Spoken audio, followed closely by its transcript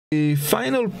The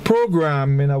final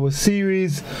program in our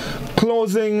series,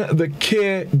 Closing the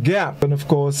Care Gap. And of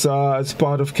course, as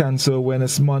part of Cancer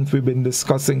Awareness Month, we've been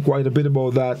discussing quite a bit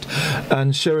about that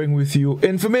and sharing with you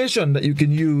information that you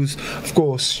can use, of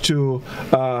course, to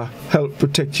help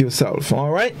protect yourself.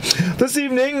 All right. This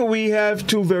evening, we have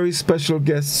two very special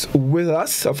guests with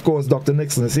us. Of course, Dr.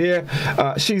 Nixon is here.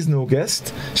 She's no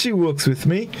guest. She works with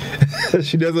me.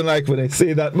 She doesn't like when I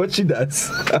say that, but she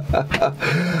does.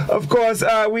 Of course,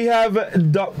 we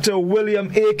have Dr.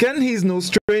 William Aiken. He's no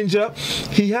stranger.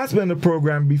 He has been on the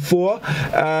program before.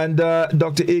 And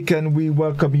Dr. Aiken, we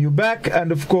welcome you back.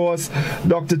 And of course,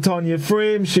 Dr. Tonia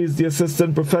Frame. She's the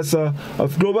Assistant Professor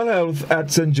of Global Health at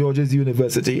St. George's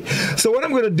University. So what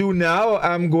I'm going to do now,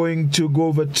 I'm going to go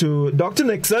over to Dr.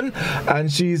 Nixon,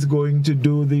 and she's going to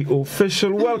do the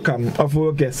official welcome of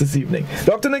our guest this evening.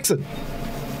 Dr. Nixon.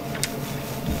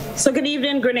 So good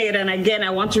evening, Grenada, and again, I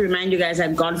want to remind you guys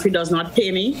that Godfrey does not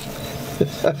pay me. But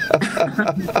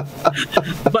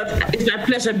it's my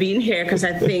pleasure being here because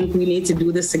I think we need to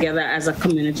do this together as a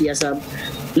community, as a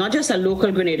not just a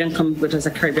local Grenadian community, but as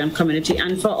a Caribbean community,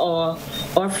 and for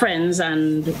our friends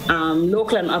and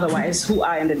local and otherwise who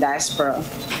are in the diaspora.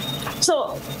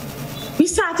 So we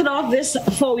started off this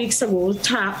 4 weeks ago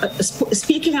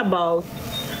speaking about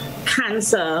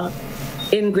cancer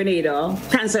in Grenada,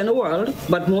 cancer in the world,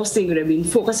 but mostly we've been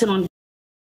focusing on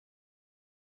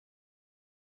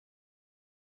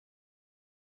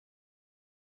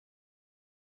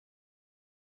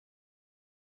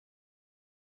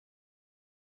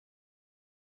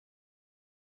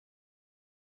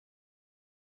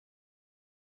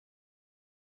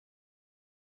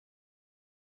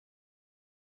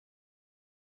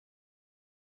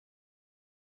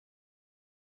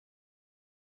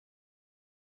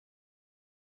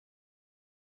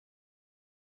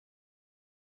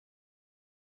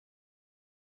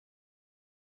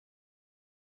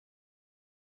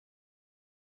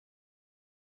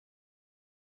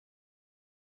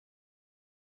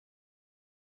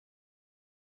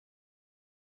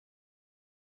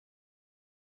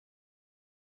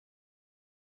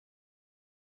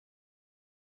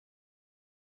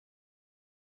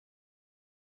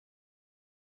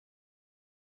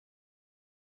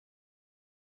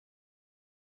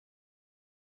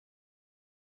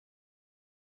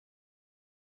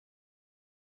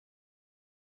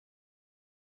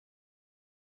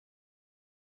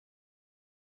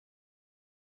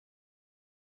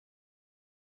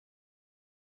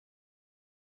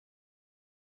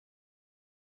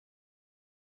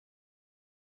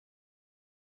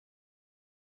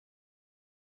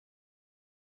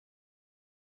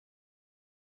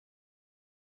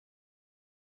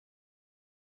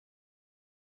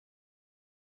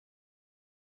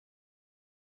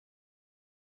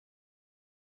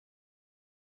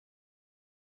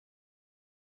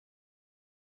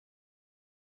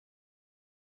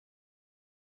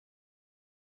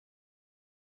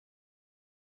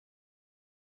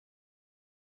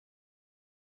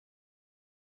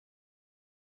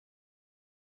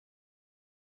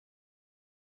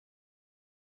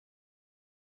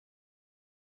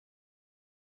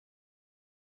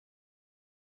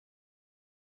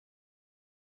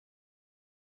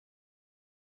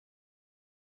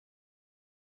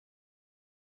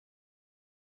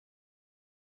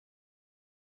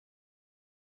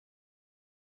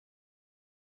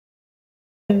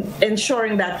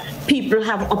ensuring that people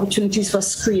have opportunities for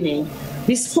screening.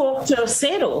 We spoke to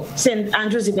SADO, St.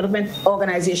 Andrew's Development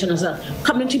Organization, as a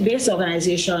community-based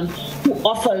organization who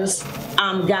offers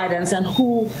guidance and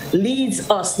who leads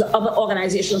us, the other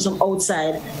organizations from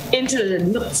outside, into the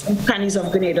nooks and crannies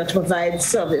of Grenada to provide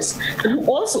service, and who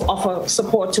also offer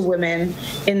support to women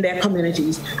in their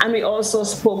communities. And we also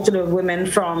spoke to the women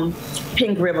from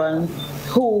Pink Ribbon,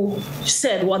 who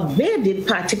said what they did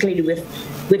particularly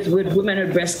with women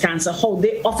with breast cancer, how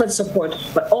they offered support,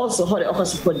 but also how they offer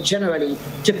support generally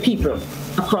to people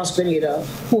across Grenada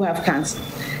who have cancer.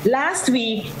 Last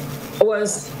week we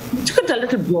took it a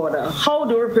little broader. How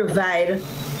do we provide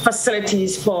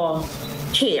facilities for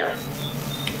care?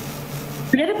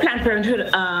 Grenada Planned Parenthood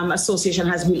Association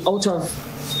has been out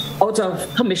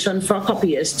of commission for a couple of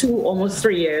years, almost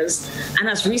 3 years, and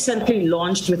has recently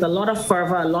launched with a lot of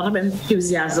fervor, a lot of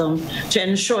enthusiasm to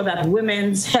ensure that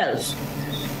women's health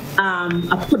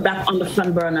are put back on the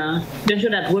front burner, to ensure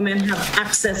that women have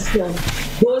access to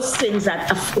those things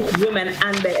that affect women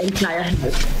and their entire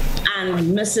health.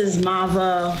 and Mrs.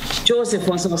 Marva Joseph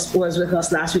was with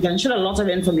us last week and shared a lot of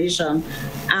information,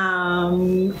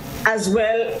 as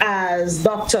well as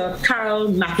Dr. Carol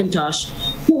McIntosh,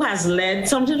 who has led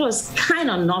something that was kind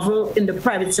of novel in the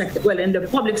private sector, well, in the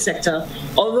public sector,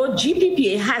 although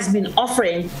GPPA has been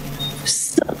offering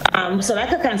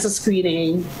cervical cancer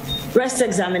screening, breast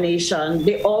examination.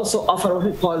 They also offer what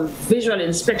we call visual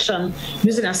inspection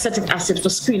using acetic acid for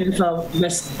screening for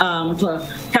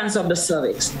cancer of the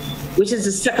cervix, which is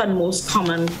the second most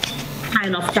common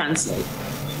kind of cancer.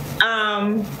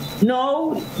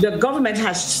 Now, the government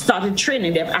has started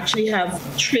training. They actually have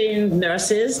trained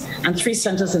nurses and 3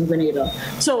 centers in Grenada.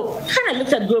 So kind of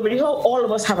looked at globally how all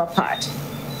of us have a part.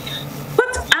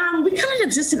 But we cannot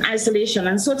exist in isolation.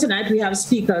 And so tonight we have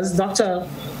speakers, Dr.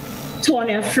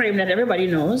 Tonia Frame, that everybody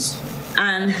knows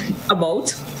and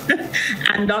about,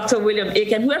 and Dr. William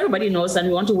Aiken, who everybody knows, and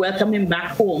we want to welcome him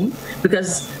back home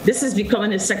because this is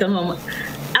becoming his second home.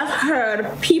 I've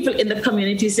heard people in the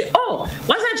community say, oh,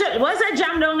 what's that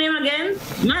jam down name again?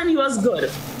 Man, he was good.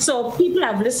 So people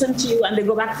have listened to you and they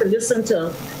go back to listen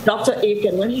to Dr.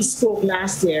 Aiken when he spoke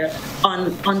last year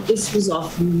on issues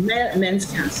of men's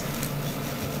cancer.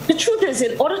 The truth is,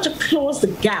 in order to close the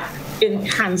gap in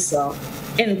cancer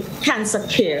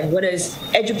care, whether it's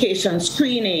education,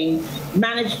 screening,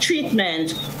 managed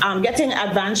treatment, getting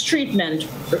advanced treatment,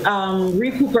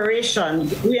 recuperation,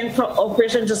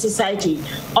 reincorporation to society,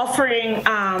 offering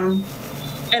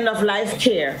end-of-life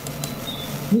care,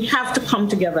 we have to come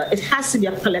together. It has to be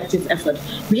a collective effort.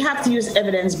 We have to use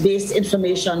evidence-based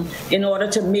information in order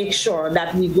to make sure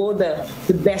that we go the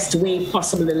best way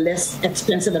possible, the less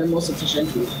expensive and most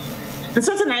efficient way. And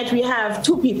so tonight we have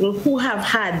 2 people who have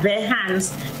had their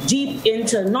hands deep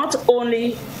into not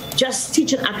only just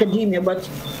teaching academia, but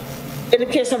in the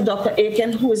case of Dr.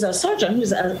 Aiken, who is a surgeon, who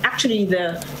is actually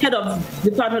the head of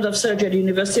the Department of Surgery at the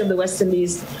University of the West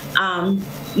Indies.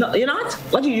 No, you're not?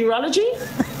 What, urology?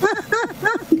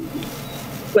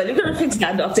 Well, you're going to fix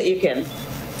that, Dr. Aiken.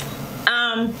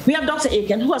 We have Dr.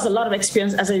 Aiken, who has a lot of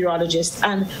experience as a urologist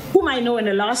and whom I know in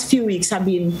the last few weeks have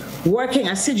been working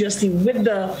assiduously with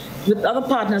other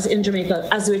partners in Jamaica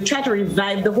as we try to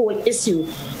revive the whole issue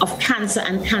of cancer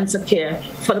and cancer care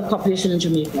for the population in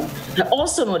Jamaica. I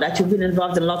also know that you've been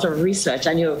involved in a lot of research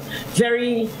and you're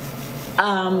very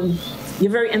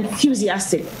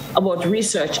enthusiastic about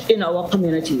research in our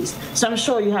communities. So I'm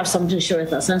sure you have something to share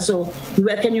with us. And so we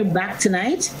welcome you back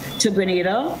tonight to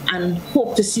Grenada and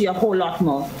hope to see a whole lot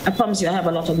more. I promise you I have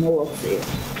a lot of more work for you.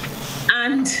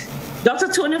 And Dr.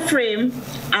 Tonia Frame,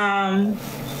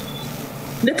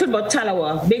 little but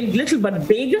Talawa, little but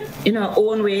big in her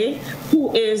own way,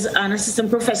 who is an assistant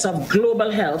professor of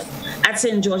global health at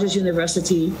St. George's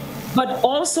University, but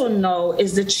also now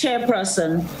is the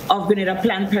chairperson of Grenada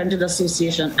Planned Parenthood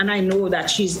Association. And I know that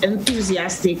she's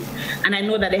enthusiastic, and I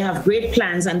know that they have great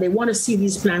plans, and they want to see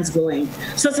these plans going.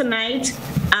 So tonight,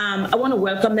 I want to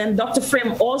welcome them. Dr.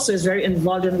 Frame also is very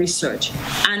involved in research.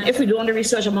 And if we do only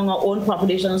research among our own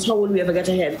populations, how will we ever get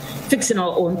ahead fixing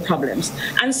our own problems?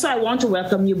 And so I want to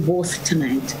welcome you both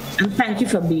tonight. And thank you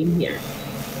for being here.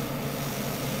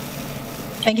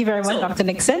 Thank you very much, Dr.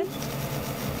 Nixon.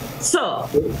 So,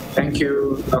 thank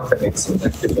you, Dr. Nixon.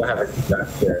 Thank you for having me back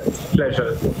here. It's a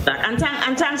pleasure.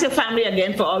 And thanks your family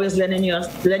again for always lending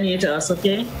it to us,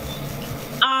 okay?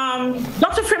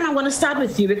 Dr. Frame, I'm going to start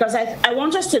with you because I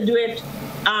want us to do it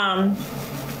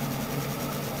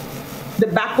the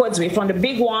backwards way, from the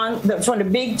big one, from the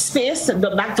big space,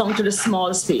 back down to the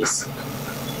small space.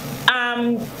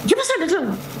 Give us a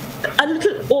little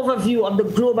overview of the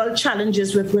global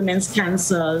challenges with women's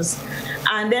cancers,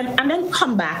 and then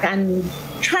come back and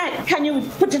can you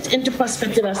put it into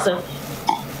perspective as to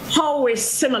how we're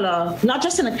similar, not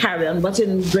just in the Caribbean, but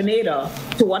in Grenada,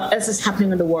 to what else is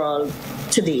happening in the world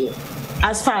today,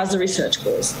 as far as the research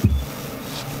goes.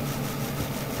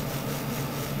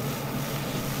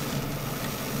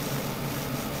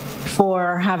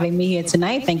 For having me here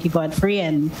tonight. Thank you, Godfrey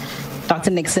and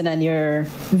Dr. Nixon and your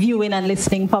viewing and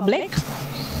listening public.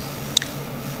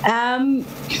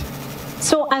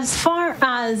 So as far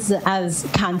as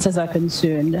cancers are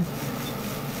concerned,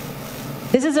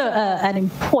 this is an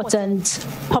important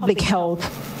public health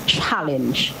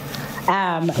challenge,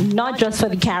 not just for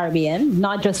the Caribbean,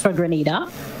 not just for Grenada,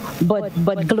 but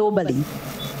globally,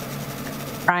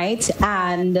 right?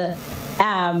 And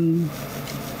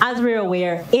as we're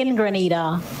aware, in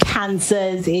Grenada,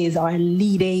 cancers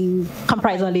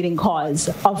comprise our leading cause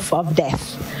of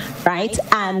death, right?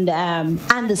 And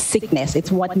the sickness.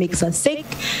 It's what makes us sick.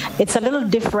 It's a little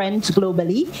different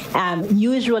globally.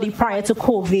 Usually prior to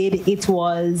COVID, it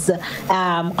was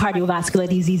cardiovascular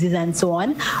diseases and so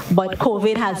on. But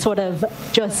COVID has sort of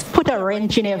just put a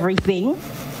wrench in everything.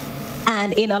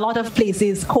 And in a lot of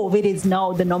places, COVID is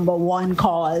now the number one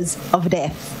cause of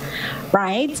death,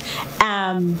 right?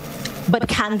 But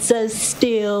cancer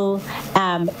still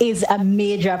is a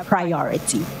major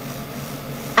priority.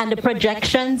 And the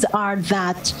projections are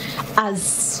that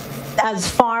as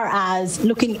far as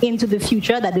looking into the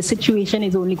future, that the situation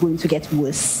is only going to get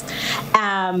worse.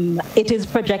 It is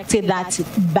projected that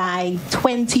by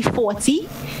 2040,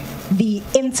 the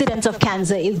incidence of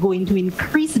cancer is going to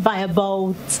increase by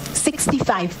about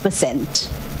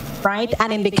 65%, right?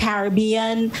 And in the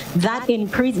Caribbean, that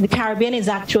increase, the Caribbean is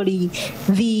actually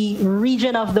the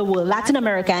region of the world, Latin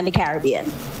America and the Caribbean,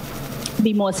 to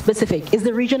be more specific, is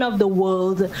the region of the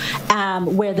world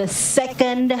where the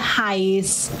second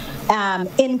highest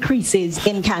increases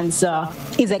in cancer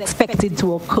is expected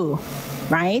to occur,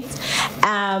 right?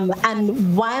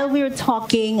 And while we're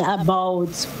talking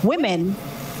about women,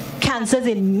 cancers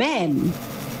in men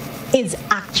is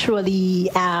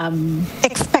actually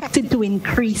expected to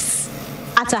increase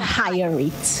at a higher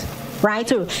rate,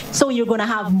 right? So you're going to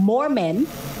have more men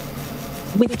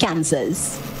with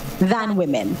cancers than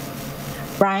women,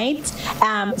 right?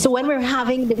 So when we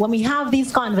have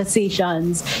these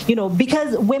conversations,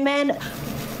 because women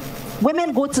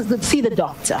go to see the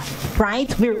doctor,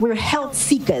 right? We're health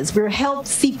seekers.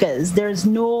 There's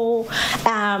no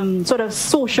sort of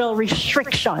social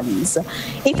restrictions.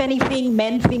 If anything,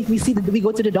 men think we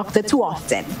go to the doctor too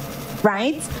often,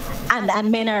 right?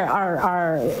 And men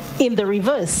are in the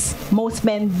reverse. Most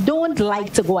men don't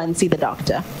like to go and see the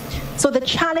doctor. So the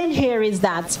challenge here is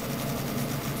that,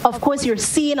 of course, you're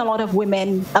seeing a lot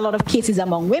of cases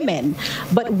among women,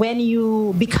 but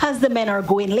because the men are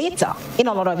going later in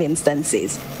a lot of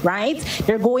instances, right?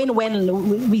 They're going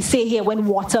when we say here, when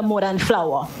water more than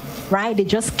flour, right? They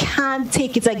just can't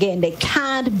take it again. They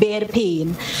can't bear the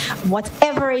pain.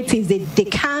 Whatever it is, they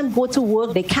can't go to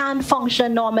work. They can't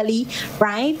function normally,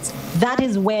 right? That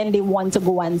is when they want to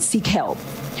go and seek help.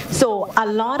 So a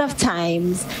lot of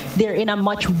times they're in a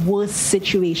much worse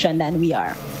situation than we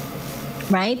are.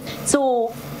 Right?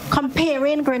 So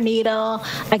comparing Grenada,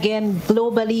 again,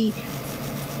 globally,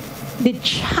 the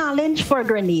challenge for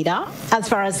Grenada as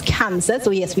far as cancer,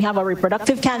 so yes, we have a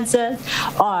reproductive cancer,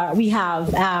 or we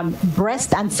have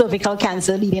breast and cervical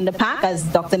cancer leading the pack, as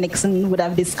Dr. Nixon would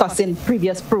have discussed in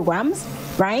previous programs,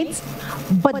 right?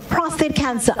 But prostate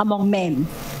cancer among men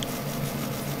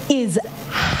is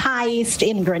highest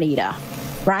in Grenada.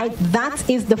 Right? That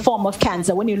is the form of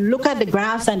cancer. When you look at the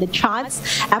graphs and the charts,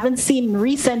 I haven't seen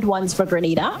recent ones for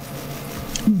Grenada,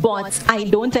 but I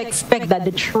don't expect that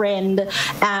the trend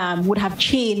would have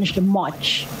changed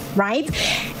much, right?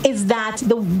 Is that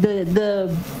the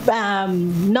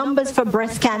numbers for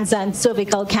breast cancer and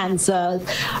cervical cancer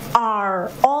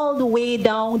are all the way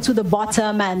down to the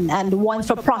bottom, and ones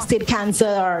for prostate cancer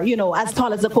are, as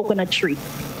tall as a coconut tree.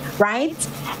 Right?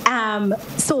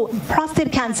 So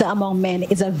prostate cancer among men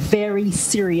is a very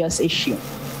serious issue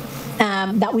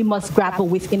that we must grapple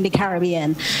with in the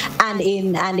Caribbean and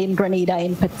in Grenada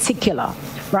in particular,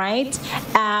 right?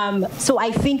 So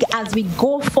I think as we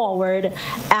go forward,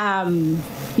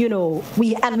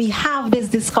 we have this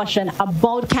discussion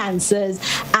about cancers,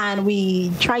 and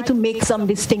we try to make some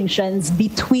distinctions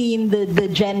between the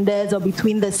genders or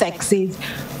between the sexes.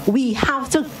 We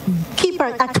have to keep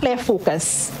a clear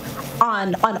focus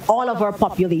on all of our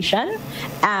population,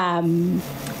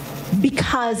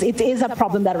 because it is a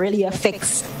problem that really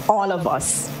affects all of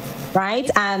us, right?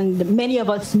 And many of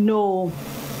us know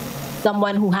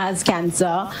someone who has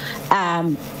cancer.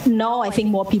 Now I think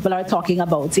more people are talking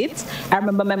about it. I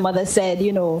remember my mother said,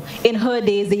 in her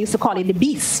days, they used to call it the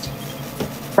beast,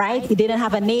 right? It didn't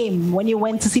have a name. When you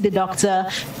went to see the doctor,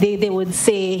 they would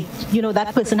say,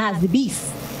 that person has the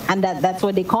beast. And that's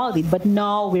what they called it. But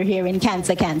now we're hearing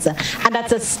cancer. And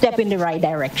that's a step in the right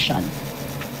direction.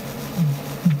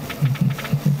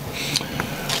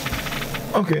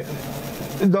 Okay.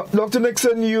 Dr.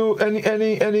 Nixon,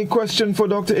 any question for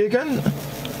Dr. Aiken?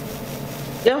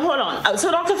 Yeah, hold on.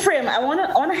 So, Dr. Frame, I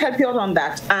want to help you out on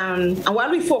that. And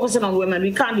while we're focusing on women,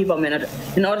 we can't leave a minute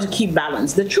in order to keep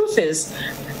balance. The truth is,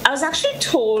 I was actually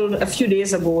told a few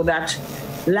days ago that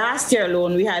last year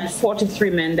alone, we had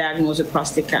 43 men diagnosed with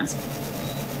prostate cancer.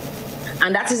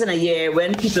 And that is in a year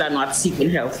when people are not seeking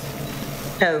health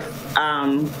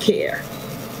care.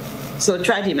 So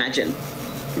try to imagine.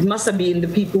 It must have been the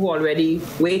people who already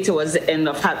way towards the end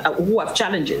of who have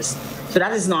challenges. So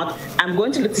that is not, I'm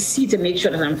going to look to see to make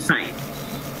sure that I'm fine.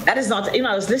 That is not,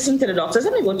 I was listening to the doctors,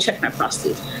 let me go check my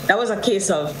prostate. That was a case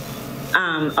of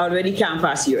already can't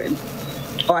pass urine,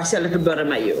 or I see a little blood in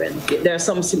my urine. There are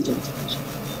some symptoms.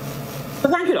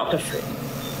 But thank you, Dr. Frey.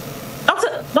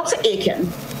 Dr. Aiken,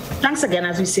 thanks again,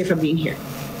 as we say, for being here.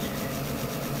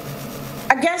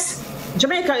 I guess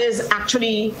Jamaica is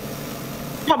actually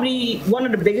probably one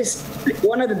of the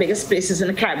biggest places in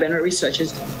the Caribbean where research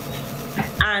is done.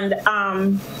 And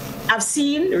I've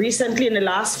seen recently in the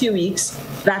last few weeks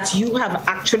that you have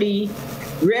actually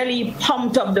really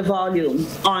pumped up the volume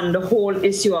on the whole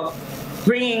issue of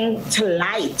bringing to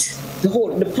light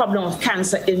the problem of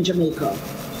cancer in Jamaica.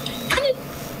 Can you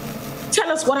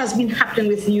tell us what has been happening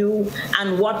with you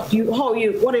and what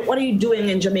are you doing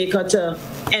in Jamaica to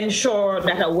ensure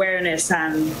that awareness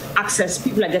and access,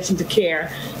 people are getting to care,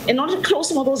 in order to close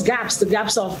some of those gaps, the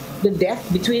gaps of the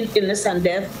death, between illness and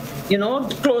death,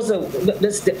 close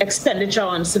the expenditure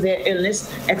on severe illness,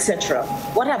 etc.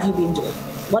 What have you been doing?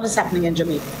 What is happening in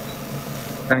Jamaica?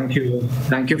 Thank you.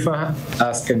 Thank you for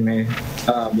asking me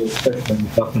those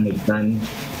questions, Dr. And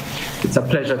it's a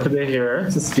pleasure to be here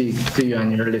to speak to you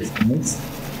and your listeners.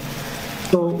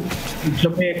 So,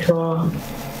 Jamaica,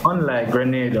 unlike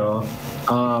Grenada,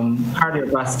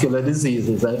 cardiovascular disease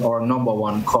is our number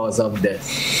one cause of death.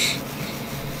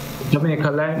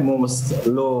 Jamaica, like most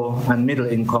low and middle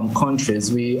income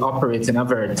countries, we operate in a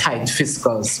very tight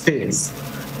fiscal space.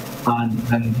 And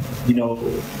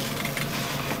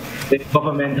the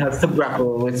government has to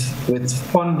grapple with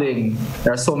funding.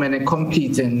 There are so many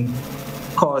competing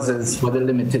causes for the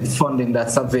limited funding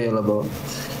that's available.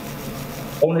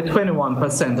 Only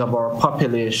 21% of our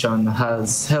population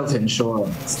has health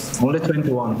insurance. Only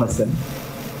 21%.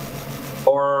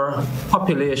 Our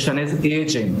population is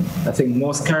aging. I think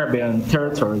most Caribbean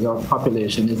territories, our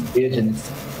population is aging.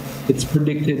 It's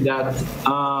predicted that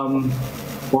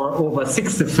for over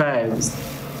 65s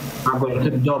are going to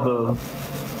double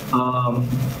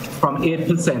from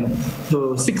 8%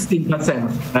 to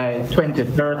 16% by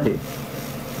 2030.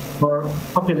 Our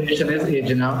population is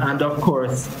aging now, and of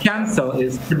course, cancer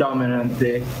is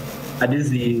predominantly a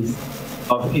disease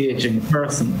of aging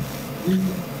persons.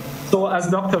 So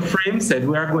as Dr. Frame said,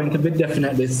 we are going to be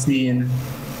definitely seeing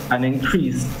an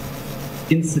increased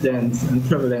incidence and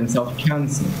prevalence of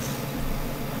cancer.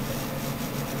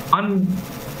 And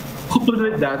coupled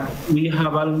with that, we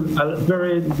have a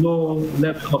very low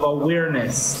level of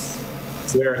awareness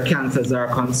where cancers are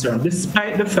concerned,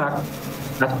 despite the fact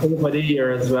that over the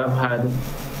years we have had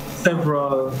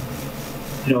several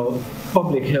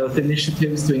public health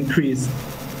initiatives to increase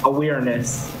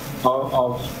awareness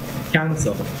of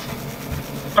cancer.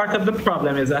 Part of the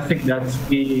problem is, I think, that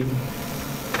we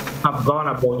have gone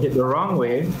about it the wrong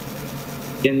way,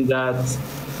 in that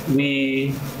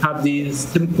we have these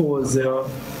symposia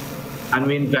and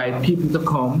we invite people to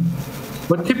come,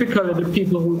 but typically the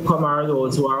people who come are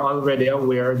those who are already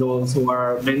aware, those who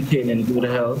are maintaining good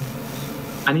health.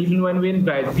 And even when we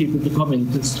invite people to come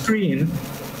in to screen,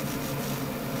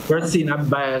 we're seeing a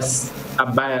biased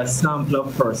sample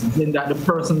of persons, in that the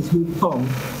persons who come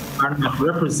are not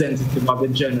representative of the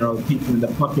general people in the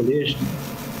population.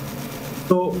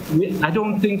 So I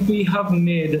don't think we have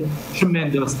made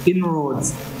tremendous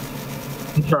inroads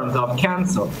in terms of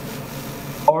cancer.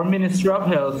 Our Ministry of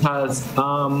Health has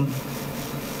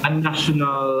a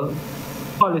national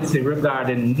policy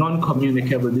regarding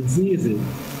non-communicable diseases.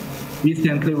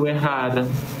 Recently, we had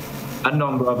a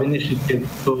number of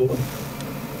initiatives to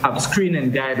have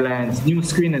screening guidelines, new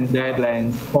screening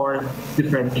guidelines for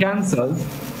different cancers,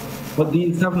 but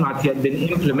these have not yet been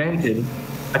implemented.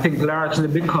 I think largely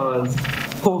because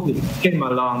COVID came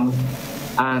along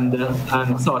and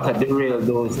sort of derailed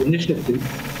those initiatives.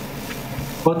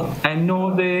 But I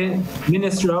know the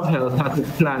Ministry of Health has a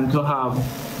plan to have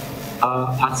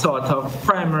a sort of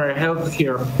primary health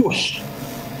care push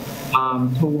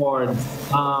towards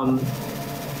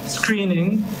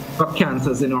screening for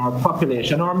cancers in our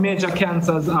population. Our major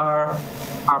cancers are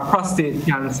prostate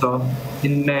cancer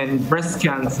in men, breast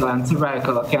cancer and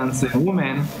cervical cancer in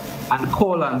women, and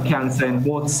colon cancer in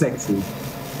both sexes.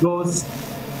 Those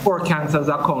 4 cancers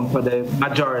account for the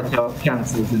majority of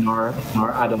cancers in our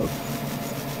adults.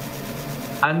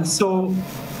 And so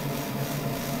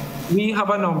we have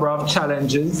a number of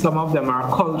challenges. Some of them are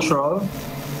cultural.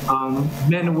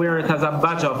 Men wear it as a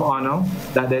badge of honor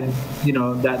that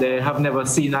they have never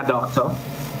seen a doctor.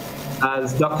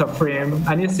 As Dr. Frame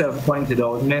and yourself pointed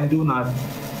out, men do not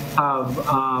have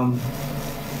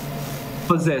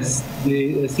possess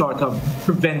the sort of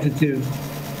preventative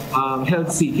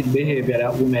health-seeking behavior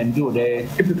that women do. They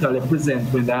typically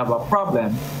present when they have a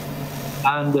problem.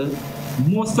 And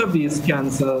most of these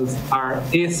cancers are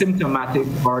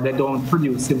asymptomatic, or they don't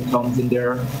produce symptoms in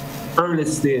their early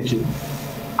stages.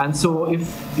 And so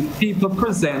if people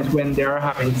present when they're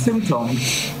having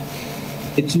symptoms,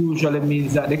 it usually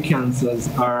means that the cancers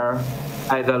are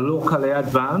either locally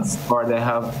advanced or they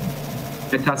have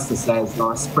metastasized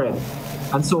or spread.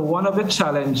 And so one of the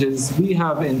challenges we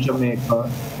have in Jamaica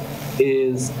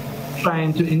is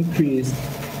trying to increase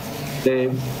the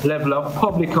level of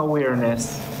public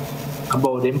awareness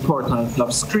about the importance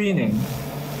of screening.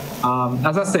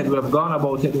 As I said, we have gone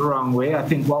about it the wrong way. I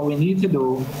think what we need to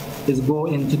do is go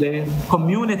into the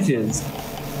communities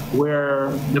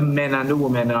where the men and the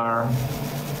women are,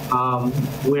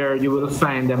 where you will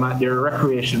find them at their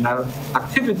recreational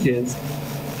activities,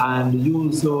 and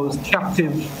use those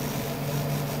captive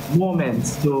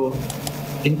moments to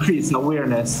increase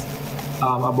awareness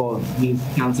about these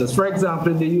cancers. For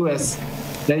example, in the US,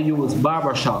 they use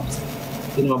barbershops.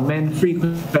 Men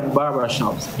frequent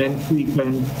barbershops, men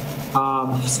frequent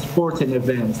sporting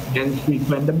events, men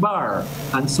frequent the bar.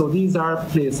 And so these are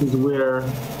places where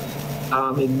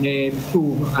it may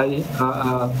prove a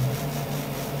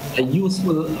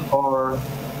useful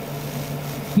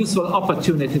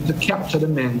opportunity to capture the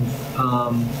men's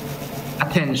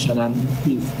attention and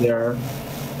increase their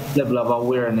level of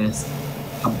awareness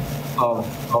of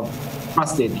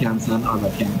prostate cancer and other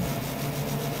cancers.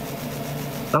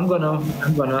 I'm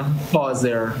gonna pause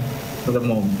there for the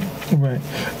moment. Right.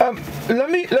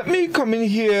 Let me come in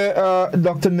here,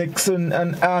 Dr. Nixon,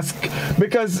 and ask,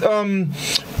 because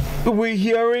we're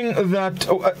hearing that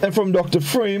from Dr.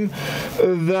 Frame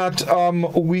that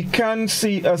we can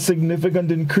see a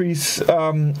significant increase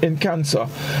in cancer,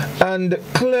 and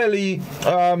clearly,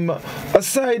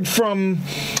 aside from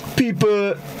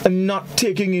people not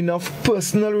taking enough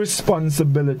personal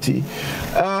responsibility,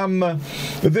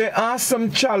 there are some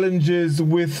challenges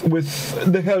with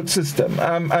the health system,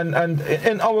 and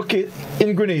in our case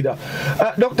in Grenada.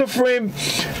 Dr. Frame,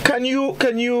 can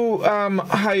you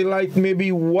highlight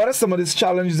maybe what are some of these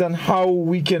challenges and how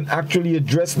we can actually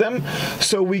address them,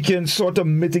 so we can sort of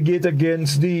mitigate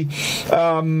against the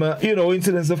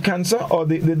incidence of cancer, or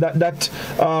that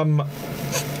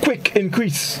quick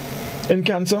increase in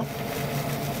cancer?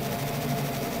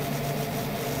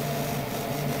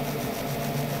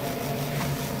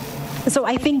 So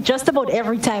I think just about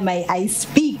every time I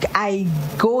speak, I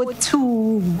go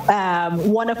to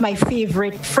one of my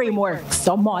favorite frameworks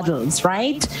or models,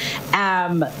 right?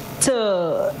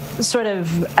 To sort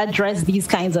of address these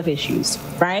kinds of issues,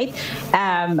 right?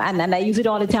 And I use it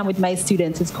all the time with my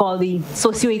students. It's called the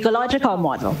socio-ecological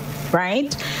model,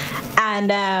 right?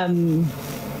 And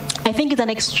I think it's an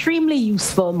extremely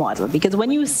useful model, because when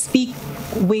you speak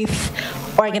with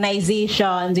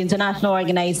organizations, international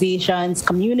organizations,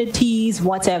 communities,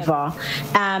 whatever,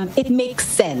 it makes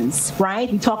sense,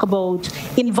 right? We talk about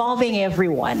involving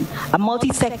everyone, a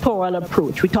multi-sectoral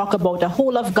approach. We talk about a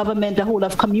whole of government, a whole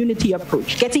of community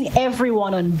approach, getting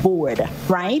everyone on board,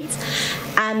 right?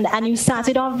 And you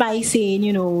started off by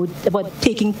saying, about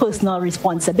taking personal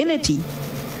responsibility.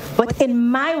 But in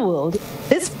my world,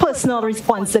 this personal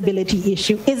responsibility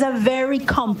issue is a very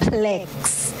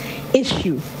complex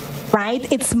issue, right?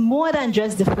 It's more than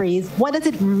just the phrase, what does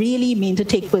it really mean to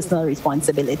take personal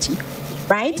responsibility,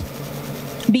 right?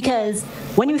 Because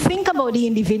when you think about the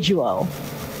individual,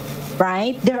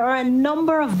 right, there are a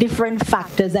number of different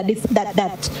factors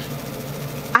that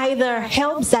either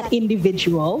helps that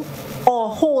individual or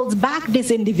holds back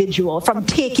this individual from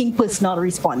taking personal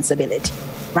responsibility,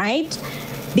 right?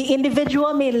 The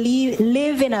individual may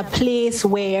live in a place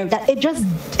where that it's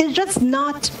just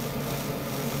not,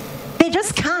 they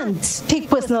just can't take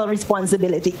personal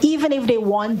responsibility, even if they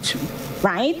want to,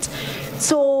 right?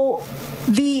 So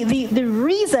the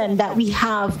reason that we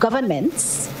have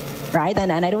governments, right,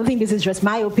 and I don't think this is just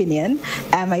my opinion,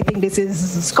 I think this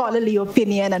is scholarly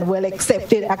opinion and well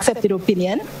accepted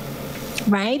opinion,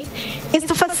 right, is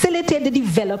to facilitate the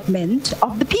development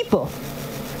of the people.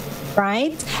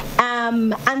 Right?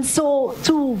 And so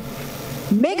to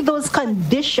make those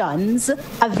conditions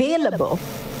available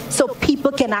so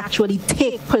people can actually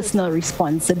take personal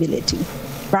responsibility,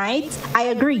 right? I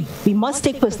agree, we must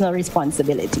take personal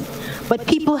responsibility, but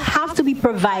people have to be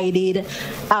provided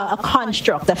a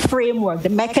construct, a framework, the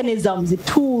mechanisms, the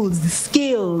tools, the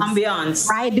skills, ambiance,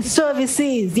 right? The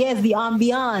services, yes, the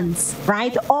ambiance,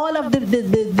 right? All of the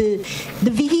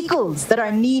vehicles that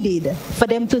are needed for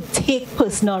them to take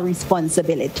personal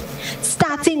responsibility,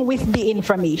 starting with the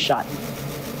information,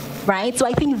 right? So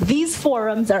I think these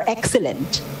forums are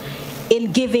excellent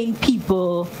in giving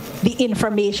people the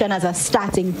information as a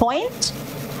starting point.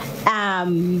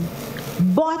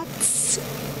 But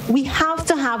we have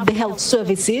to have the health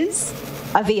services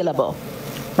available,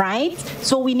 right?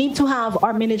 So we need to have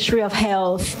our Ministry of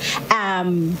Health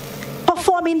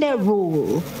performing their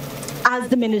role as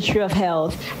the Ministry of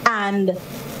Health and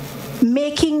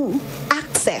making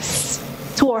access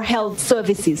to our health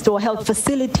services, to our health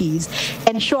facilities,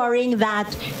 ensuring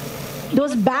that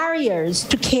those barriers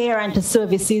to care and to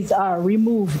services are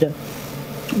removed,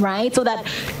 right? So that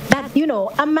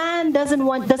a man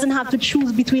doesn't have to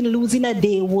choose between losing a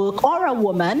day work, or a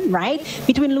woman, right,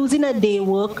 between losing a day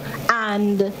work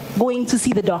and going to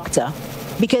see the doctor,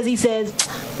 because he says,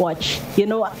 watch,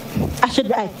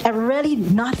 I'm really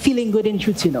not feeling good in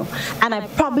truth, and I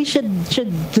probably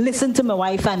should listen to my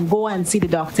wife and go and see the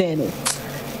doctor,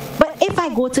 But if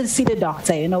I go to see the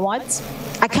doctor, you know what?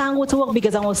 I can't go to work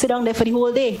because I'm going to sit down there for the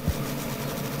whole day,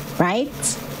 right?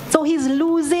 So he's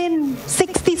losing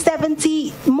 $60,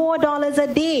 $70 more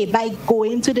a day by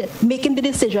making the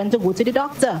decision to go to the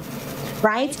doctor,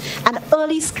 right? And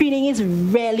early screening is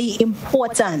really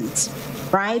important,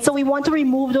 right? So we want to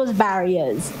remove those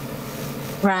barriers,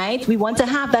 right? We want to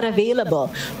have that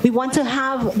available. We want to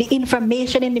have the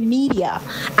information in the media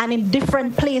and in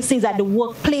different places at the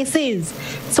workplaces,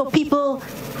 so people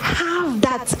have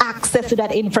that access to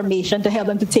that information to help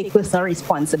them to take personal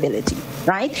responsibility,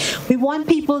 right? We want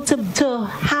people to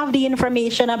have the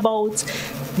information about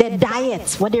their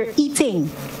diets, what they're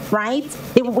eating, right?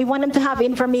 We want them to have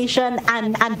information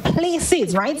and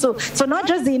places, right? So not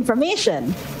just the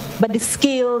information, but the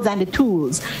skills and the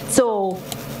tools. So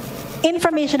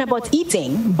information about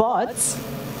eating, but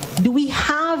do we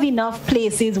have enough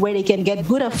places where they can get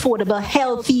good, affordable,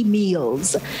 healthy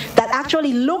meals that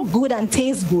actually look good and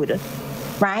taste good,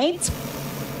 right?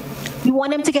 We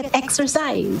want them to get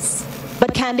exercise,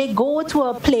 but can they go to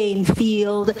a playing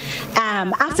field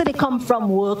after they come from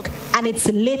work and it's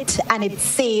lit and it's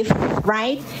safe,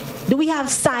 right? Do we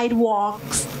have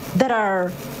sidewalks that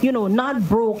are, not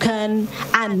broken,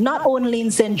 and not only in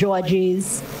St.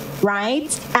 George's,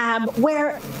 right?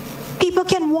 Where people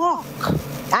can walk.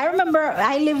 I remember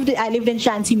I lived in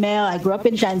Shantimel. I grew up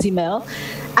in Shantimel.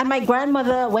 And my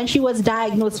grandmother, when she was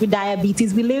diagnosed with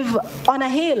diabetes, we live on a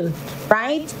hill,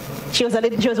 right? She was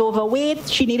overweight.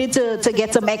 She needed to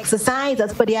get some exercise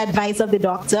as per the advice of the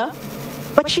doctor.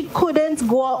 But she couldn't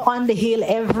go on the hill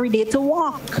every day to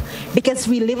walk because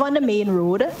we live on the main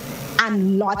road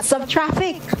and lots of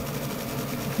traffic,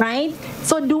 right?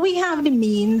 So do we have the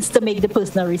means to take the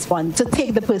personal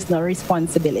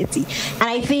responsibility? And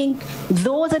I think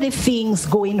those are the things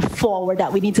going forward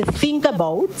that we need to think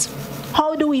about.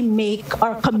 How do we make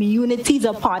our communities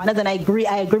our partners? And I agree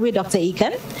with Dr.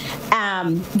 Aiken,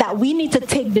 that we need to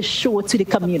take the show to the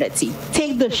community,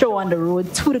 take the show on the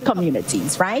road to the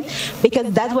communities, right?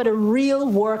 Because that's where the real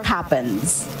work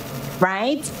happens,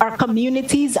 right? Our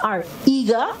communities are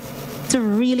eager to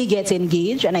really get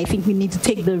engaged, and I think we need to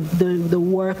take the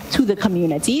work to the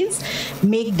communities,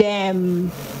 make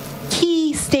them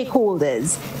key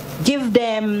stakeholders, give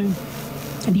them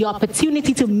the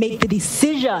opportunity to make the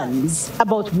decisions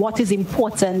about what is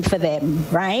important for them,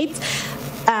 right?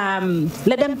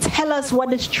 Let them tell us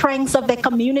what the strengths of their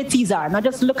communities are, not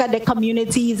just look at their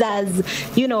communities as,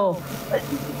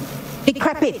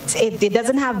 decrepit. It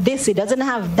doesn't have this, it doesn't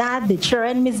have that, the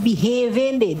children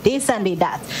misbehaving, they this and they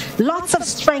that. Lots of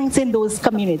strengths in those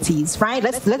communities, right?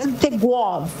 Let's take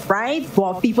Guav, right?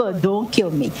 Guav people, don't kill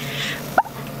me,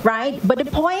 right? But the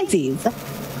point is,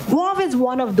 Guav is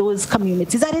one of those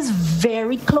communities that is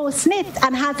very close-knit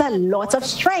and has a lot of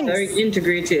strengths. Very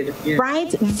integrated. Yeah.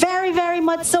 Right? Very, very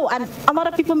much so. And a lot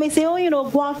of people may say,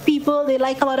 Guav people, they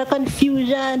like a lot of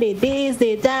confusion, they this,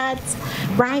 they that,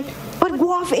 right? But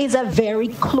Guav is a very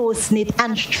close-knit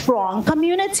and strong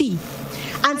community.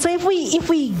 And so if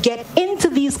we get into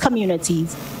these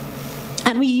communities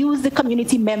and we use the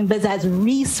community members as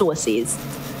resources,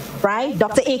 right?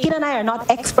 Dr. Aiken and I are not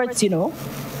experts,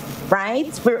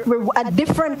 right? We're a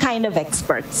different kind of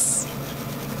experts,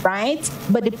 right?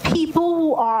 But the people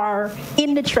who are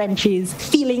in the trenches,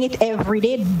 feeling it every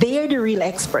day, they're the real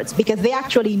experts because they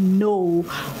actually know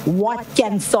what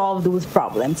can solve those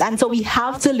problems. And so we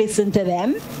have to listen to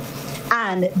them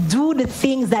and do the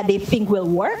things that they think will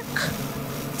work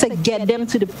to get them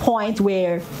to the point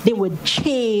where they would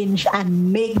change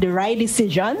and make the right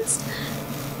decisions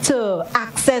to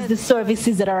access the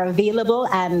services that are available.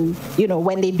 And,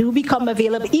 when they do become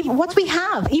available, even what we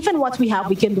have,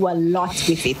 we can do a lot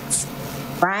with it,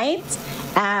 right?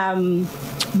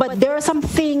 But there are some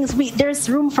things, there's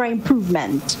room for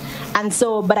improvement. And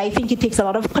so, but I think it takes a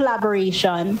lot of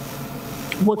collaboration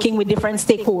working with different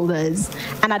stakeholders.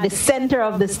 And at the center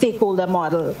of the stakeholder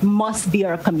model must be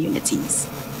our communities.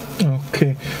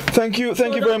 Okay. Thank you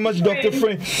very much, Dr.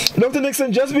 Frey. Dr.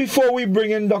 Nixon, just before we bring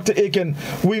in Dr. Aiken,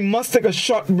 we must take a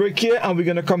short break here and we're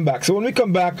going to come back. So when we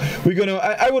come back, we're going to,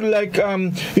 I would like,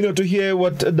 to hear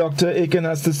what Dr. Aiken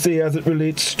has to say as it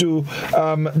relates to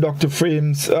Dr.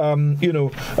 Frey's,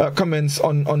 comments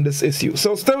on this issue.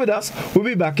 So stay with us. We'll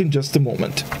be back in just a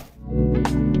moment.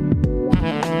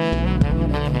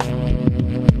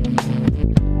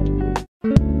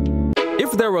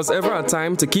 If there was ever a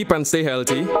time to keep and stay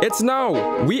healthy, it's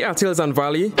now! We at Hills and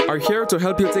Valley are here to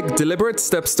help you take deliberate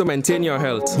steps to maintain your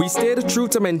health. We stayed true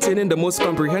to maintaining the most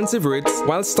comprehensive rates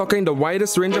while stocking the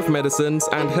widest range of medicines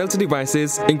and health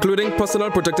devices, including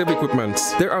personal protective equipment.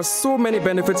 There are so many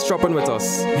benefits shopping with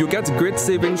us. You get great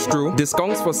savings through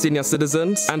discounts for senior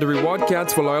citizens and reward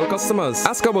cards for loyal customers.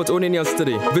 Ask about owning yours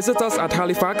today. Visit us at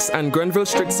Halifax and Grenville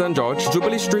Street, St. George,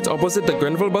 Jubilee Street opposite the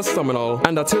Grenville Bus Terminal,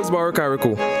 and at Hillsborough,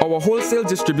 Carrico. Our wholesale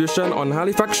distribution on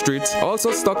Halifax Street also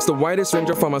stocks the widest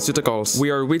range of pharmaceuticals. We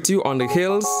are with you on the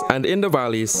hills and in the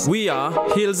valleys. We are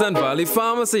Hills and Valley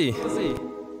Pharmacy.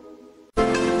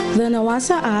 The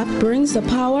Nawasa app brings the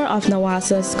power of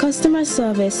Nawasa's customer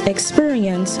service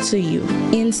experience to you.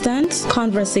 Instant,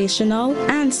 conversational,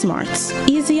 and smart.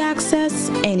 Easy access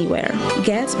anywhere.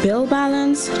 Get bill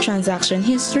balance, transaction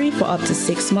history for up to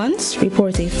 6 months,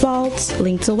 report a fault,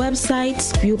 link to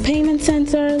websites, view payment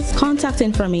centers, contact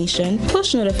information,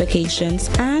 push notifications,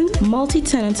 and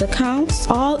multi-tenant accounts,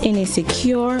 all in a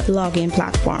secure login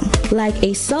platform. Like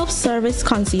a self-service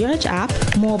concierge app,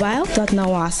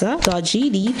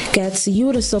 mobile.nawasa.gd gets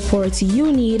you the support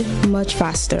you need much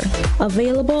faster.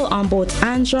 Available on both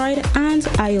Android and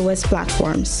iOS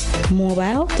platforms.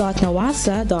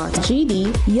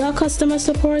 Mobile.nawasa.gd, your customer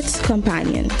support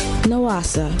companion.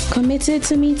 Nawasa, committed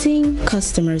to meeting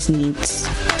customers' needs.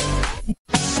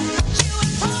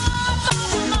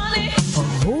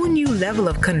 Level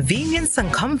of convenience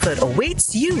and comfort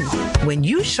awaits you when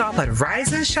you shop at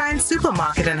Rise and Shine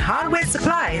Supermarket and Hardware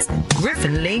Supplies,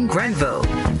 Griffin Lane, Grenville.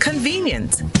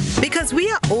 Convenient, because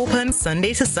we are open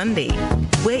Sunday to Sunday.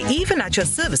 We're even at your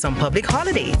service on public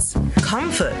holidays.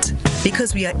 Comfort,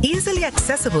 because we are easily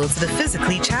accessible to the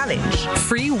physically challenged.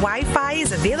 Free Wi-Fi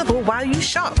is available while you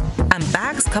shop, and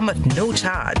bags come at no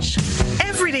charge.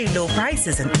 Everyday low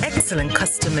prices and excellent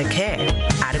customer care.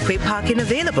 Adequate parking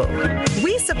available.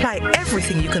 We supply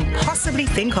everything you can possibly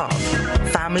think of.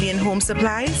 Family and home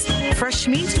supplies, fresh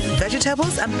meat,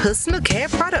 vegetables, and personal care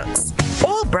products.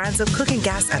 All brands of cooking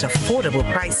gas at affordable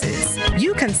prices.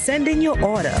 You can send in your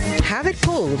order, have it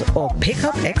pulled, or pick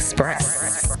up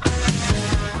express.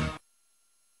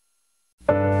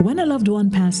 When a loved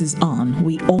one passes on,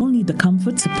 we all need the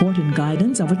comfort, support, and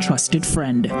guidance of a trusted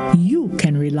friend. You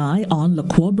can rely on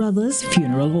LaCour Brothers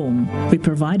Funeral Home. We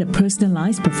provide a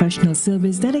personalized professional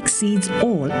service that exceeds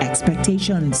all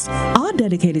expectations. Our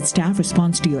dedicated staff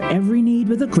responds to your every need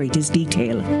with the greatest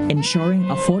detail, ensuring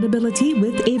affordability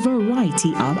with a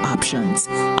variety of options.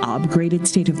 Upgraded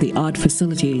state-of-the-art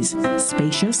facilities,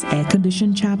 spacious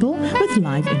air-conditioned chapel with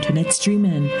live internet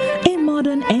streaming, a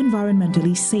modern,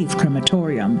 environmentally safe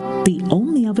crematorium, the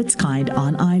only of its kind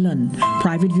on island,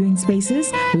 private viewing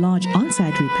spaces, large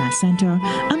on-site repast center,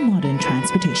 a modern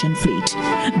transportation fleet.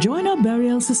 Join our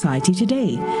burial society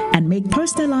today and make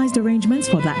personalized arrangements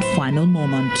for that final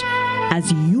moment. As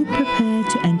you prepare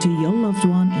to enter your loved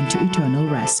one into eternal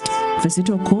rest, visit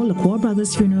or call LaCour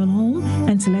Brothers Funeral Home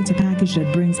and select a package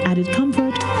that brings added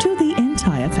comfort to the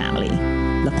entire family.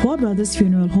 LaCour Brothers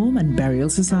Funeral Home and Burial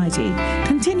Society,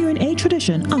 continuing a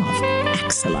tradition of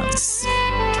excellence.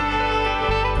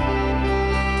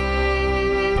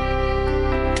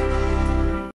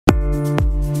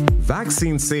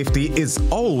 Vaccine safety is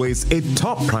always a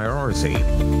top priority.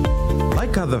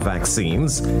 Like other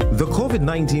vaccines, the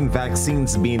COVID-19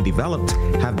 vaccines being developed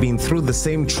have been through the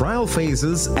same trial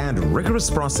phases and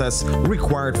rigorous process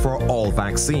required for all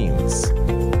vaccines.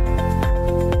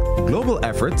 Global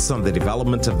efforts on the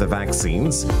development of the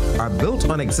vaccines are built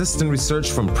on existing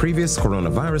research from previous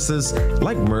coronaviruses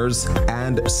like MERS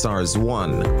and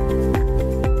SARS-1.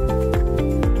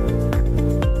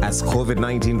 As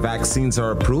COVID-19 vaccines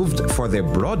are approved for their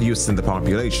broad use in the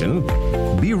population,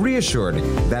 be reassured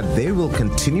that they will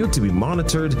continue to be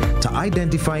monitored to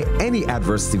identify any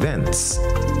adverse events.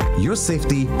 Your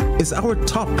safety is our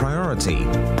top priority.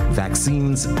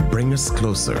 Vaccines bring us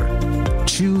closer.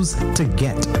 Choose to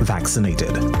get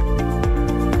vaccinated.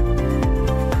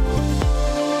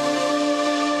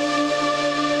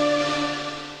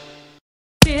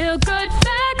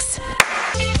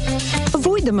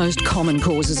 Avoid the most common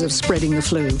causes of spreading the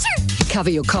flu.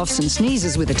 Cover your coughs and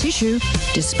sneezes with a tissue,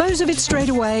 dispose of it straight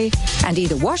away, and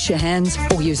either wash your hands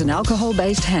or use an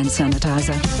alcohol-based hand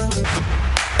sanitizer.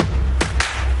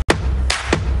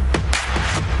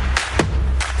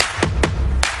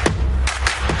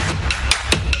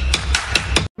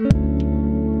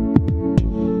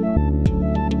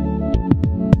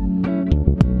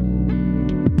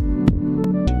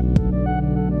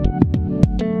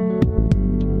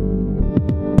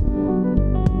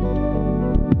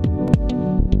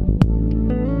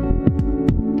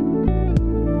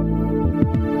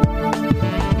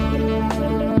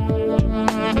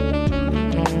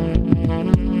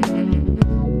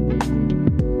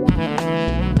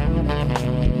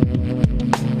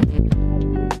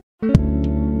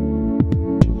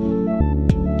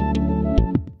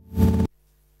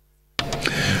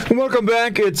 Welcome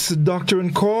back. It's Doctor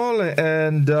and Call,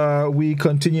 and we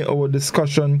continue our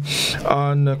discussion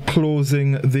on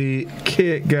closing the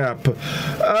care gap.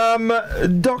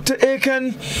 Dr.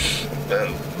 Aiken,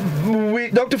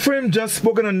 Dr. Frame just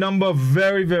spoken a number of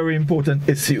very, very important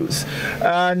issues,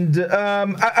 and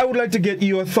I would like to get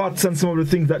your thoughts on some of the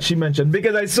things that she mentioned,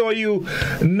 because I saw you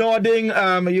nodding.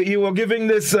 You were giving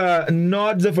this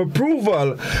nods of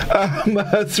approval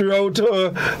throughout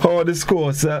our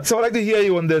discourse. So I'd like to hear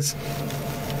you on this.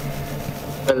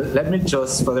 Well, let me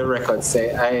just, for the record,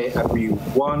 say I agree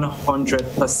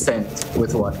 100%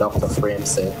 with what Dr. Frame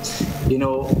said. You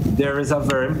know, there is a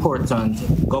very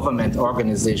important government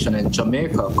organization in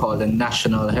Jamaica called the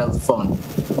National Health Fund.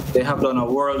 They have done a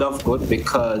world of good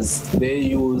because they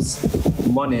use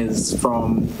monies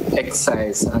from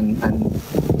excise and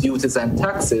duties and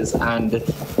taxes, and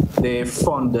they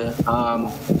fund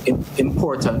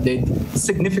they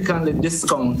significantly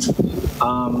discount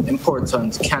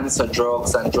important cancer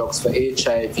drugs and drugs for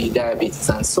HIV, diabetes,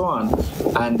 and so on,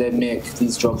 and they make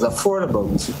these drugs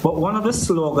affordable. But one of the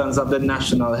slogans of the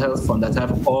National Health Fund that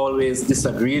I've always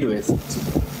disagreed with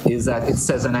is that it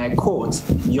says, and I quote,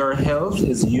 "Your health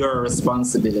is your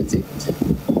responsibility."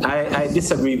 I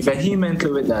disagree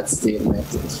vehemently with that statement,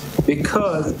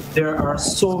 because there are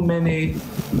so many,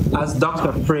 as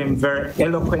Dr. Frame very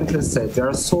eloquently said, there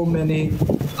are so many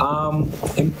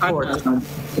important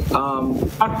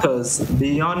factors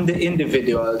beyond the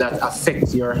individual that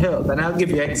affect your health. And I'll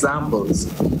give you examples.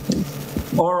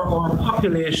 Our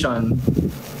population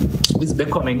is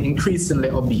becoming increasingly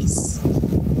obese,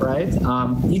 right?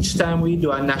 Each time we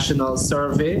do a national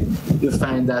survey, you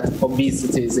find that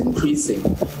obesity is increasing.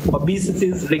 Obesity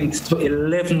is linked to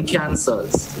 11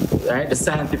 cancers, right? The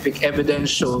scientific evidence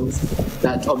shows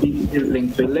that obesity is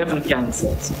linked to 11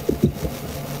 cancers.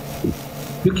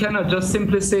 You cannot just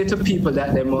simply say to people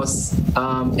that they must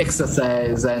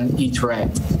exercise and eat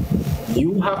right.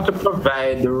 You have to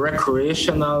provide the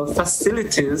recreational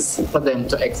facilities for them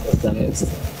to exercise.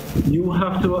 You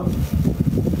have to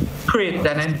create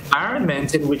an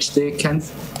environment in which they can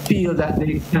feel that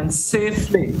they can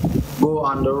safely go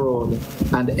on the road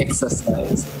and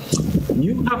exercise.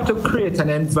 You have to create an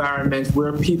environment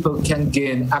where people can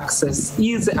gain access,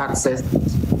 easy access,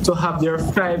 to have their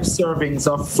 5 servings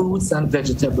of fruits and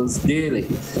vegetables daily.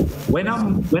 When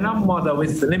a mother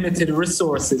with limited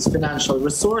resources, financial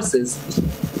resources,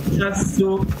 has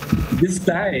to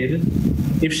decide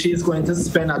if she's going to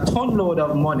spend a ton load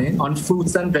of money on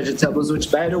fruits and vegetables,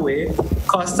 which, by the way,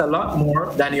 cost a lot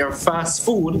more than your fast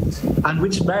food, and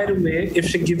which, by the way, if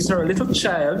she gives her a little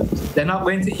child, they're not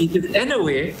going to eat it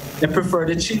anyway. They prefer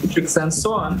the cheap tricks and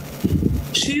so on.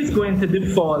 She's going to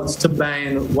default to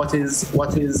buying what is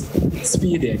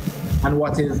expedient and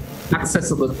what is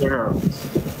accessible to her.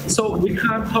 So we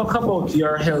can't talk about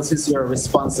your health is your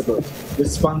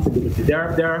responsibility. There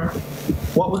are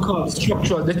what we call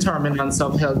structural determinants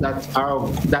of health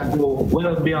that go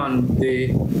well beyond the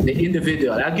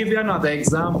individual. I'll give you another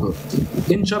example.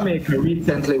 In Jamaica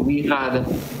recently, we had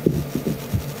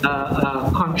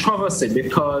a controversy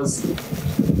because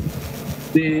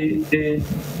the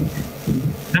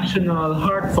National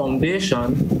Heart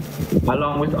Foundation,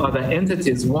 along with other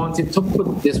entities, wanted to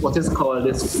put this, what is called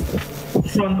this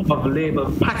front of label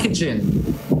packaging,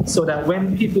 so that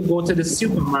when people go to the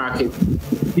supermarket,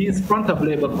 these front of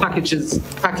label packaging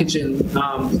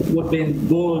would be in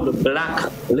gold,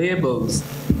 black labels,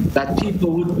 that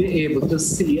people would be able to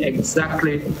see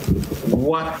exactly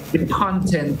what the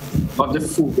content of the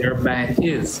food they're buying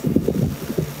is.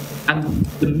 And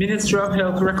the Ministry of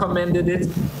Health recommended it,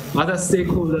 other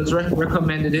stakeholders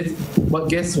recommended it, but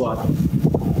guess what?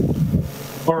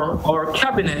 Our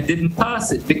cabinet didn't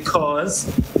pass it because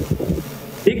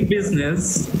big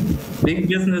business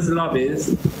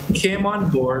lobbies came on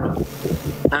board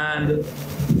and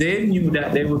they knew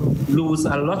that they would lose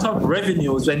a lot of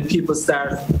revenues when people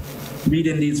start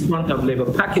reading these front of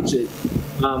label packaging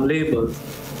labels.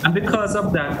 And because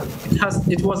of that,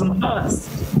 it wasn't passed.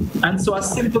 And so a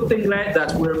simple thing like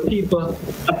that, where people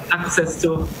have access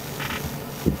to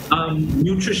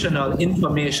nutritional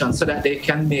information so that they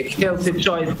can make healthy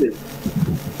choices,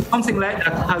 something like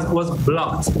that was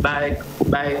blocked by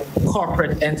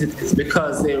corporate entities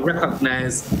because they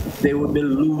recognize they would be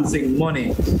losing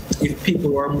money if people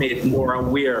were made more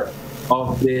aware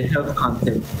of the health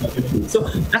content of the food. So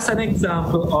that's an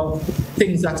example of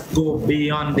things that go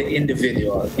beyond the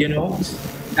individual, you know?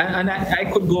 And I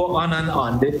could go on and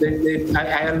on.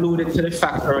 I alluded to the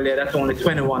fact earlier that only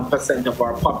 21% of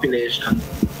our population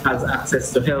has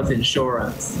access to health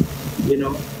insurance. You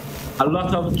know, a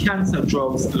lot of cancer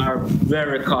drugs are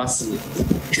very costly,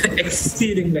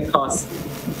 exceedingly costly.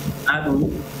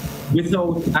 And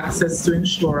without access to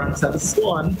insurance and so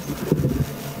on,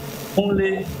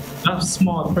 only a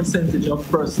small percentage of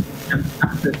persons can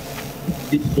access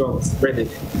these drugs readily.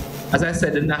 As I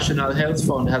said, the National Health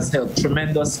Fund has helped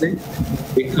tremendously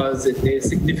because they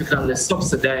significantly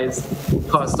subsidize the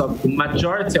cost of the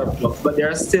majority of drugs, but there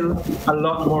are still a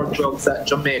lot more drugs that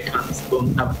Jamaicans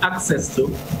don't have access to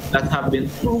that have been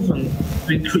proven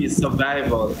to increase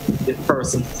survival in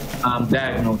persons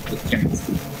diagnosed with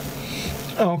cancer.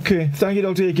 Okay, thank you,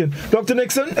 Dr. Aiken. Dr.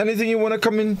 Nixon, anything you want to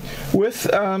come in with?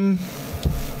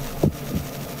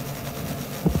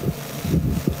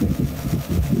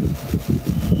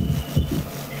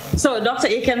 So, Dr.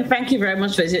 Aiken, thank you very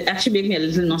much for it. It actually made me a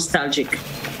little nostalgic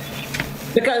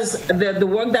because the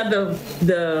work that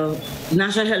the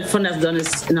National Health Fund has done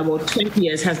in about 20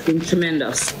 years has been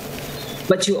tremendous.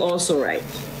 But you're also right.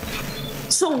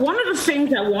 So one of the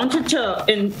things I wanted to,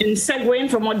 in segueing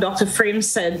from what Dr. Frame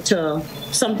said to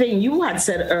something you had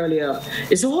said earlier,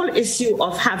 is the whole issue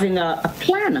of having a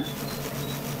plan.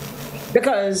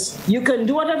 Because you can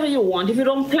do whatever you want if you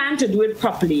don't plan to do it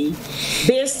properly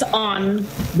based on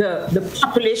the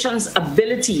population's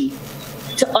ability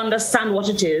to understand what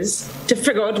it is, to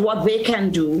figure out what they can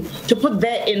do, to put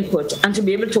their input and to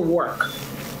be able to work.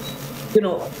 You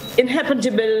know, in helping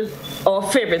to build our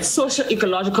favorite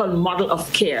socio-ecological model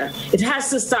of care, it has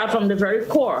to start from the very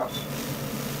core.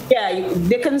 Yeah,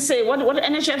 they can say what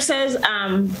NHF says.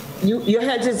 Your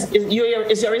health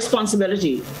is your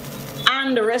responsibility.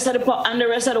 And the rest of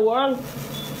the world,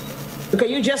 because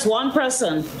you're just one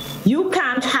person. You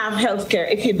can't have healthcare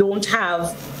if you don't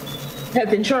have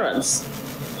health insurance,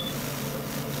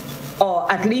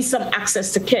 or at least some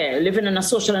access to care. Living in a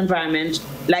social environment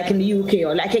like in the UK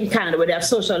or like in Canada, where they have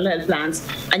social health plans,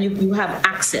 and you have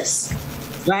access,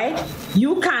 right?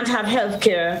 You can't have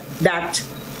healthcare that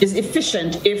is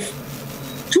efficient if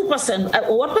 2%,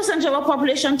 what percentage of our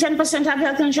population, 10% have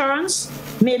health insurance?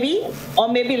 Maybe, or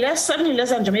maybe less, certainly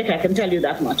less than Jamaica, I can tell you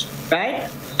that much, right?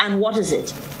 And what is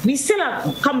it? We still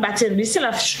are combating, we still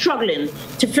are struggling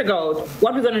to figure out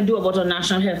what we're going to do about our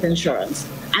national health insurance.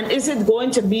 And is it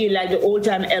going to be like the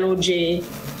old-time LOJ,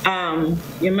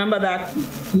 you remember that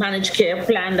managed care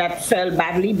plan that fell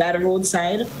badly by the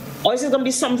roadside? Or is it going to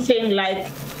be something like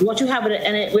what you have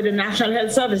with the National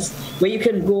Health Service, where you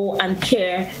can go and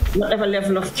care, whatever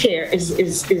level of care is there?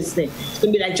 It's going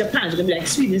to be like Japan, it's going to be like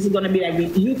Sweden, is it going to be like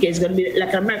the UK, it's going to be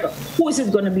like America? Who is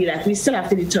it going to be like? We still have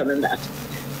to determine that.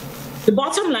 The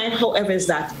bottom line, however, is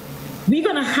that we're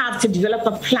going to have to develop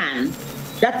a plan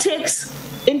that takes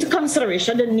into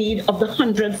consideration the need of the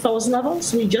 100,000 of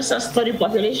us. We just a study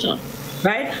population,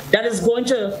 right? That is going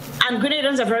to, and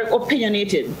Grenadians are very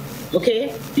opinionated.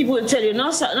 Okay, people will tell you,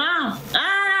 no, sir, no,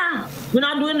 we're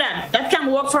not doing that. That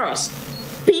can't work for us.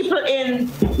 People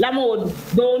in Lamode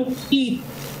don't eat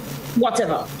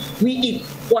whatever. We eat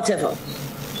whatever.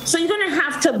 So you're going to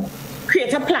have to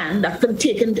create a plan that can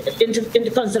take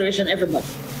into consideration everybody.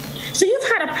 So you've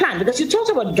had a plan because you talked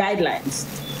about guidelines.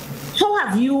 How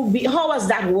has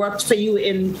that worked for you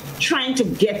in trying to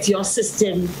get your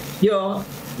system, your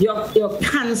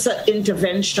cancer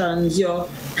interventions, your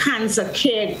cancer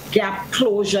care gap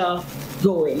closure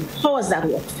going? How has that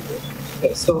worked for you?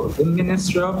 Okay, so the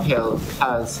Ministry of Health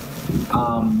has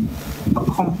a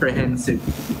comprehensive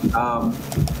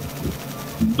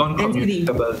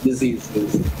non-communicable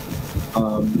diseases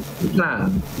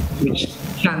plan, which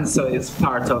cancer is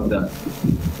part of that.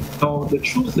 So the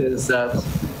truth is that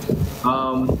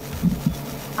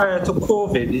prior to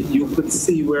COVID, you could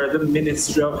see where the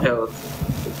Ministry of Health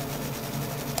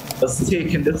was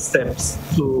taking the steps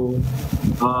to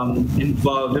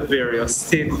involve the various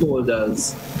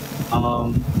stakeholders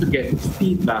to get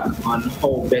feedback on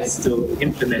how best to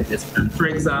implement this plan. For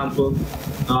example,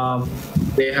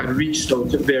 they had reached out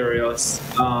to various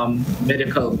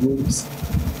medical groups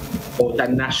about a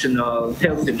national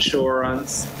health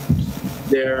insurance.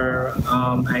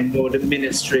 I know the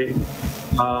ministry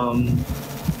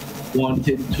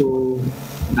wanted to,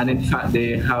 and in fact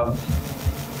they have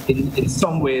in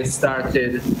some ways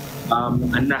started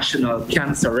a national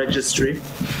cancer registry.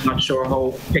 Not sure how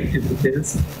effective it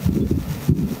is.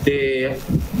 They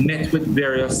met with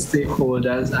various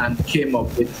stakeholders and came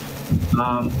up with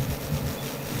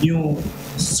new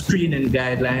screening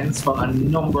guidelines for a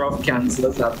number of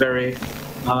cancers. A very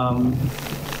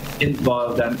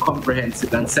involved and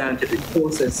comprehensive and scientific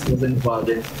process was involved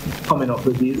in coming up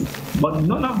with these. But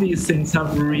none of these things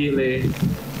have really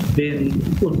been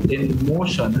put in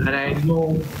motion. And I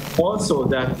know also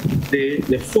that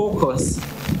the focus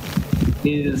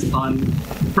is on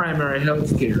primary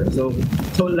health care. So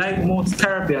like most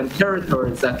Caribbean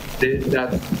territories that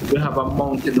we have a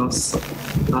mountainous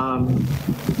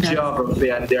geography,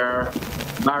 and there are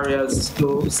barriers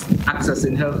to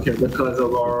accessing healthcare because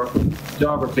of our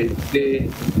geography.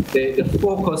 The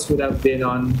focus would have been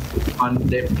on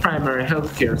the primary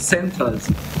healthcare centers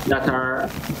that are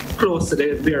close to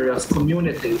the various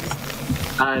communities,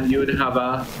 and you would have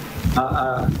a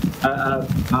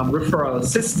referral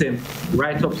system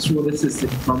right up through the system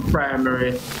from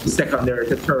primary, secondary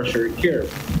to tertiary care.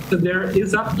 So there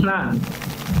is a plan,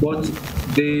 but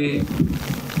the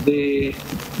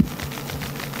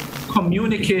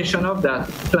communication of that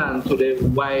plan to the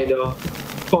wider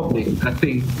public, I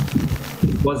think,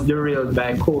 was derailed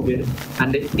by COVID,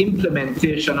 and the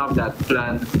implementation of that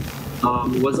plan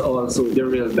was also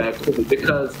derailed by COVID,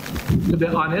 because, to be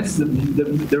honest,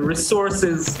 the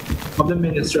resources of the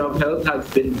Ministry of Health has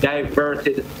been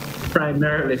diverted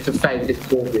primarily to fighting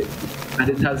COVID, and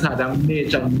it has had a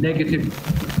major negative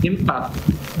impact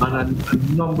on a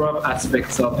number of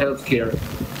aspects of healthcare,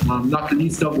 not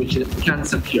least of which is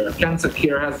cancer care. Cancer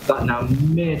care has gotten a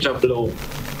major blow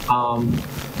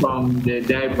from the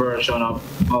diversion of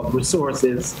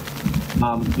resources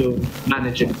to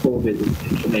managing COVID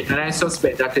in Jamaica. And I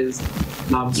suspect that is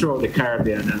throughout the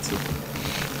Caribbean as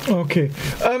well. Okay.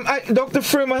 Dr.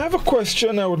 Frame, I have a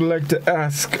question I would like to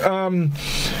ask.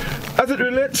 As it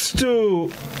relates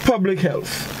to public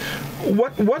health,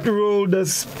 what role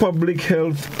does public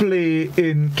health play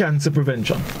in cancer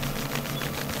prevention?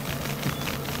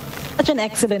 Such an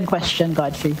excellent question,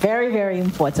 Godfrey. Very, very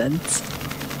important.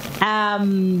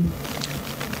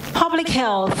 Public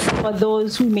health, for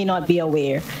those who may not be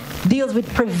aware, deals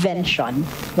with prevention,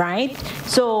 right?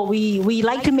 So we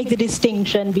like to make the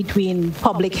distinction between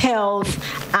public health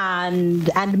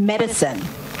and medicine,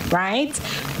 right?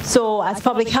 So as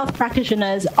public health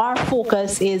practitioners, our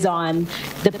focus is on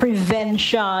the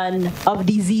prevention of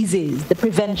diseases, the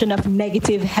prevention of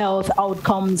negative health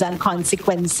outcomes and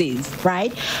consequences,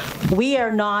 right? We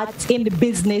are not in the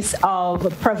business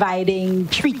of providing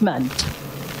treatment,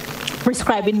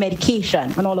 prescribing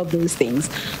medication, and all of those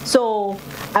things. So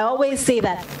I always say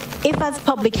that if as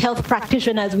public health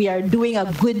practitioners we are doing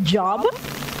a good job,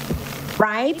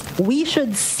 right, we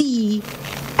should see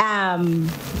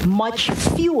much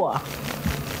fewer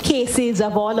cases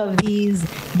of all of these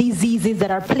diseases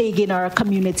that are plaguing our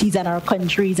communities and our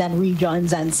countries and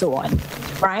regions and so on,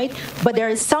 right? But there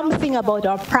is something about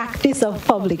our practice of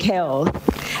public health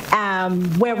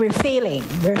where we're failing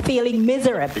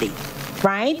miserably,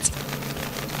 right?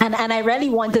 And I really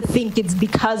want to think it's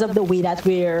because of the way that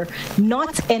we're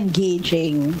not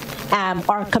engaging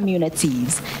our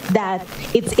communities, that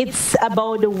it's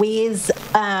about the ways,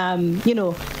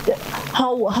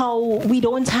 how we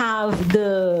don't have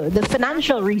the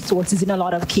financial resources in a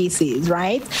lot of cases,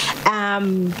 right?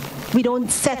 We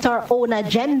don't set our own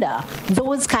agenda,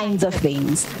 those kinds of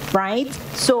things, right?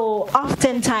 So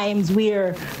oftentimes we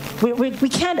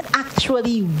can't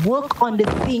actually work on the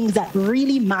things that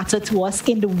really matter to us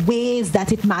in the ways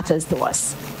that it matters to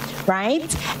us,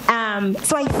 right?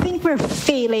 So I think we're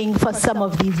failing for some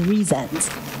of these reasons.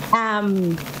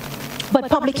 But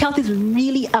public health is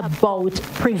really about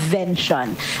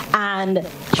prevention and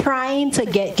trying to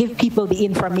give people the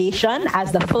information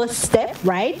as the first step,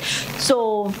 right?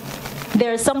 So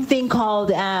there's something called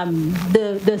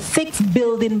the 6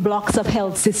 building blocks of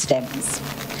health systems.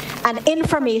 And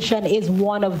information is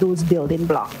one of those building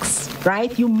blocks,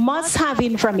 right? You must have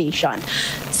information.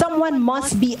 Someone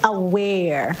must be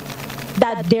aware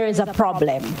that there is a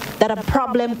problem, that a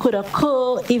problem could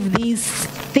occur if these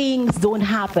things don't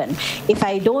happen. If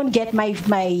I don't get my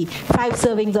 5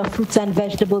 servings of fruits and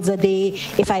vegetables a day,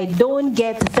 if I don't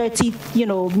get 30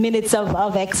 minutes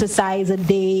of exercise a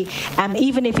day,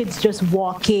 even if it's just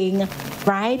walking,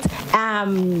 right?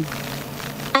 And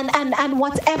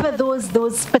whatever those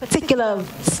particular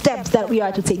steps that we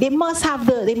are to take, they must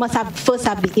first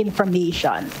have the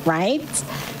information, right?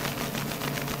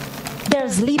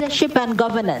 There's leadership and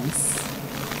governance.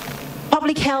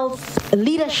 Public health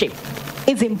leadership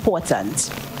is important,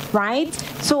 right?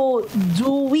 So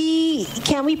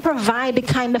can we provide the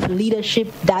kind of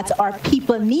leadership that our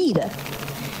people need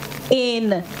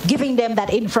in giving them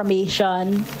that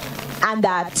information and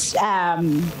that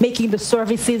making the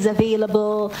services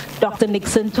available? Dr.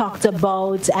 Nixon talked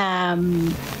about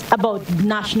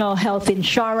national health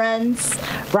insurance,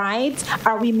 right?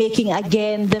 Are we making,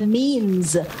 again, the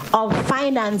means of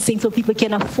financing so people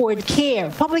can afford care?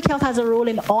 Public health has a role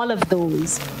in all of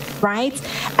those, right?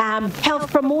 Health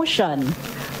promotion,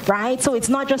 right? So it's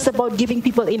not just about giving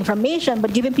people information,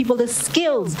 but giving people the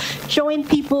skills, showing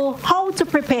people how to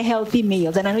prepare healthy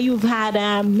meals. And I know you've had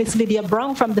Miss Lydia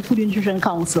Brown from the Food and Nutrition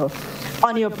Council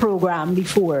on your program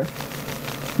before,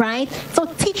 right? So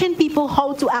teaching people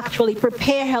how to actually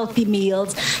prepare healthy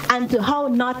meals and how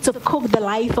not to cook the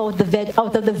life out of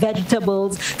the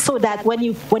vegetables, so that when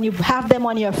you have them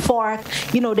on your fork,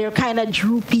 they're kind of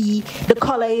droopy, the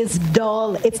color is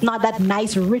dull, it's not that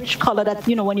nice rich color that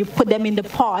when you put them in the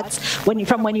pot when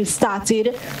you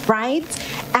started, right?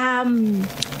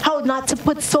 How not to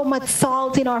put so much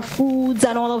salt in our foods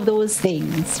and all of those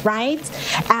things, right?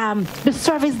 The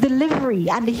service delivery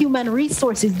and the human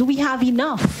resources, do we have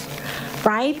enough?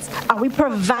 Right? Are we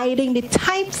providing the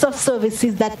types of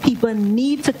services that people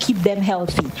need to keep them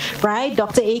healthy? Right?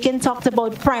 Dr. Aiken talked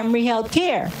about primary health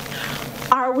care.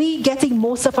 Are we getting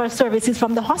most of our services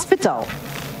from the hospital?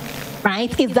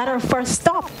 Right? Is that our first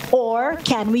stop? Or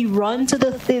can we run to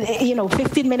the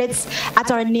 15 minutes at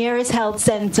our nearest health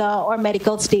center or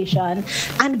medical station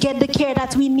and get the care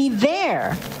that we need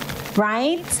there?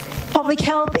 Right? Public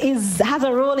health has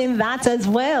a role in that as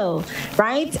well,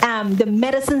 right? The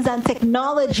medicines and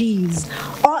technologies.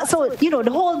 Also, the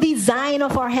whole design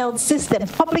of our health system.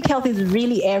 Public health is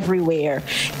really everywhere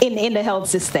in the health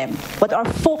system. But our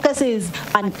focus is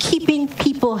on keeping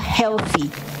people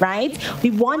healthy, right?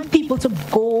 We want people to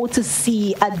go to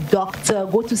see a doctor,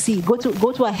 go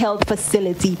to a health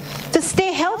facility to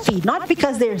stay healthy, not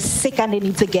because they're sick and they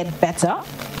need to get better.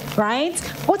 Right?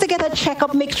 Go to get a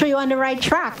checkup, make sure you're on the right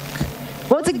track.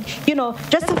 Go to,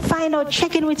 just to find out,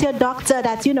 check in with your doctor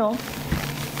that,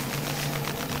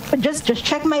 just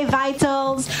check my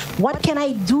vitals. What can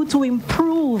I do to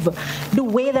improve the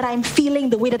way that I'm feeling,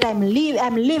 the way that I'm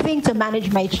living, to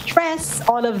manage my stress,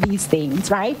 all of these things,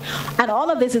 right? And all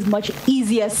of this is much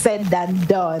easier said than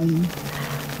done,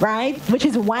 right? Which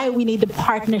is why we need the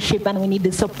partnership and we need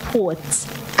the support.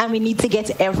 And we need to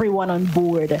get everyone on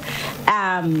board,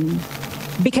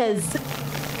 because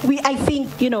I think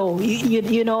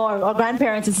our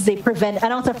grandparents used to say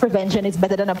an ounce of prevention is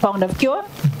better than a pound of cure.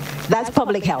 That's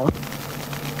public health.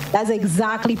 That's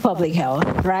exactly public health,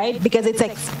 right? Because it's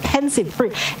expensive.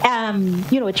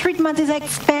 Treatment is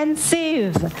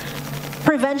expensive.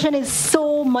 Prevention is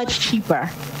so much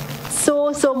cheaper.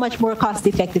 So much more cost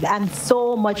effective and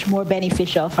so much more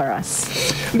beneficial for us.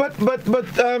 But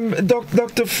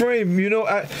Dr. Frame,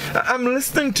 I'm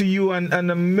listening to you and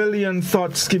a million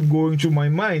thoughts keep going through my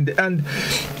mind. And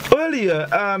earlier,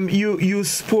 you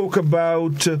spoke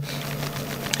about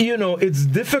it's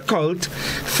difficult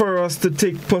for us to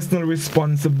take personal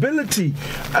responsibility.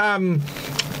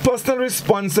 Personal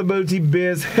responsibility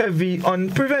bears heavy on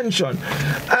prevention.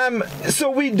 So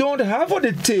we don't have what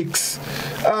it takes.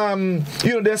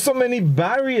 There's so many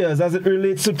barriers as it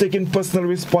relates to taking personal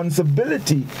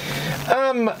responsibility.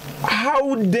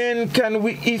 How then can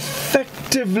we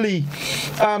effectively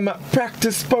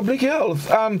practice public health?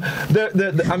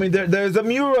 There's a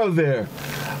mural there.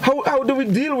 How do we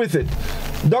deal with it?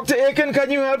 Dr. Aiken,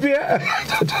 can you help here?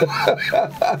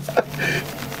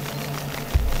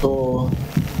 So,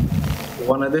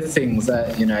 one of the things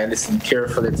that, I listened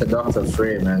carefully to Dr.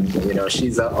 Frame, and,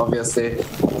 she's obviously a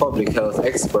public health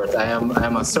expert. I am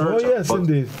a surgeon. Oh, yes,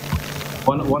 indeed.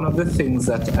 One of the things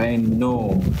that I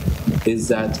know is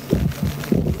that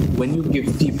when you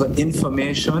give people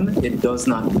information, it does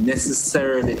not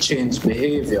necessarily change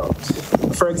behavior.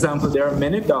 For example, there are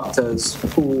many doctors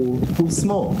who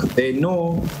smoke. They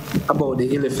know about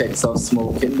the ill effects of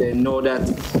smoking. They know that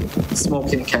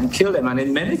smoking can kill them, and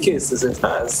in many cases it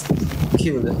has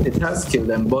killed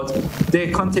them, but they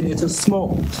continue to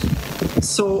smoke.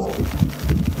 So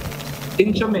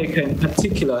in Jamaica in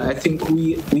particular, I think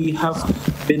we have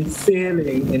been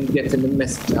failing in getting the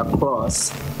message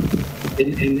across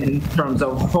in terms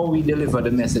of how we deliver the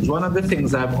message. One of the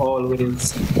things I've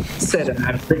always said, and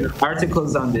I've written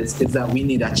articles on this, is that we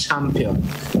need a champion.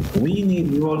 We need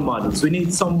role models. We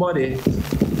need somebody,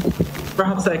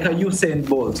 perhaps like a Usain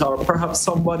Bolt, or perhaps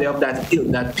somebody of that ilk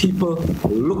that people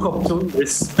look up to,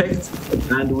 respect,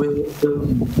 and will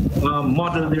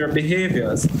model their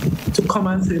behaviors, to come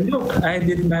and say, look, I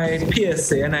did my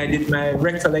PSA and I did my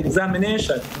rectal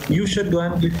examination. You should go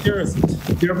and do yours.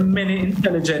 There are many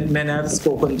intelligent men I've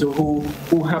spoken to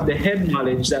who have the head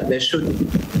knowledge that they should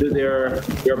do their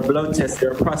blood test,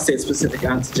 their prostate-specific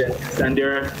antigen, and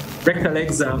their rectal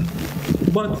exam,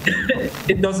 but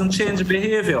it doesn't change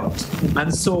behavior.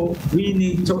 And so we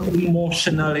need to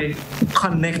emotionally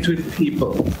connect with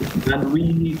people, and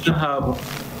we need to have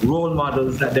role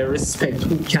models that they respect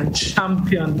who can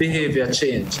champion behavior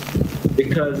change.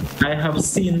 Because I have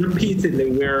seen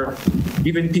repeatedly where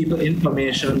giving people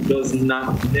information does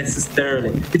not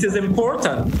necessarily. It is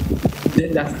important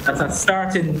that at a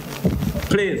starting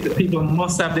place, the people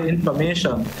must have the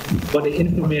information, but the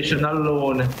information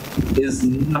alone is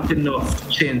not enough to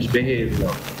change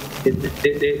behavior.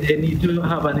 They need to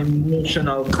have an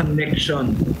emotional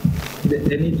connection.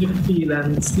 They need to feel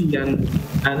and see and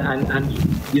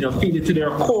feel it to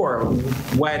their core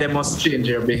why they must change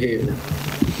their behavior.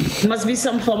 There must be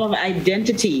some form of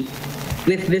identity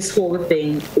with this whole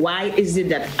thing. Why is it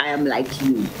that I am like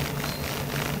you?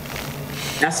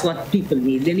 That's what people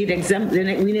need. They need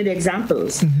we need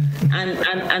examples. Mm-hmm.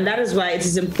 And that is why it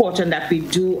is important that we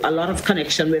do a lot of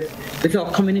connection with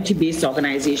our community-based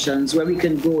organizations where we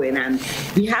can go in, and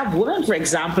we have women, for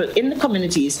example, in the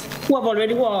communities who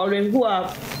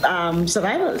are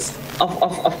survivors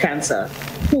of cancer,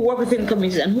 who work within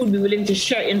communities and who would be willing to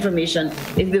share information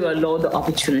if they were allowed the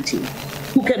opportunity,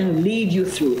 who can lead you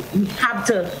through. We have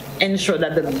to ensure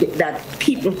that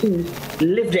people who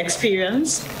live the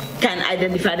experience can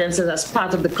identify themselves as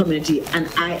part of the community, and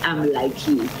I am like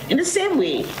you. In the same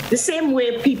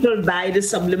way people buy the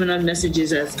subliminal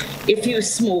messages as, if you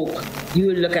smoke, you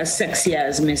will look as sexy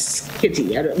as Miss Kitty.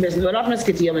 You're not Miss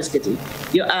Kitty, you're Miss Kitty.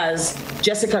 You're as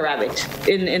Jessica Rabbit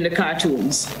in the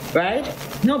cartoons, right?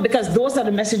 No, because those are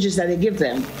the messages that they give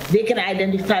them. They can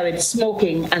identify with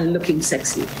smoking and looking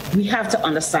sexy. We have to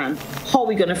understand how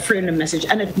we're going to frame the message,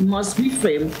 and it must be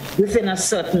framed within a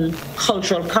certain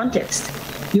cultural context.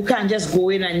 You can't just go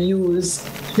in and use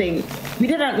things. We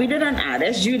did an ad.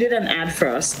 SG did an ad for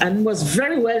us, and it was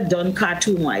very well done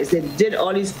cartoon-wise. They did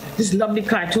all this lovely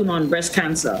cartoon on breast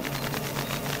cancer.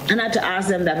 And I had to ask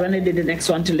them that when they did the next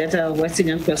one to let a West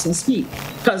Indian person speak,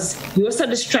 because we were so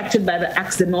distracted by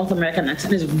the North American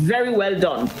accent. It's very well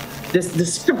done. The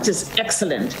script is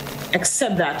excellent,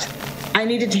 except that I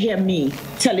needed to hear me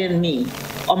telling me,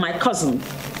 or my cousin,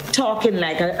 talking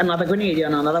like another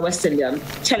Grenadian or another West Indian,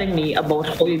 telling me about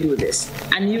how you do this,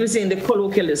 and using the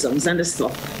colloquialisms and the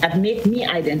stuff that make me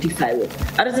identify with.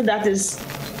 I don't think that is,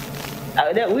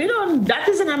 that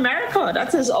is in America,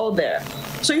 that is out there.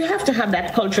 So you have to have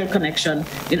that cultural connection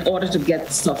in order to get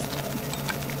stuff.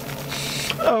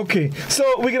 Okay, so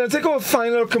we're going to take our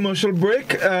final commercial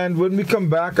break, and when we come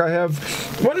back, I have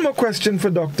one more question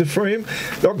for Dr. Frame.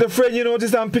 Dr. Frame, you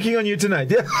notice I'm picking on you tonight,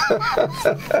 yeah?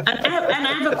 and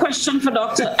I have a question for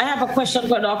Dr.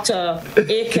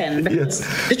 Aiken. Because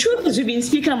yes. The truth is, we've been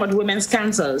speaking about women's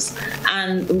cancers,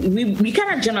 and we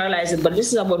cannot generalize it, but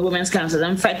this is about women's cancers.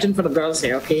 I'm fighting for the girls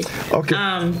here, okay? Okay.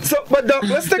 But Doc,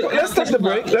 let's take the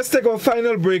break. Let's take our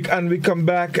final break, and we come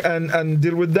back and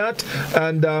deal with that.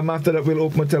 And after that, we'll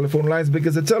open my telephone lines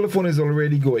because the telephone is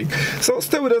already going. So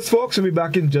stay with us, folks. We'll be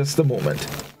back in just a moment.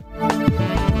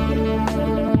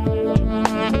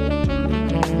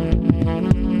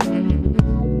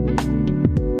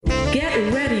 Get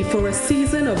ready for a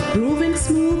season of Grooving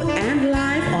Smooth and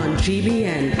Live on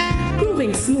GBN.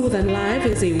 Grooving Smooth and Live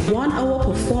is a 1-hour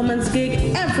performance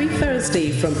gig every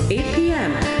Thursday from 8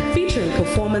 p.m. featuring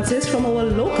performances from our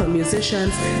local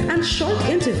musicians and short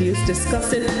interviews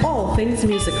discussing all things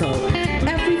musical.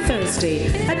 Every Thursday,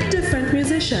 a different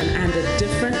musician and a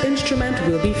different instrument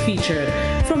will be featured,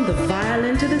 from the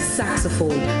violin to the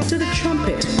saxophone to the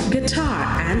trumpet, guitar,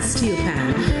 and steel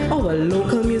pan. Our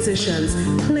local musicians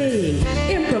playing,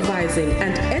 improvising,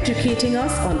 and educating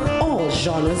us on all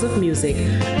genres of music.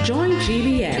 Join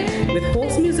GBN with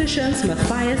host musicians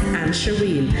Matthias and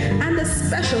Shireen, and a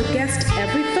special guest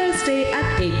every Thursday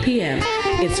at 8 p.m.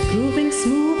 It's Grooving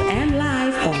Smooth and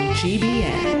Live on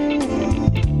GBN.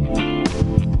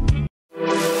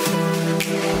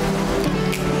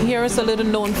 Here is a little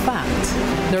known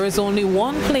fact. There is only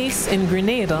one place in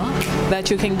Grenada that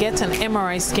you can get an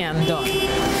MRI scan done.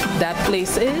 That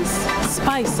place is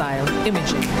Spicile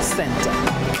Imaging Center.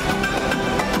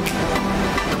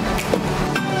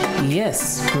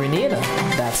 Yes, Grenada,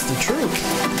 that's the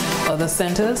truth. Other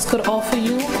centers could offer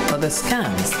you other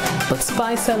scans, but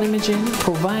Spicile Imaging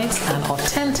provides an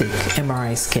authentic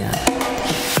MRI scan.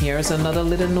 Here's another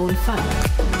little known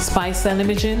fact. Spicile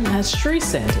Imaging has 3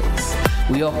 centers.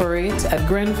 We operate at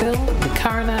Grenville, the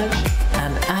Carnage,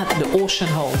 and at the Ocean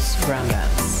House,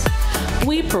 Grandlands.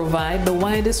 We provide the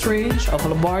widest range of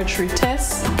laboratory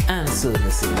tests and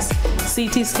services.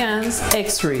 CT scans,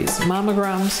 x-rays,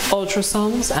 mammograms,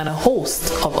 ultrasounds, and a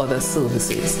host of other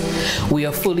services. We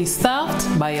are fully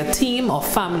staffed by a team of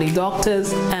family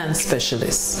doctors and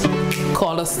specialists.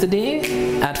 Call us today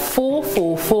at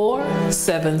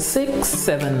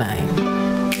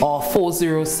 444-7679 or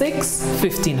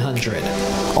 406-1500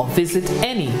 or visit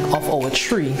any of our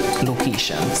 3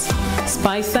 locations.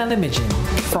 Spicile Imaging,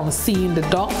 from seeing the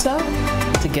doctor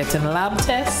to getting lab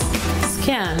tests,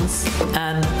 scans,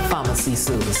 and pharmacy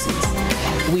services.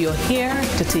 We are here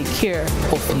to take care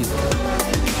of you.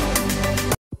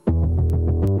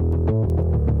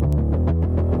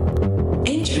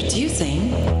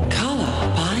 Introducing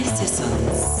Color by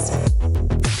Sissons.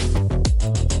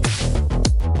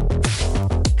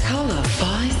 Color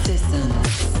by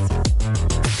Sissons.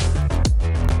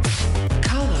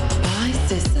 Color by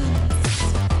Sissons.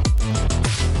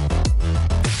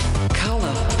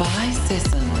 Color by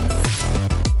Sissons.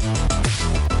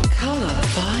 Color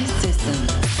by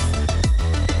Sissons.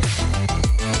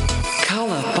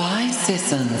 Color by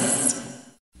Sissons.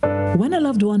 When a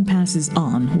loved one passes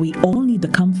on, we all need the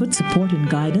comfort, support, and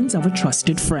guidance of a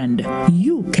trusted friend.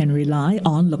 You can rely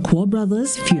on LaCour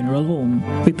Brothers Funeral Home.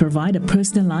 We provide a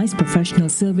personalized professional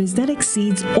service that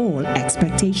exceeds all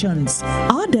expectations.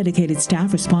 Our dedicated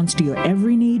staff responds to your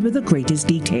every need with the greatest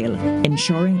detail,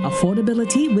 ensuring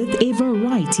affordability with a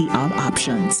variety of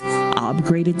options. Our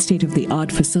upgraded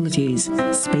state-of-the-art facilities,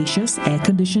 spacious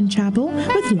air-conditioned chapel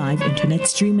with live internet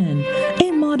streaming, a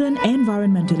modern,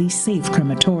 environmentally safe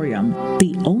crematorium,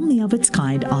 the only of its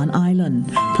kind on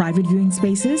island, private viewing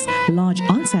spaces, large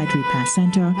on-site repast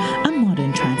center, a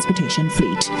modern transportation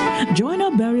fleet. Join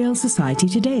our burial society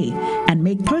today and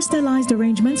make personalized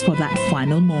arrangements for that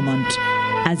final moment.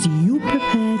 As you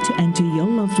prepare to enter your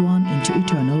loved one into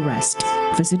eternal rest,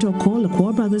 visit or call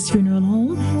LaCour Brothers Funeral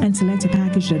Home and select a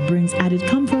package that brings added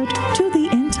comfort to the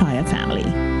entire family.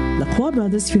 LaCour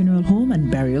Brothers Funeral Home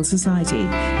and Burial Society,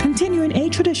 continuing a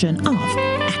tradition of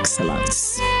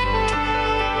excellence.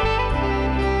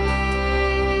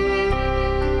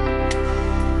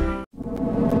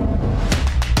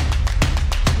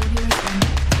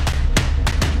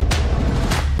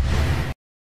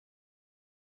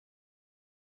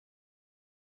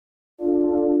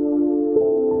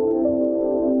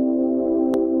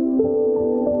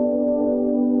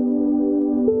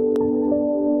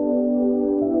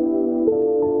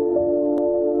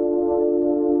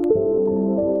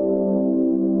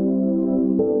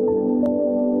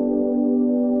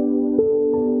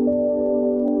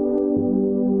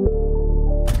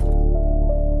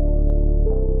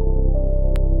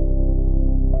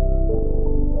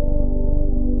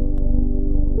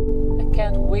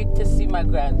 My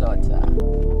granddaughter.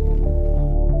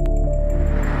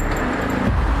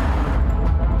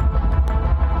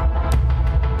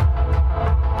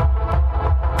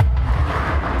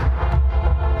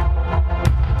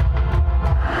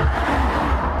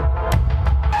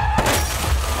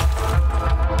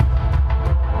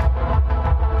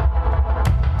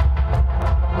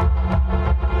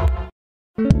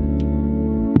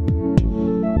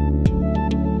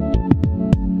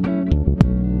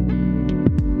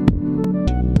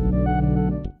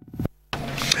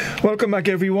 Welcome back,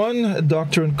 everyone.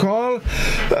 Doctor and Call.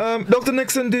 Dr.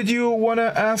 Nixon, did you want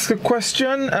to ask a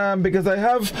question? Because I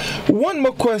have one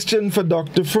more question for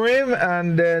Dr. Frame,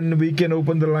 and then we can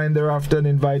open the line thereafter and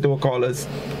invite our callers.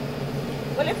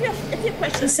 Well, if your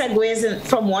question segues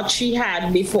from what she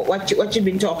had before, what you've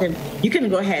been talking, you can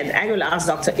go ahead. I will ask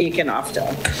Dr. Aiken after.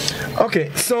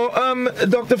 Okay, so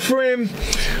Dr. Frame,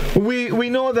 we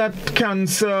know that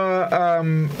cancer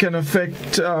can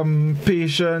affect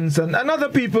patients and other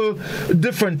people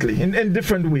differently in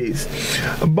different ways,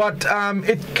 but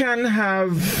it can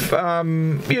have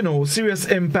serious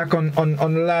impact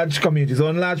on large communities,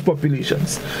 on large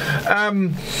populations.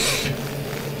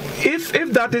 If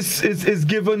that is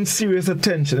given serious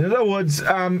attention, in other words,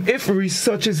 if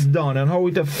research is done on how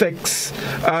it affects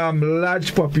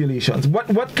large populations,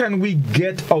 what can we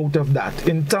get out of that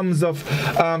in terms of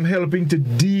helping to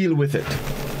deal with it?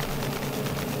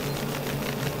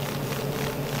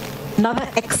 Another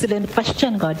excellent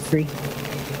question, Godfrey.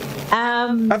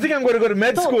 I think I'm going to go to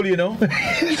med school, you know.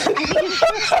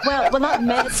 well, not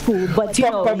med school, but you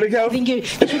know, public health. I think you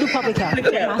should do public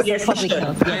health. Yes, public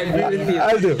health. I agree with you.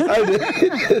 I'll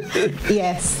do.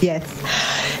 Yes.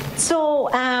 So,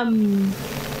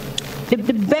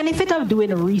 the benefit of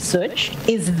doing research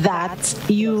is that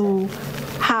you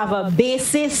have a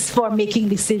basis for making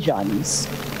decisions,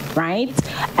 right?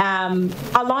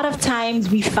 A lot of times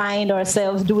we find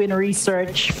ourselves doing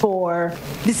research for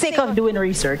the sake of doing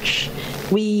research.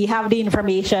 We have the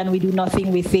information, we do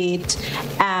nothing with it,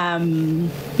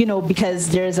 you know, because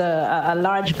there's a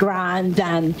large grant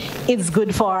and it's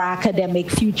good for our academic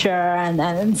future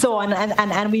and so on,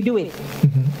 and we do it.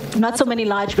 Not so many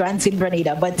large grants in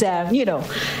Grenada, but you know.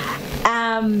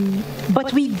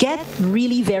 But we get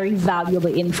really very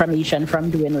valuable information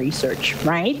from doing research,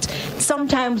 right?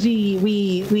 Sometimes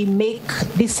we make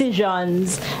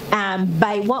decisions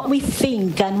by what we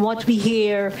think and what we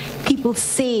hear people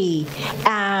say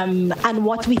and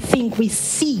what we think we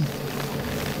see.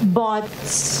 But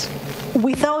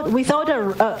without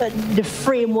the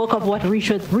framework of what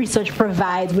research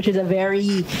provides, which is a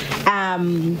very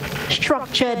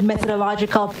structured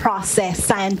methodological process,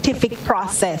 scientific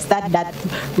process, that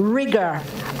rigor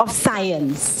of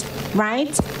science,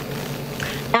 right?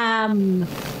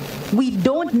 We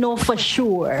don't know for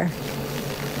sure,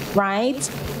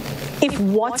 right, if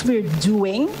what we're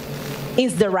doing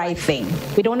is the right thing.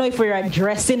 We don't know if we're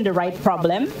addressing the right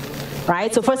problem.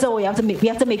 Right? So first of all, we have to make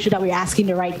sure that we're asking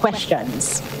the right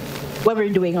questions when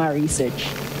we're doing our research.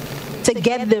 To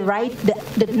get the right,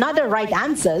 not the right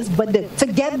answers, but to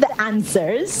get the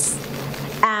answers,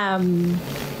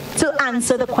 to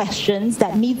answer the questions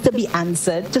that need to be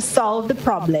answered, to solve the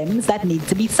problems that need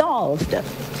to be solved.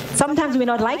 Sometimes we may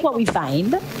not like what we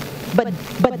find, but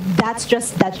that's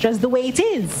just the way it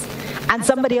is. And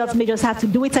somebody else may just have to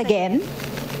do it again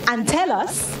and tell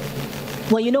us,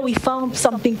 well, you know, we found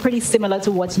something pretty similar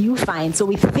to what you find, so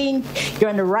we think you're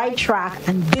on the right track,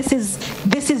 and this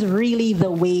is really the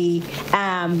way.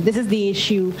 This is the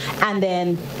issue, and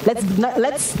then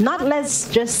let's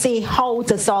just say how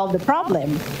to solve the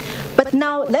problem, but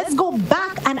now let's go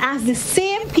back and ask the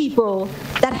same people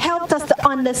that helped us to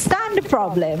understand the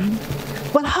problem.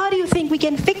 Well, how do you think we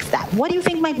can fix that? What do you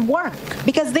think might work?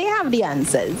 Because they have the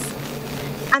answers.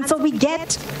 And so we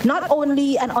get not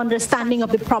only an understanding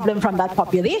of the problem from that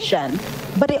population,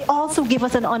 but they also give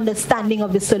us an understanding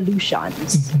of the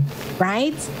solutions,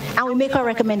 right? And we make our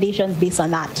recommendations based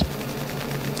on that.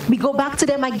 We go back to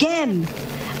them again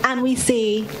and we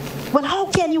say, well, how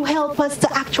can you help us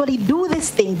to actually do this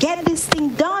thing, get this thing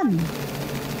done?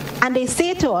 And they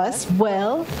say to us,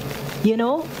 well, you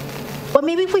know, but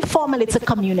maybe if we form a little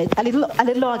community, a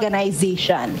little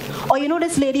organization, or you know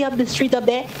this lady up the street up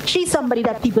there, she's somebody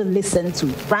that people listen to,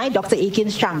 right? Dr.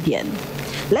 Aiken's champion.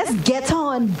 Let's get her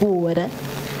on board,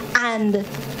 and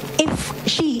if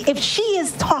she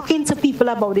is talking to people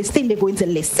about this thing, they're going to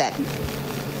listen,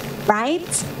 right?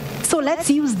 So let's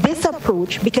use this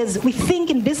approach because we think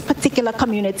in this particular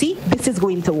community, this is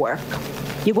going to work.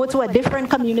 You go to a different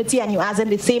community and you ask them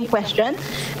the same question,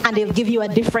 and they'll give you a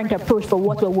different approach for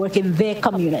what will work in their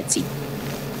community,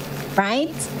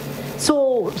 right?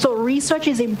 So research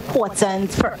is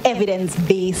important for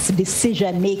evidence-based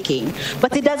decision-making,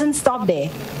 but it doesn't stop there,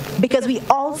 because we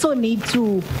also need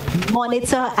to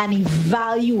monitor and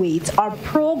evaluate our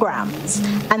programs,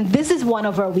 and this is one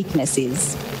of our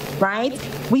weaknesses. Right?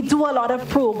 We do a lot of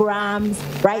programs,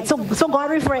 right? So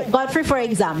Godfrey, for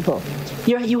example,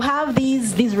 you have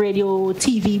these radio,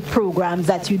 TV programs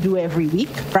that you do every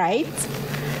week, right?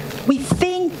 We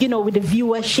think, you know, with the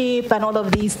viewership and all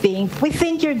of these things, we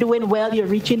think you're doing well, you're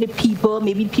reaching the people,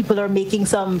 maybe people are making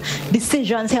some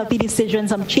decisions, healthy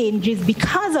decisions, some changes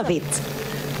because of it.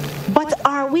 But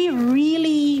are we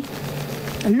really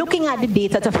looking at the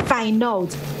data to find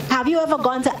out? Have you ever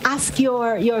gone to ask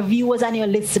your viewers and your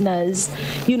listeners,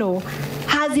 you know,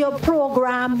 has your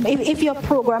program, if your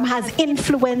program has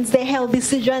influenced their health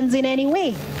decisions in any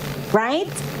way, right?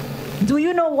 Do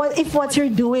you know if what you're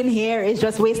doing here is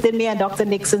just wasting me and Dr.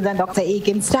 Nixon's and Dr.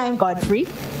 Aiken's time, Godfrey,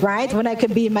 right? When I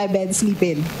could be in my bed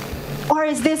sleeping. Or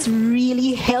is this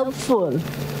really helpful,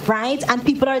 right? And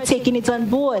people are taking it on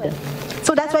board.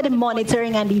 So that's why the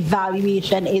monitoring and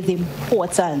evaluation is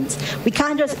important. We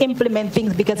can't just implement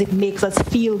things because it makes us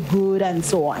feel good and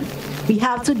so on. We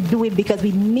have to do it because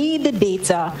we need the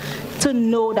data to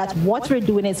know that what we're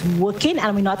doing is working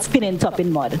and we're not spinning top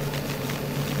in mud,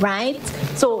 right?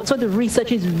 So the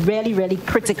research is really, really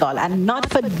critical, and not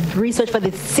for research for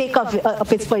the sake of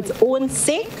it for its own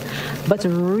sake, but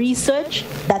research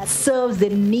that serves the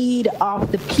need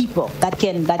of the people, that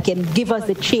can give us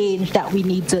the change that we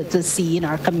need to see in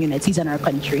our communities and our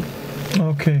country.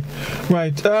 Okay,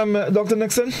 right. Dr.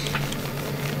 Nixon?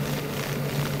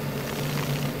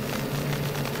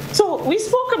 So we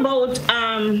spoke about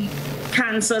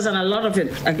cancers, and a lot of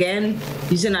it, again,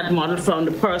 using that model from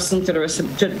the person to the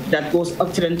recipient that goes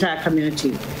up to the entire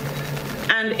community.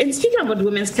 And in speaking about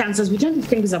women's cancers, we tend to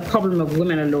think it's a problem of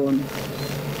women alone.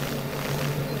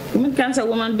 Women cancer,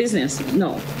 woman business.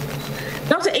 No.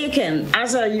 Dr. Aiken,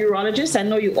 as a urologist, I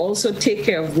know you also take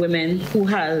care of women who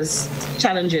has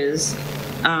challenges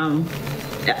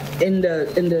in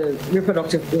the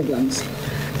reproductive organs.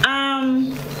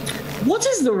 What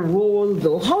is the role,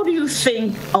 though? How do you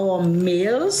think our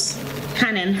males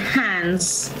can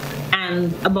enhance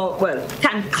and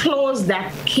can close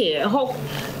that care? How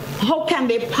can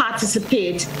they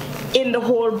participate in the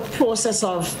whole process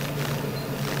of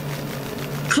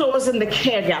closing the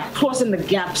care gap, closing the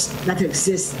gaps that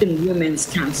exist in women's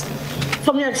cancer?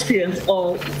 From your experience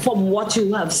or from what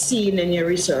you have seen in your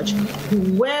research,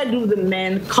 where do the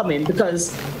men come in?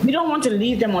 Because we don't want to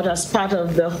leave them out as part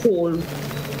of the whole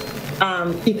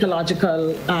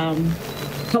ecological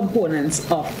components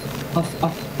of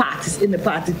parties in the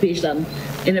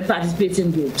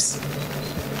participating groups.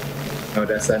 No,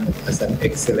 that's an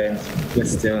excellent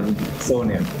question,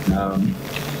 Tonia.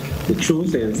 The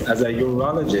truth is, as a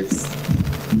urologist,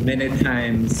 many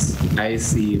times I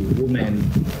see women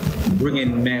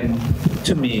bringing men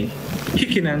to me,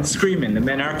 kicking and screaming. The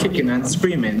men are kicking and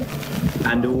screaming,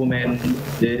 and the women,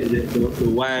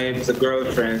 the wives, the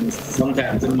girlfriends,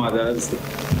 sometimes the mothers,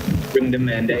 bring the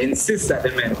men. They insist that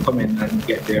the men come in and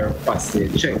get their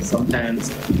prostate checked,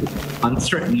 sometimes on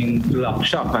threatening to lock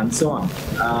shop and so on.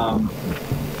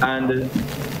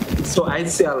 So I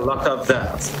see a lot of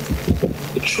that.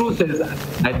 The truth is,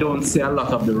 I don't see a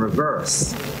lot of the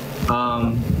reverse.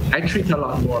 I treat a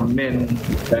lot more men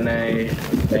than I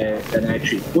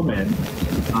treat women.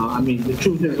 The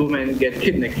truth is, women get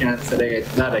kidney cancer, they get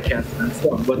bladder cancer, and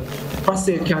so on. But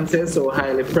prostate cancer is so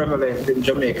highly prevalent in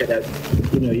Jamaica that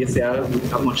you see a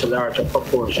much larger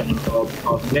proportion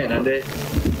of men, and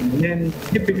men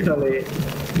typically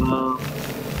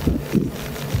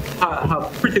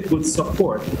have pretty good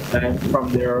support from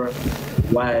their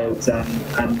wives and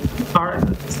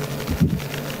partners.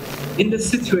 In the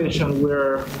situation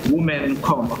where women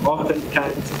come,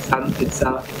 oftentimes it's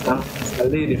a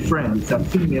lady friend, it's a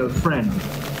female friend,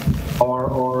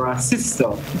 or a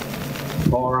sister,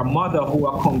 or a mother who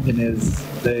accompanies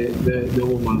the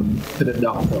woman to the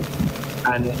doctor.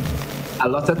 And a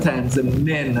lot of times the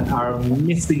men are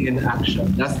missing in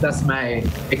action. That's my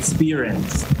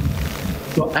experience.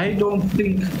 So I don't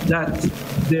think that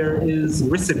there is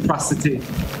reciprocity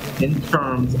in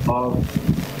terms of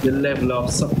the level of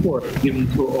support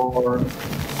given to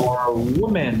our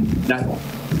women that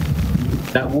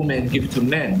women give to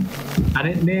men. And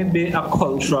it may be a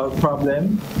cultural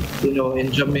problem.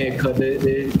 In Jamaica,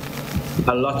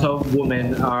 a lot of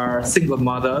women are single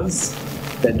mothers.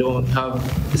 They don't have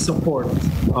the support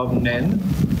of men.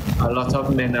 A lot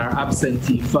of men are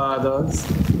absentee fathers.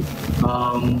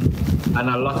 And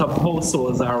a lot of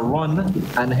households are run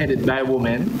and headed by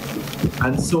women.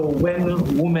 And so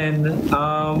when women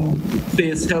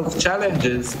face health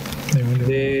challenges,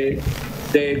 they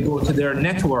go to their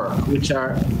network, which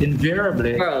are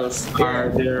invariably are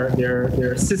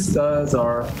their sisters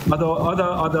or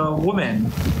other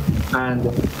women.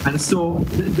 And so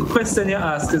the question you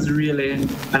ask is really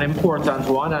an important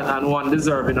one and one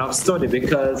deserving of study,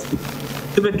 because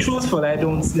to be truthful, I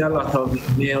don't see a lot of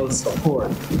male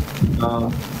support.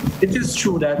 It is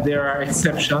true that there are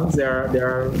exceptions. There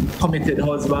are committed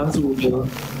husbands who will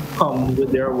come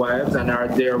with their wives and are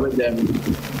there with them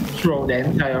throughout the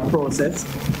entire process.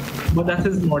 But that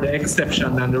is more the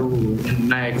exception than the rule in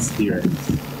my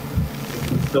experience.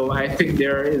 So I think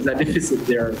there is a deficit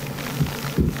there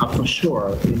for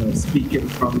sure, speaking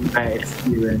from my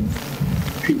experience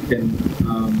treating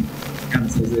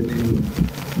cancers in women.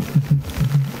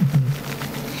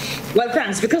 Well,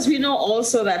 thanks, because we know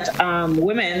also that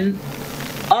men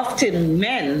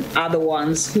are the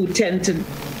ones who tend to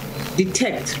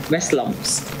detect breast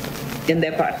lumps in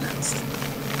their partners.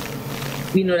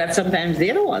 We know that sometimes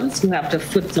they're the ones who have to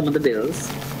foot some of the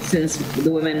bills, since the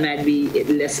women might be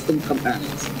less income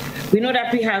earners. We know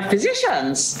that we have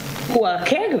physicians who are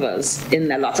caregivers, in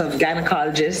a lot of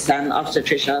gynecologists and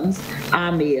obstetricians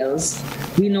are males.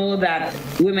 We know that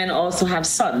women also have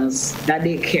sons that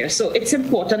they care. So it's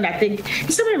important, I think,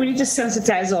 it's something we need to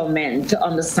sensitize our men to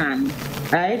understand,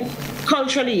 right?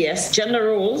 Culturally, yes, gender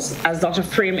roles, as Dr.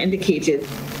 Frame indicated,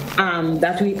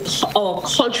 that our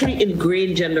culturally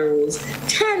ingrained gender roles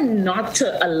tend not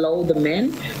to allow the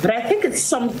men, but I think it's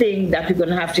something that we're going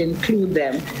to have to include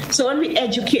them. So when we're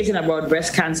educating about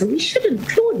breast cancer, we should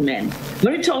include men.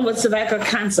 When we talk about cervical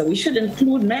cancer, we should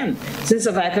include men, since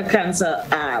cervical cancer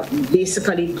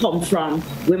basically come from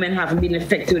women having been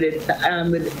infected with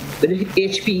the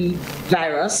HPV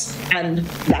virus, and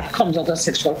that comes out of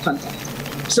sexual contact.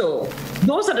 So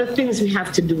those are the things we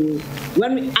have to do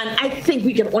and I think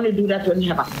we can only do that when we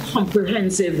have a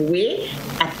comprehensive way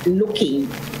at looking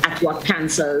at what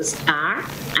cancers are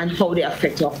and how they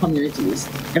affect our communities.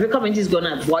 Every community is going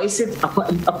to voice it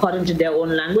according to their own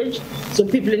language. So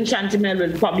people in Chantimel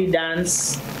will probably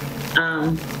dance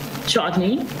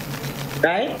Chutney,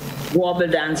 right? Wobble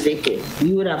dance vacate.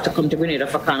 You would have to come to Grenada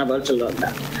for Carnival to learn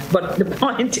that. But the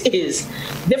point is,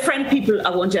 different people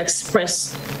are going to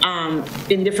express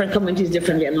in different communities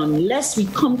differently. And unless we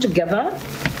come together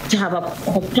to have a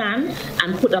plan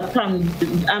and put a plan,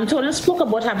 Tonia spoke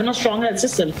about having a strong health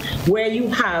system where you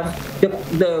have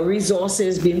the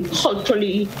resources being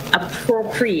culturally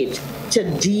appropriate to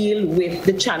deal with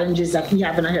the challenges that we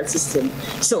have in our health system.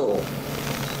 So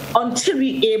until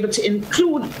we're able to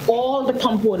include all the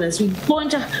components,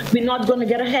 we're not going to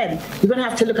get ahead. We're going to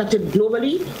have to look at it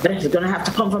globally, but it's going to have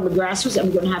to come from the grassroots, and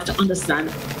we're going to have to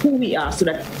understand who we are so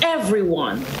that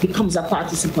everyone becomes a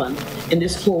participant in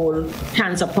this whole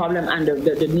cancer problem and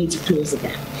the need to close the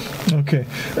gap. Okay.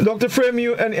 Dr. Frame,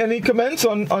 you any comments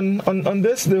on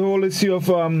this, the whole issue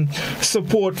of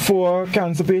support for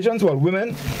cancer patients, well,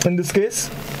 women in this case?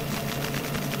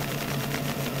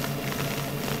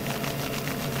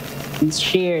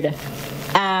 Shared,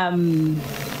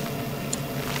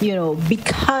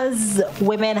 because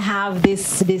women have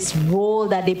this role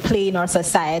that they play in our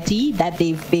society that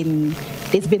it's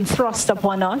been thrust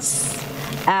upon us.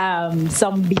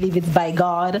 Some believe it's by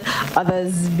God,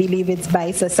 others believe it's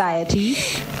by society,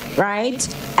 right?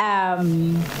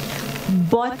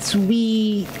 But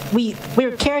we're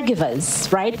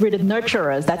caregivers, right? We're the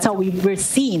nurturers. That's how we're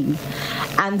seen.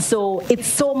 And so it's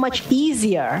so much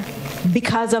easier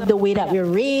because of the way that we're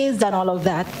raised and all of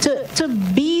that to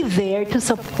be there to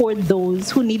support those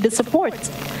who need the support,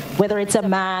 whether it's a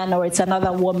man or it's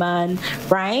another woman,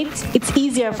 right? It's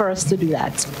easier for us to do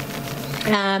that.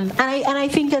 And I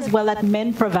think as well that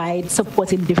men provide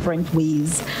support in different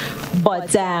ways.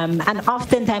 But and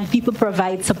oftentimes people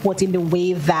provide support in the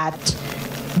way that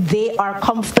they are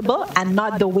comfortable and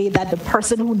not the way that the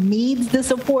person who needs the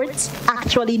support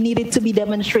actually needed to be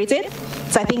demonstrated.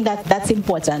 So I think that's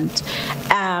important.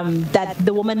 That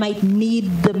the woman might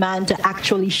need the man to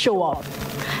actually show up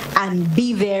and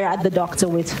be there at the doctor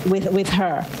with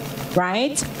her,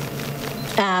 right?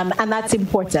 And that's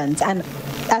important. And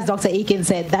as Dr. Aiken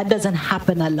said, that doesn't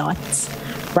happen a lot,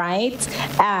 right?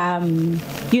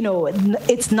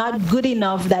 It's not good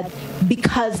enough that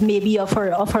because maybe of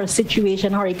her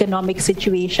situation, her economic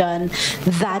situation,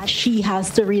 that she has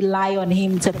to rely on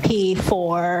him to pay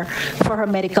for her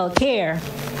medical care,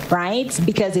 right?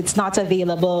 Because it's not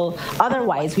available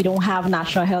otherwise. We don't have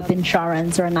national health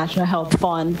insurance or a national health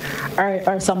fund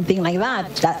or something like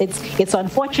that. It's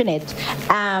unfortunate.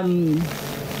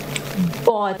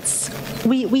 But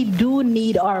we do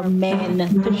need our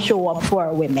men to show up for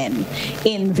our women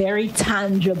in very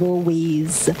tangible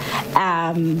ways,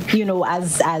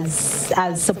 as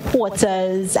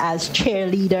supporters, as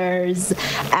cheerleaders,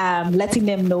 letting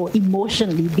them know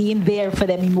emotionally, being there for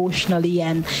them emotionally,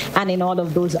 and in all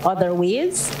of those other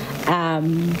ways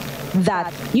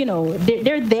that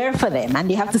they're there for them, and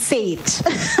they have to say it.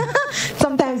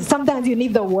 Sometimes you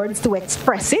need the words to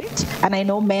express it, and I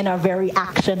know men are very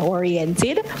action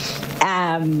oriented.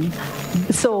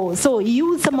 So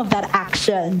use some of that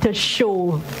action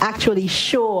to actually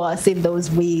show us in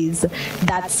those ways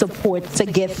that support to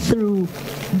get through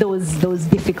those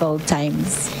difficult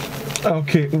times.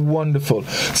 Okay, wonderful.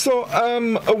 So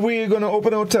we're going to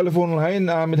open our telephone line.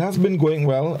 It has been going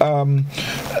well.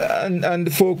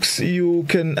 And folks, you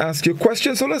can ask your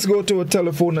questions. So let's go to a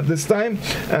telephone at this time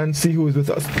and see who is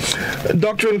with us.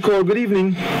 Dr. Ncor, good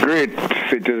evening. Great.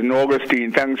 It is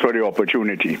Augustine. Thanks for the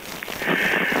opportunity.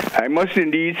 I must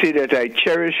indeed say that I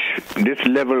cherish this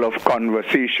level of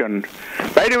conversation.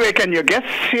 By the way, can your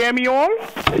guests hear me all?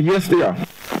 Yes, they are.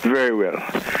 Very well.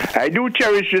 I do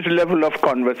cherish this level of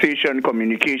conversation,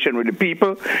 communication with the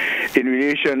people in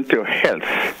relation to health.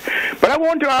 But I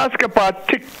want to ask a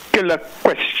particular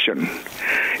question.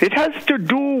 It has to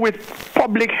do with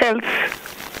public health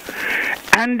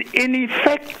and in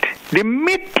effect the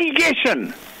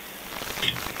mitigation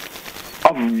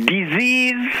of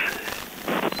disease,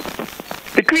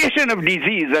 the creation of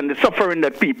disease and the suffering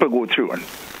that people go through.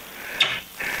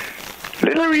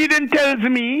 Little reading tells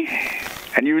me,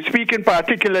 and you were speaking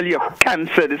particularly of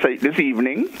cancer this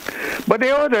evening, but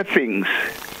there are other things,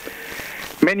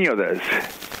 many others.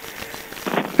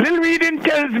 Little reading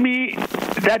tells me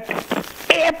that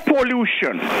air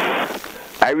pollution,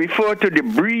 I refer to the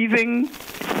breathing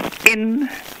in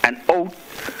and out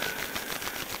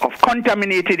of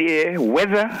contaminated air,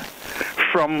 whether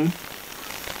from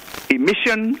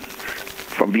emission,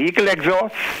 from vehicle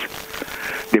exhaust,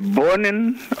 the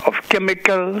burning of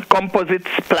chemical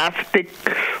composites, plastic,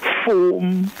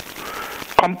 foam,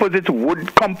 composites,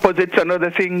 wood composites and other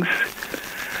things,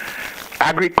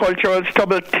 agricultural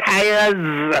stubble,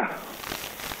 tires,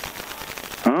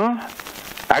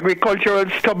 agricultural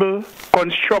stubble,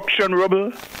 construction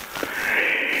rubble,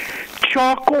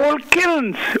 charcoal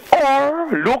kilns, or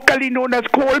locally known as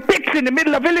coal pits in the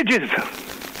middle of villages.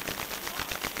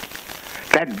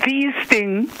 That these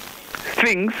things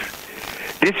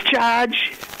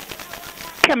discharge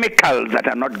chemicals that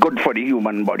are not good for the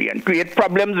human body and create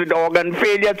problems with organ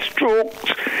failure,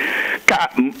 strokes,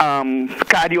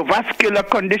 cardiovascular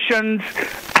conditions,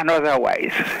 and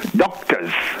otherwise.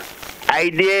 Doctors, I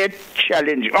dare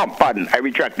challenge you, I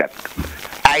retract that.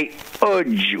 I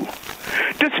urge you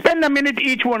to spend a minute,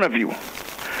 each one of you,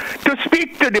 to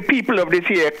speak to the people of this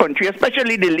here country,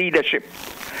 especially the leadership,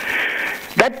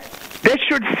 that they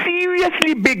should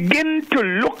seriously begin to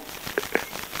look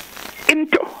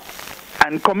into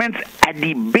and commence a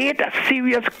debate, a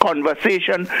serious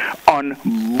conversation on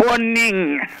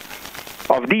burning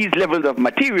of these levels of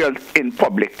materials in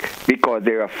public, because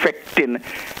they're affecting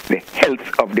the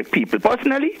health of the people.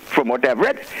 Personally, from what I've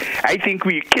read, I think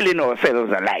we're killing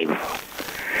ourselves alive.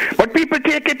 But people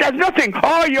take it as nothing.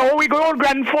 Oh, we go,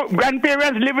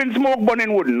 grandparents live in smoke,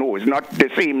 burning wood. No, it's not the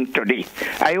same today.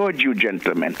 I urge you,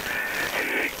 gentlemen,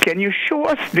 can you show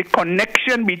us the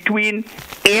connection between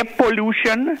air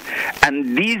pollution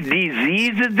and these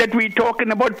diseases that we're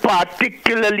talking about,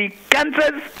 particularly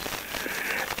cancers?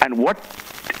 And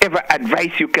whatever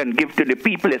advice you can give to the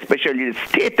people, especially the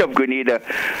state of Grenada,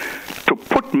 to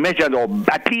put measures, or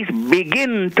at least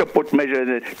begin to put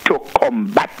measures to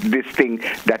combat this thing,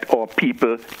 that our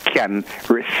people can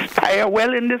respire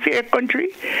well in this air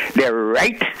country, their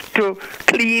right to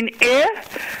clean air,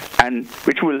 and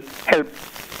which will help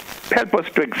us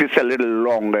to exist a little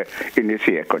longer in this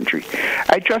here country.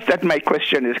 I trust that my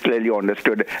question is clearly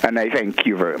understood, and I thank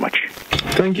you very much.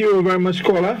 Thank you very much,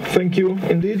 caller. Thank you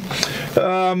indeed.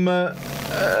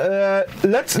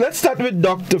 Let's start with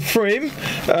Dr. Frame,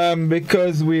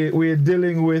 because we're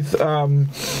dealing with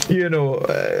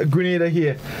Grenada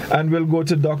here, and we'll go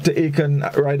to Dr. Aiken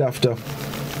right after.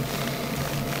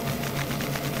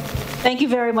 Thank you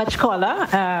very much, caller.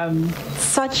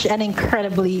 Such an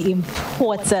incredibly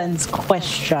important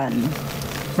question,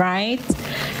 right?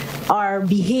 Our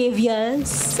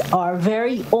behaviors, our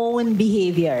very own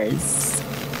behaviors,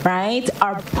 right,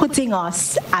 are putting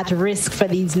us at risk for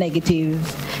these negative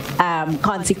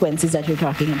consequences that you're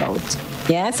talking about.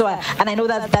 Yeah. So, and I know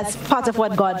that that's part of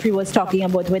what Godfrey was talking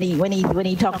about when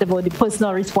he talked about the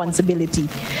personal responsibility,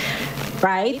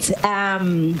 right?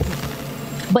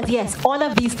 But yes, all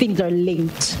of these things are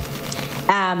linked.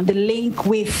 The link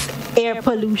with air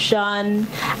pollution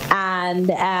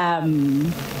and,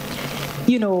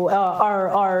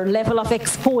 our level of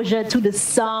exposure to the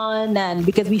sun, and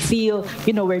because we feel,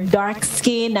 we're dark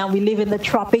skinned and we live in the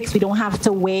tropics, we don't have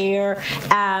to wear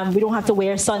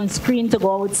sunscreen to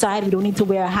go outside. We don't need to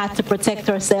wear a hat to protect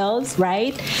ourselves,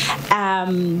 right?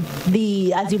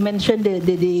 As you mentioned,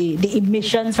 the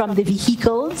emissions from the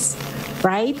vehicles,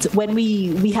 right? When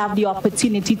we have the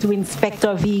opportunity to inspect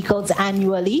our vehicles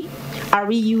annually, are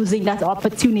we using that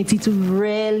opportunity to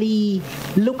really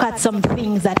look at some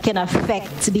things that can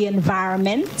affect the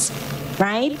environment,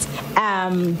 right?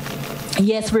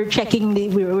 Yes, we're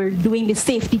doing the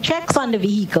safety checks on the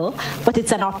vehicle, but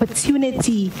it's an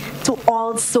opportunity to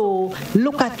also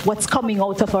look at what's coming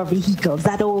out of our vehicles,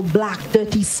 that old black,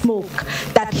 dirty smoke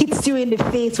that hits you in the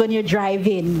face when you're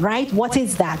driving, right? What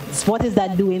is that? What is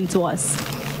that doing to us?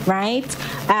 Right?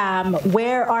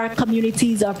 Where our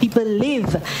communities or people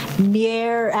live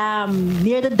near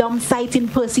the dump site in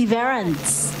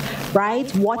Perseverance, right?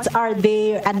 What are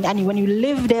they, and when you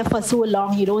live there for so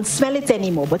long, you don't smell it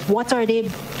anymore, but what are they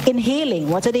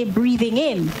inhaling? What are they breathing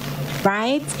in,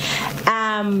 right?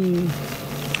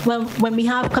 When we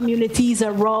have communities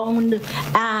around,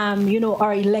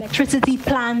 our electricity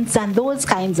plants and those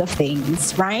kinds of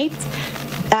things, right?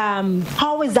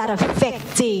 how is that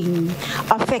affecting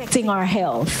our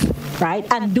health, right?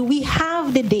 And do we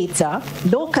have the data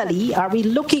locally? Are we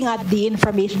looking at the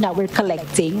information that we're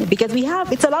collecting? Because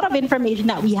it's a lot of information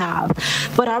that we have,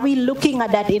 but are we looking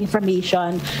at that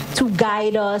information to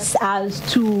guide us as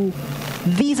to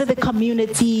these are the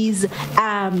communities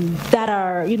that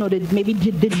are, maybe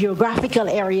the geographical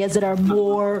areas that are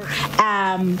more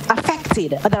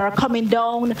affected, that are coming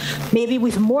down maybe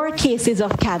with more cases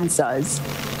of cancers,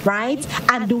 right?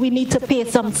 And do we need to pay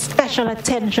some special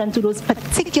attention to those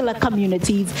particular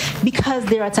communities because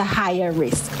they're at a higher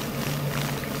risk?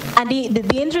 And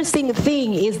the interesting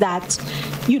thing is that,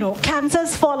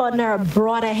 cancers fall under a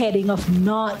broader heading of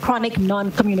chronic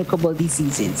non-communicable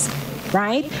diseases,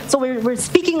 right? So we're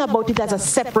speaking about it as a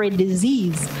separate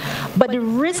disease, but the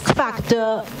risk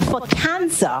factor for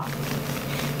cancer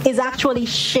is actually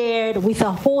shared with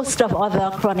a host of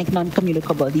other chronic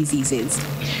non-communicable diseases.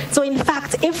 So in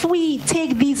fact, if we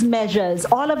take these measures,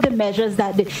 all of the measures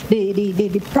that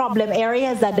the problem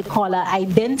areas that the caller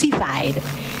identified,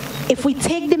 if we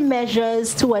take the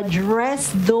measures to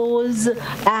address those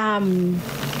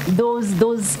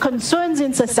concerns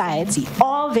in society,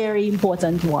 all very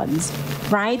important ones,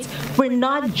 right? We're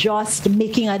not just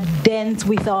making a dent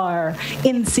with our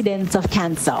incidence of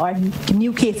cancer or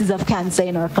new cases of cancer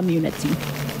in our community,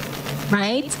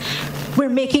 right? We're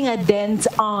making a dent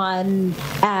on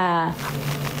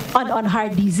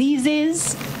heart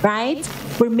diseases, right?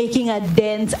 We're making a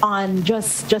dent on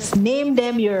just name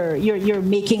them. You're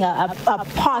making a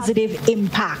positive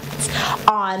impact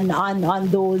on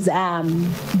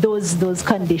those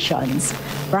conditions,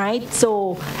 right?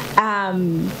 So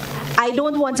I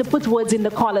don't want to put words in the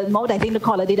caller's mouth. I think the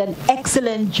caller did an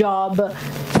excellent job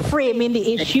framing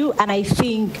the issue, and I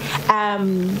think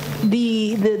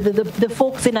the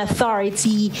folks in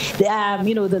authority,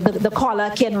 the caller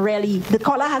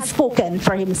has spoken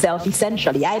for himself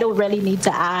essentially. I don't really need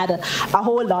to add a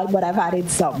whole lot, but I've added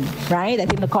some, right? I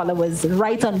think the caller was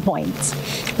right on point.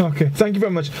 Okay, thank you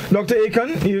very much. Dr.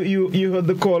 Aiken, you heard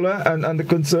the caller and the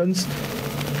concerns.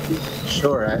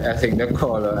 Sure, I think the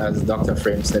caller, as Dr.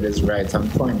 Frame said, is right on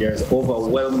point. There's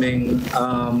overwhelming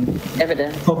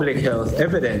public health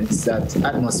evidence that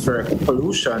atmospheric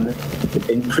pollution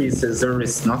increases the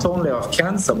risk not only of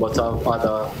cancer but of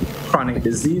other chronic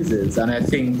diseases. And I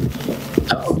think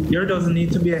there doesn't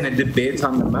need to be any debate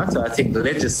on the matter. I think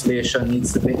legislation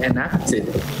needs to be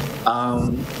enacted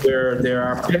where there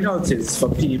are penalties for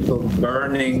people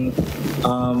burning,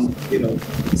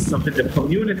 stuff in the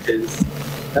communities.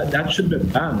 That should be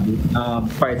banned,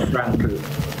 quite frankly.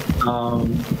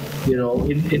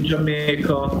 In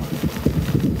Jamaica,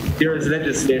 there is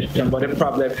legislation, but the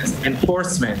problem is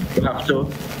enforcement. You have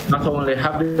to not only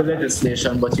have the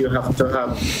legislation, but you have to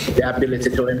have the ability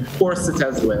to enforce it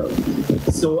as well.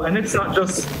 So, and it's not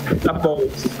just about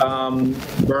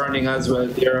burning as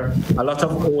well. A lot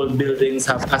of old buildings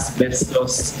have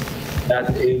asbestos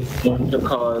that is known to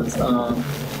cause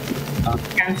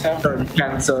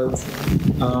cancers.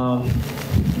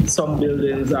 Some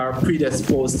buildings are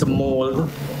predisposed to mold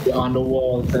on the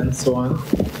walls and so on,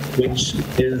 which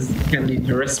can lead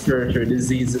to respiratory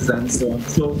diseases and so on.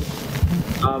 So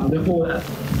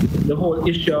the whole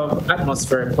issue of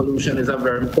atmospheric pollution is a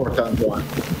very important one.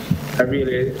 I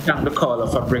really thank the caller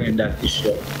for bringing that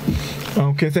issue.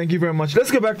 Okay, thank you very much. Let's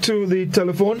get back to the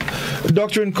telephone.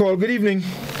 Doctor in call, good evening.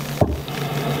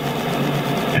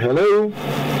 Hello.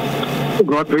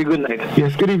 Godfrey, good night.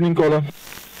 Yes, good evening, caller.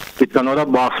 It's another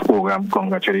boss program.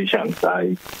 Congratulations.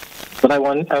 But I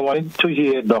wanted to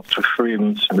hear Dr.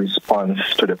 Frame's response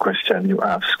to the question you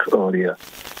asked earlier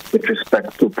with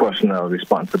respect to personal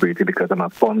responsibility, because I'm a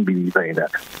firm believer in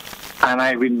that. And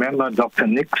I remember Dr.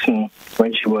 Nixon,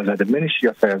 when she was at the Ministry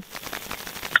of Health,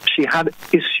 she had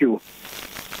issue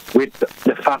with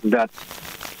the fact that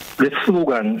the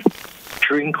slogan,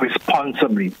 drink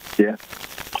responsibly,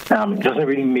 doesn't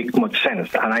really make much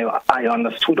sense. And I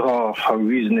understood her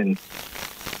reasoning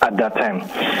at that time.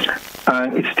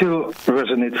 And it still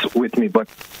resonates with me. But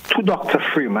to Dr.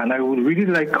 Frame, and I would really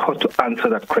like her to answer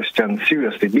that question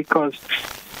seriously, because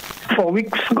for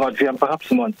weeks, Godfrey, and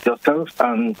perhaps months, yourself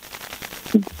and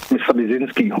Mr.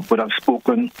 Bizinski would have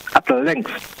spoken at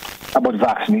length about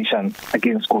vaccination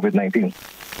against COVID-19.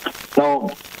 Now,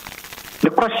 the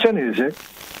question is,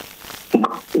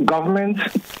 government,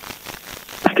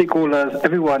 stakeholders,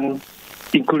 everyone,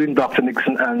 including Dr.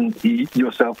 Nixon and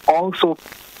yourself, also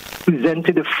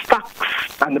presented the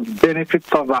facts and the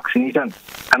benefits of vaccination.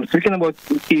 I'm speaking about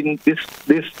in this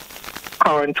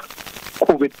current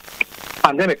COVID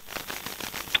pandemic.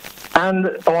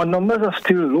 And our numbers are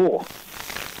still low.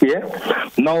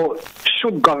 Now,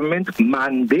 should government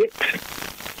mandate?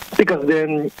 Because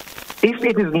then, if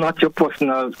it is not your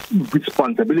personal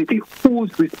responsibility,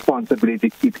 whose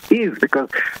responsibility it is? Because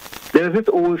there's this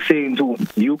old saying too,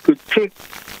 you could take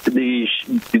the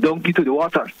donkey to the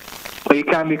water, but you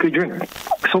can't make it drink.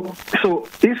 So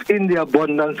if in the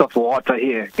abundance of water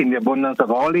here, in the abundance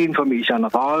of all the information,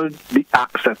 of all the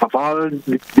access, of all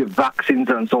the vaccines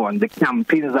and so on, the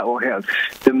campaigns that were held,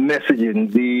 the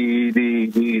messaging,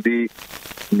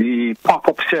 the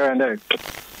pop-ups here and there,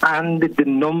 and the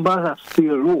numbers are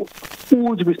still low,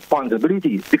 whose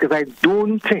responsibility? Because I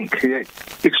don't think it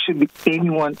should be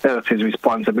anyone else's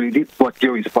responsibility but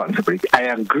your responsibility. I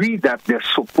agree that there's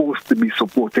supposed to be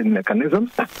supporting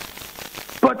mechanisms,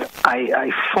 but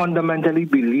I fundamentally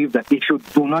believe that if you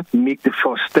do not make the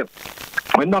first step,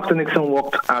 when Dr. Nixon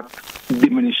worked at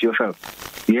Diminish Yourself,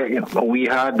 we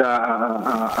had,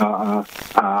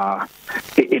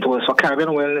 it was for Caribbean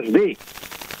Wellness Day,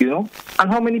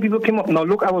 and how many people came up? Now,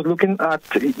 look, I was looking at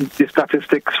the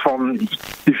statistics from the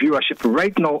viewership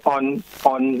right now on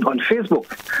Facebook.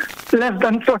 Less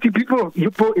than 30 people. You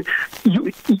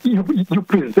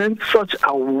present such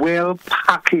a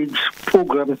well-packaged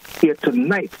program here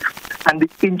tonight, and the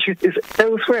interest is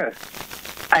elsewhere.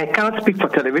 I can't speak for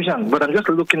television, but I'm just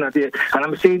looking at it, and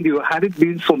I'm saying to you, had it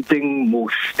been something more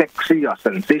sexy or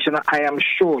sensational, I am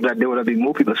sure that there would have been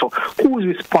more people. So whose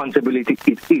responsibility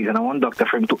it is? And I want Dr.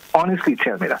 Frame to honestly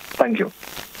tell me that. Thank you.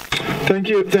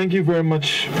 Thank you very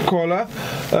much, caller.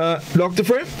 Dr.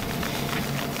 Frame?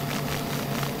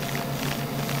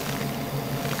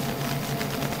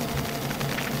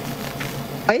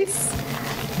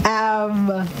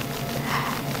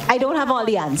 I don't have all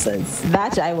the answers.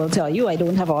 That I will tell you, I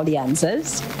don't have all the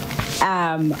answers.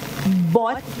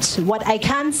 But what I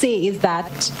can say is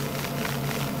that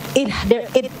it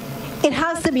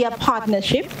has to be a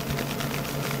partnership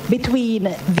between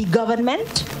the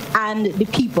government and the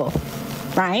people,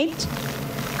 right?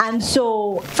 And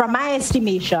so, from my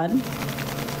estimation,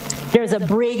 there's a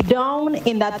breakdown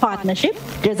in that partnership.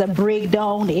 There's a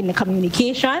breakdown in the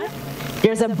communication.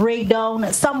 There's a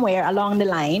breakdown somewhere along the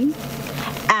line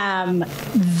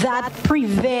that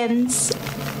prevents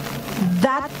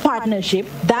that partnership,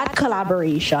 that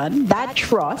collaboration, that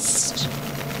trust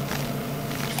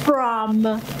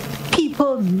from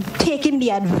people taking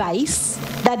the advice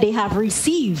that they have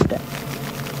received,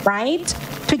 right,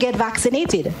 to get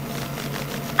vaccinated.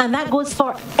 And that goes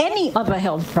for any other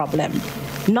health problem,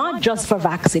 not just for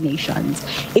vaccinations.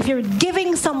 If you're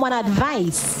giving someone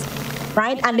advice,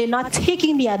 right, and they're not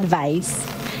taking the advice,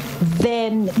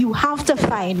 then you have to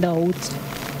find out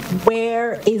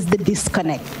where is the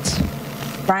disconnect,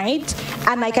 right?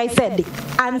 And like I said, the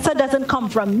answer doesn't come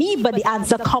from me, but the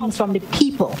answer comes from the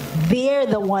people. They're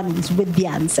the ones with the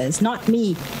answers, not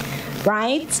me,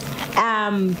 right?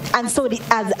 And so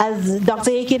as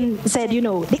Dr. Aiken said,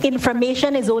 the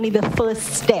information is only the first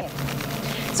step.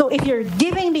 So if you're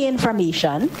giving the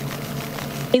information,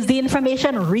 is the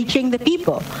information reaching the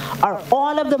people? Are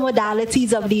all of the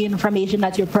modalities of the information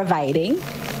that you're providing,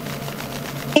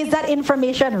 is that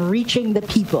information reaching the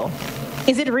people?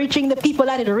 Is it reaching the people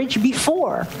that it reached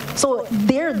before? So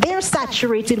they're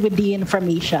saturated with the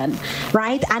information,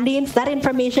 right? And that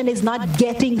information is not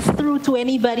getting through to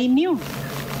anybody new.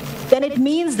 Then it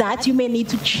means that you may need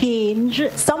to change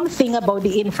something about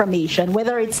the information,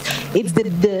 whether it's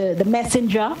the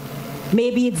messenger,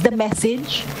 maybe it's the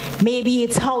message, maybe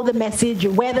it's how the message,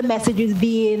 where the message is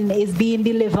being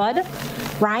delivered,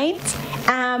 right?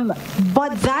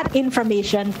 But that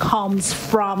information comes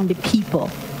from the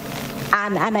people.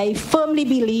 And I firmly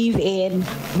believe in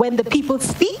when the people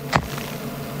speak,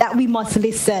 that we must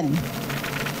listen,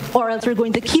 or else we're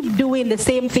going to keep doing the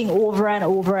same thing over and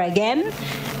over again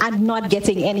and not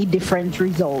getting any different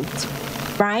results,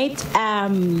 right?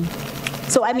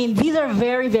 So, these are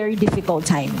very, very difficult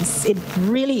times. It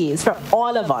really is for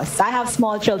all of us. I have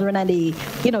small children and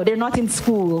they're not in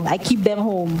school. I keep them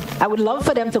home. I would love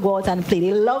for them to go out and play.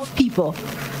 They love people,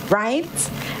 right?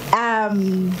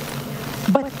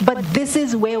 But this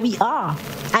is where we are.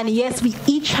 And yes, we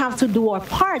each have to do our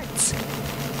part.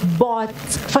 But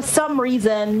for some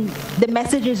reason, the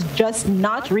message is just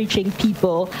not reaching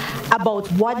people about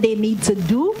what they need to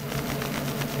do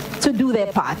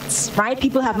their parts, right?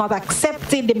 People have not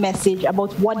accepted the message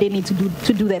about what they need to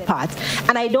do their part.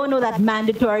 And I don't know that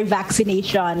mandatory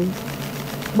vaccination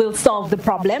will solve the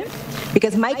problem,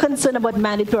 because my concern about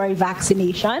mandatory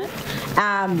vaccination,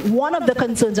 one of the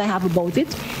concerns I have about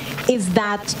it is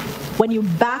that when you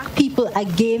back people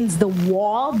against the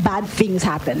wall, bad things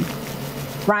happen,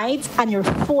 right? And you're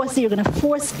going to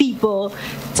force people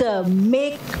to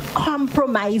make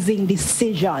compromising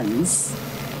decisions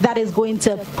that is going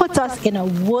to put us in a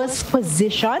worse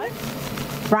position,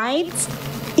 right?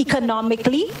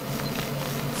 Economically,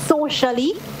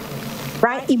 socially,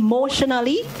 right?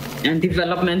 Emotionally. And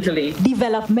developmentally.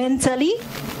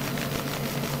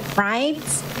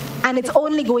 Right? And it's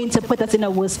only going to put us in a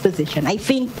worse position. I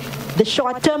think the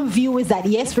short-term view is that,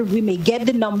 yes, we may get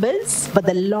the numbers, but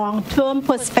the long-term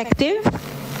perspective,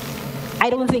 I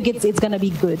don't think it's going to be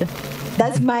good.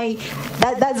 That's my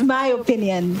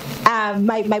opinion,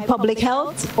 my public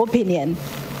health opinion.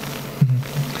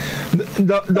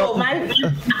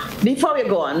 Before we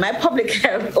go on, my public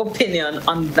health opinion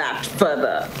on that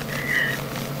further.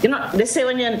 You know, they say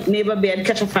when your neighbor bed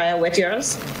catch a fire, wet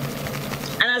yours.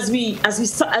 And as we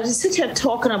sit here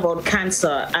talking about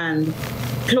cancer and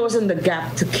closing the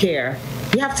gap to care,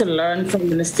 we have to learn from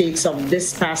the mistakes of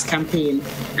this past campaign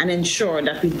and ensure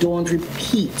that we don't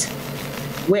repeat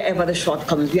wherever the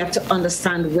shortcomings. We have to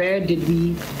understand where did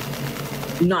we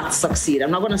not succeed. I'm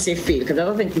not going to say fail because I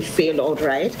don't think we failed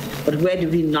outright, but where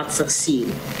did we not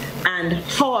succeed? And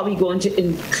how are we going to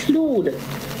include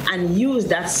and use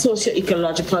that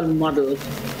socio-ecological model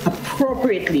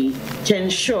appropriately to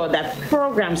ensure that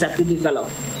programs that we develop,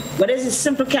 whether it's a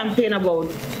simple campaign about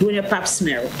doing a pap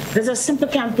smear, there's a simple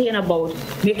campaign about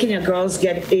making your girls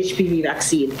get HPV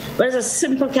vaccine, whether it's a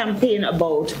simple campaign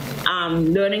about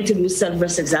learning to do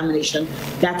self-breast examination,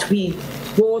 that we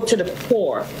go to the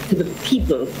core, to the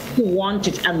people who want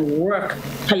it and work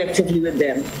collectively with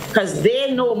them, because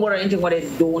they know more than anything what they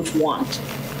don't want.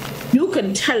 You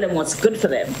can tell them what's good for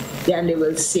them, then they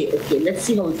will say, okay, let's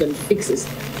see how we can fix this.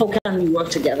 How can we work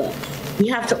together? We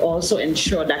have to also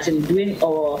ensure that in doing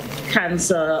our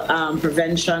cancer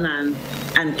prevention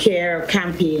and care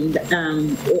campaign,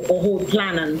 or whole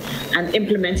plan and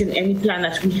implementing any plan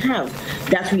that we have,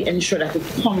 that we ensure that it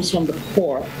comes from the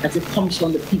core, that it comes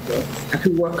from the people, that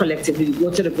we work collectively,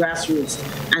 go to the grassroots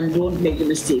and don't make the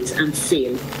mistakes and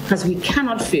fail. Because we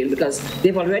cannot fail, because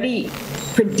they've already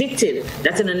predicted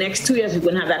that in the next 2 years we're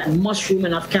going to have that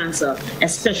mushrooming of cancer,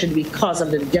 especially because of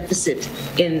the deficit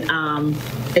in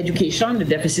education, the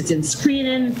deficit in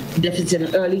screening, the deficit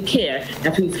in early care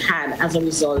that we've had as a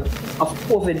result of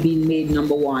COVID being made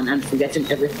number one and forgetting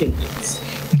everything else.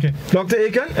 Okay, Dr.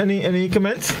 Aiken, any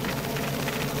comments?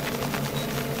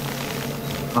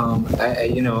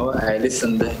 I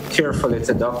listened carefully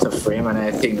to Dr. Frame, and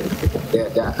I think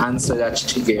the answer that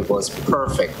she gave was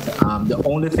perfect. The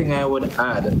only thing I would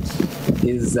add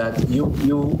is that you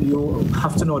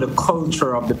have to know the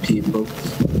culture of the people,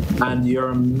 and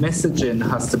your messaging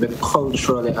has to be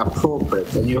culturally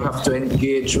appropriate, and you have to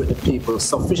engage with the people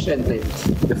sufficiently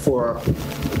before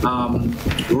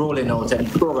rolling out any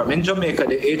program. In Jamaica,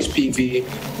 the HPV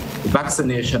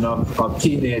vaccination of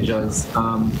teenagers,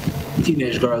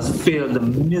 teenage girls failed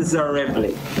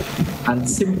miserably, and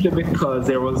simply because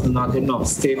there was not enough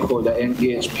stakeholder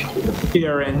engagement with the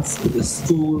parents, with the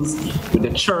schools, with the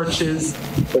churches.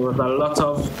 There was a lot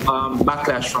of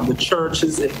backlash from the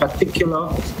churches in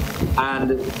particular,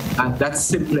 and that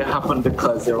simply happened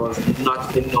because there was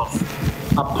not enough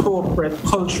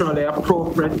culturally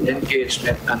appropriate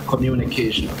engagement and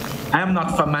communication. I am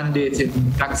not for mandating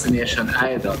vaccination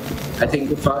either. I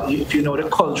think if you know the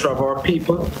culture of our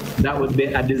people, that would be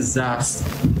a disaster,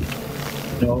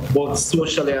 both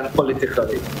socially and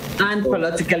politically. And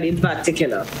politically in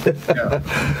particular. Yeah.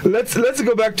 Let's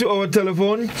go back to our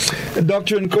telephone.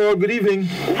 Dr. Nicole, good evening.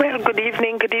 Well, good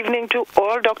evening. Good evening to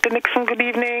all. Dr. Nixon, good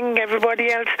evening. Everybody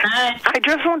else. Hi. I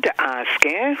just want to ask,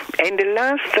 in the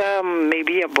last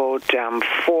maybe about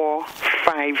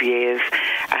 4-5 years,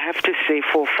 I have to say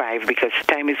 4-5 because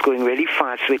time is going really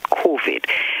fast with COVID,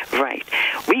 right?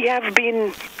 We have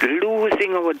been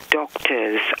losing our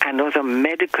doctors and other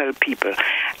medical people,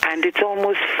 and it's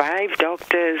almost 5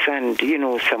 doctors and,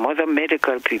 some other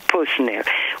medical personnel.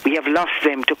 We have lost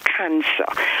them to cancer.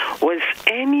 Was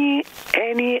any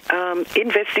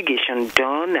investigation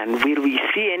done, and will we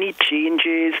see any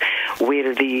changes?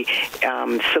 Will the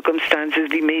circumstances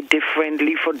be made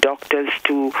differently for doctors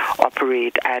to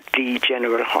operate at the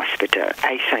general hospital?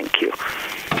 I thank you.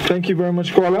 Thank you very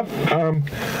much, caller.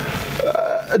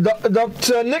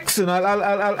 Dr. Nixon,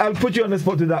 I'll put you on the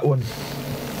spot with that one.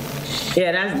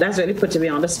 Yeah, that's really putting me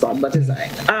on the spot, but it's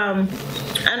like, and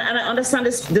I understand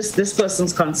this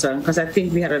person's concern, because I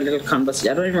think we had a little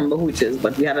conversation. I don't even remember who it is,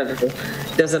 but we had a little.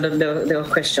 There were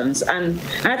questions, and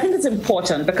I think it's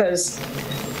important because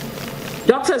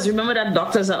doctors. Remember that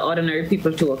doctors are ordinary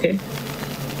people too, okay?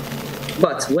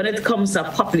 But when it comes to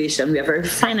population, we have a very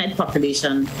finite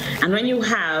population, and when you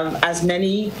have as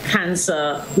many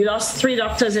cancer, we lost 3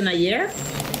 doctors in a year.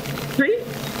 3.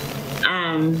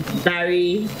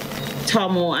 Barry,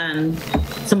 Tomo, and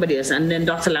somebody else. And then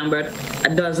Dr. Lambert,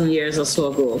 a dozen years or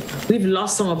so ago. We've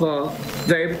lost some of our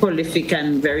very prolific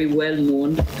and very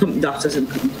well-known doctors in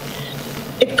community.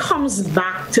 It comes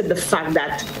back to the fact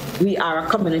that we are a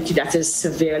community that is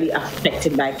severely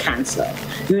affected by cancer.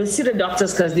 You will see the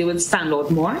doctors because they will stand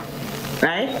out more,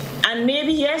 right? And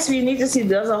maybe, yes, we need to see,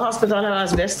 does a hospital have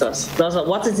asbestos?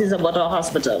 What it is about our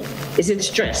hospital? Is it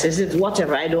stress? Is it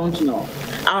whatever? I don't know.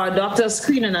 Our doctors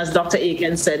screening, as Dr.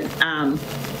 Aiken said,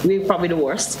 we're probably the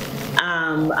worst.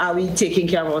 Are we taking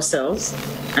care of ourselves?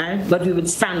 Right? But we would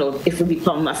stand out if we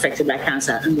become affected by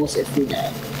cancer, and most if we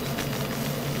die.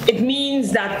 It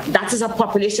means that that is a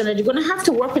population that you're going to have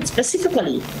to work with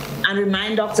specifically and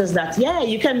remind doctors that, yeah,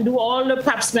 you can do all the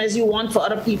pap smears you want for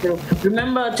other people.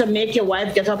 Remember to make your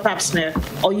wife get her pap smear,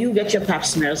 or you get your pap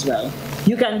smear as well.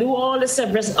 You can do all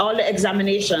the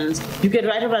examinations. You can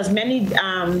write up as many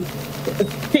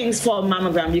things for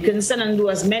mammogram. You can send and do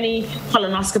as many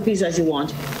colonoscopies as you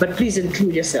want, but please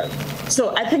include yourself.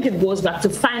 So I think it goes back to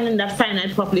finding that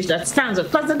finite population that stands out,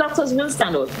 because the doctors will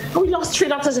stand out. And we lost 3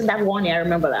 doctors in that 1 year, I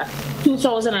remember that.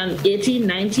 2018,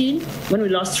 19, when we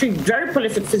lost 3 very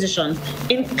prolific physicians,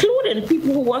 including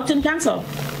people who worked in cancer.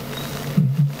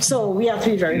 So we have to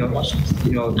be very cautious.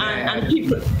 And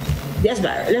people. Yes,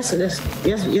 Barry. Yes, Bill.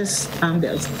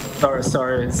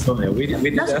 Sorry, Tonia. We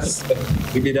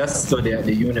did a study at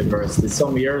the university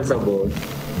some years ago.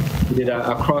 We did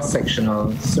a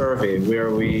cross-sectional survey where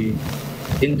we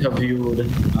interviewed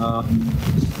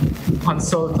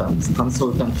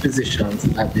consultant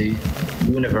physicians at the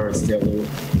University of the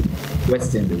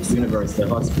West Indies, University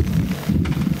Hospital.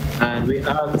 And we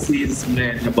asked these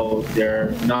men about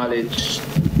their knowledge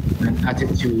and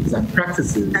attitudes and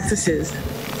practices.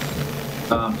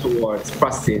 Towards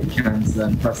prostate cancer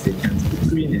and prostate cancer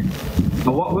screening.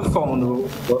 And what we found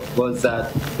was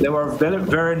that they were very,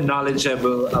 very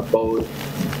knowledgeable about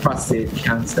prostate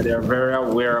cancer. They were very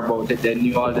aware about it. They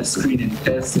knew all the screening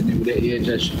tests, they knew the age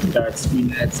they should start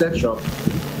screening, etc.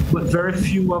 But very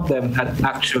few of them had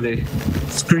actually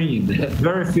screened.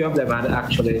 Very few of them had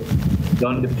actually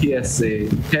done the PSA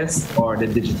test or the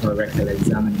digital rectal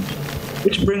examination.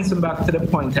 Which brings me back to the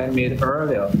point I made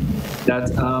earlier,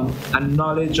 that a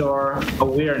knowledge or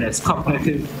awareness,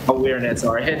 cognitive awareness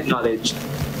or head knowledge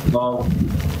of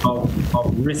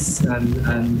risk and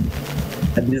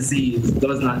a disease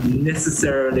does not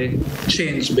necessarily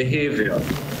change behavior,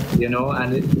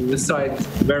 and we saw it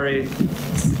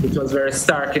was very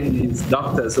stark in these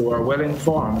doctors who were well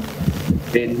informed.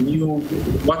 They knew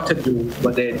what to do,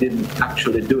 but they didn't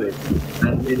actually do it.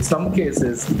 And in some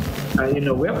cases,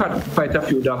 we have had quite a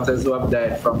few doctors who have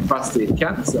died from prostate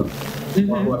cancer, or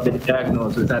who have been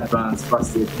diagnosed with advanced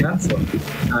prostate cancer.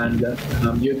 And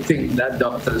you'd think that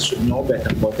doctors should know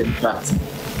better, but in fact,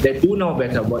 they do know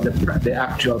better, but the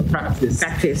actual practice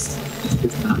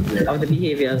is not there. Of the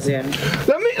behaviors, yeah.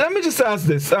 Let me just ask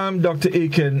this, Dr.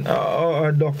 Aiken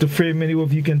or Dr. Frame, any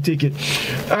of you can take it.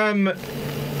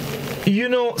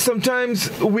 Sometimes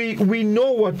we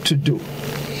know what to do.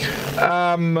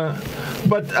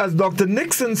 But as Dr.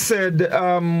 Nixon said,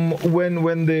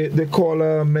 when the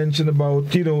caller mentioned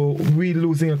about, we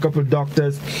losing a couple of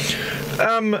doctors,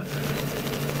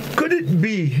 could it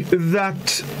be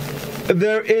that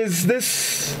there is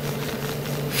this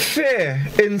fear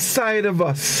inside of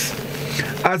us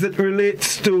as it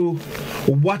relates to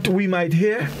what we might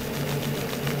hear?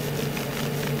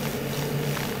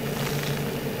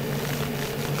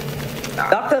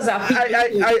 Doctors are people.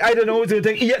 I don't know what to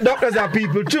think. Yeah, doctors are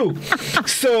people too.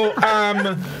 So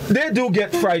they do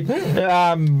get frightened.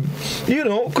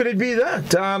 Could it be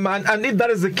that? And if that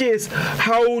is the case,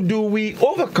 how do we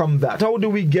overcome that? How do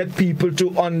we get people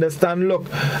to understand, look,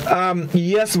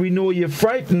 yes, we know you're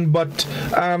frightened, but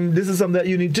this is something that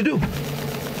you need to do?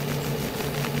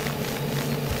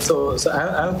 So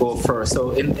I'll go first.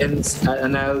 So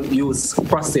and I'll use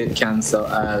prostate cancer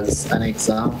as an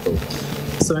example.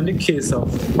 So in the case of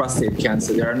prostate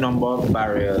cancer, there are a number of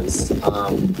barriers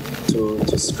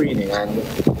to screening, and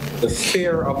the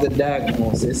fear of the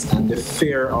diagnosis and the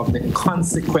fear of the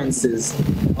consequences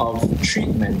of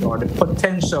treatment, or the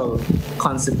potential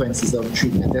consequences of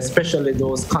treatment, especially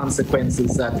those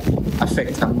consequences that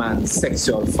affect a man's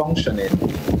sexual functioning,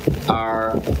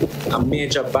 are a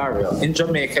major barrier. In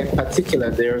Jamaica in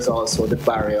particular, there's also the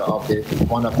barrier of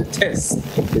one of the tests,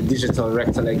 the digital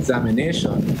rectal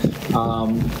examination,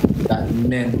 that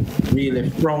men really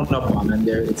frown upon, and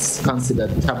it's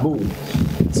considered taboo.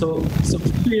 So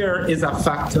fear is a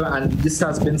factor, and this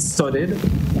has been studied.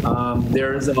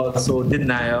 There is also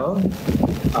denial.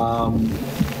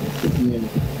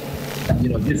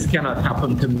 This cannot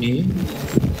happen to me.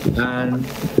 And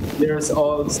there's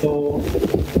also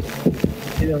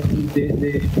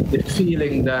the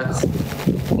feeling that,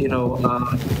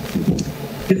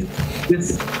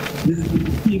 this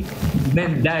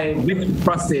men die with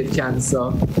prostate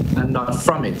cancer and not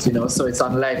from it, so it's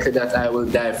unlikely that I will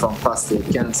die from prostate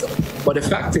cancer. But the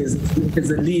fact is, it's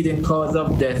the leading cause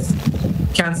of death,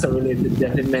 cancer-related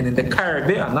death in men in the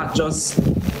Caribbean, not just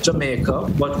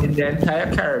Jamaica, but in the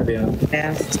entire Caribbean.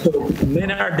 So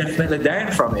men are definitely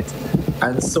dying from it.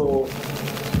 And so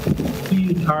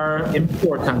these are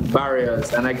important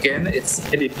barriers. And again, it's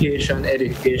education,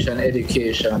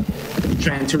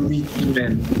 trying to reach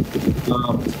men.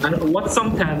 And what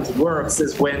sometimes works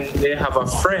is when they have a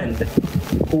friend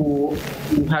who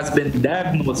has been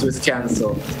diagnosed with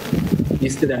cancer,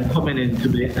 instead of coming in to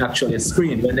be actually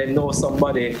screened, when they know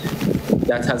somebody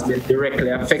that has been directly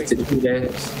affected,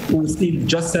 who seems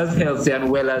just as healthy and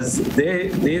well as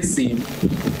they seem,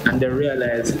 and they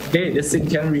realize, hey, this thing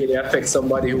can really affect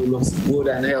somebody who looks good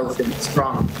and healthy and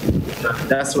strong.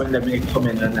 That's when they may come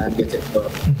in and get it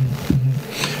done.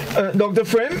 Dr.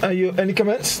 Frame, any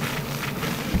comments?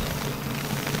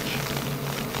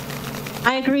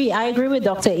 I agree with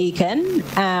Dr. Aiken,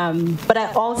 but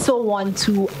I also want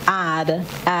to add,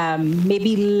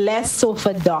 maybe less so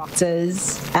for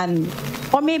doctors,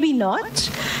 or maybe not,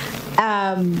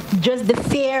 just the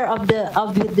fear of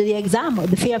the exam, or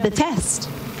the fear of the test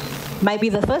might be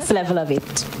the first level of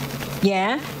it.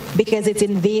 Yeah, because it's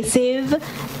invasive.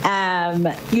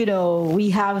 We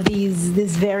have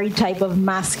this very type of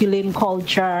masculine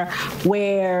culture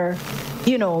where,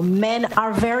 men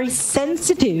are very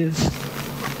sensitive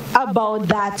about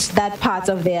that part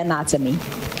of their anatomy,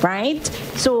 right?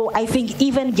 So I think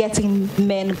even getting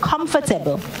men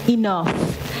comfortable enough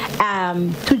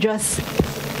to just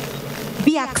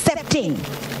be accepting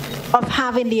of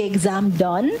having the exam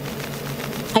done,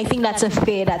 I think that's a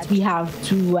fear that we have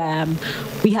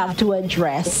to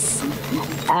address.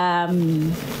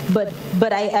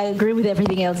 But I agree with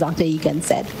everything else Dr. Aiken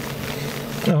said.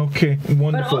 Okay,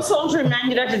 wonderful. But also to remind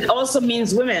you that it also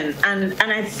means women, and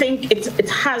I think it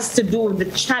has to do with the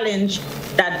challenge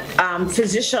that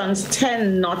physicians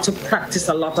tend not to practice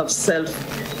a lot of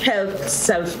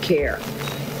self-care.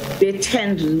 They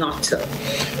tend not to.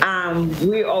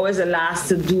 We're always the last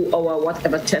to do our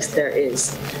whatever test there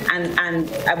is, and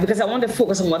because I want to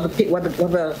focus on what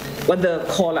the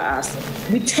caller asked.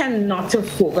 We tend not to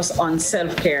focus on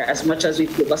self-care as much as we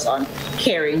focus on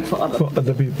caring for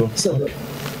other people. So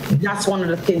that's one of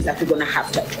the things that we're going to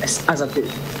have to address as a group.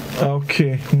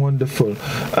 Okay, wonderful.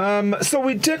 So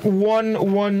we take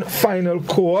one final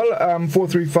call,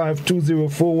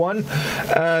 435-2041,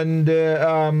 and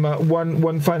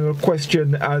one final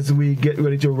question as we get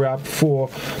ready to wrap for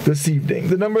this evening.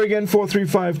 The number again,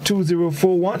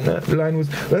 435-2041. Line was.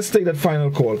 Let's take that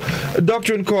final call.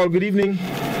 Doctor in call. Good evening.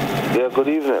 Yeah, good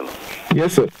evening.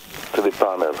 Yes, sir. To the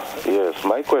panel. Yes,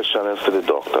 my question is to the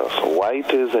doctors. Why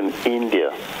it is in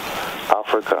India,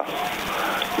 Africa,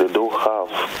 they don't have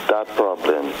that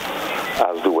problem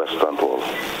as the Western world?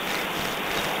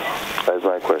 That's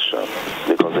my question.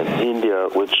 Because in India,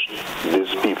 which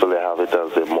these people, they have it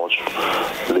as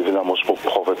live in a much more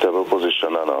profitable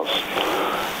position than us.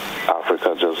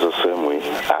 Africa just the same way,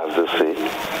 as they say.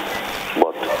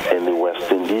 But in the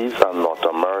West Indies and North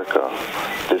America,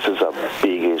 this is a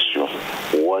big issue.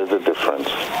 What is the difference?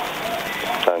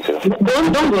 Thank you.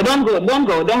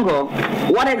 Don't go.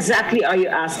 What exactly are you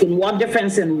asking? What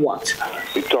difference in what?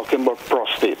 We're talking about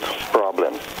prostate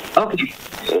problem. Okay.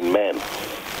 In men.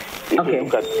 If you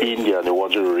look at India and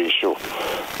what's the ratio,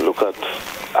 look at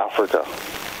Africa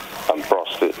and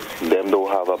prostate. Them don't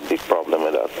have a big problem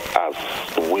with that as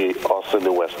we, us in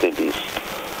the West Indies.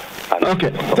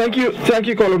 Okay, thank you,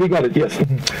 caller. We got it. Yes,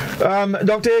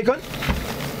 Dr. Aiken.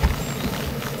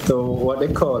 So what the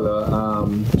caller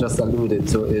just alluded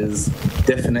to is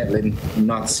definitely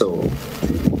not so.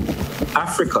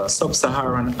 Africa,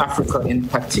 sub-Saharan Africa in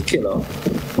particular,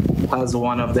 has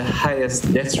one of the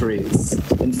highest death rates.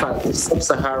 In fact,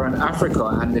 sub-Saharan Africa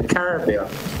and the Caribbean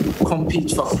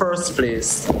compete for first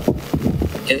place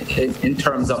in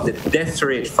terms of the death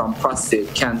rate from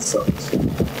prostate cancer.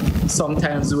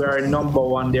 Sometimes we are number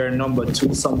one, they're number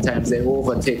two. Sometimes they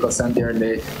overtake us and they're in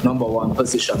the number one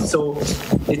position. So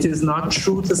it is not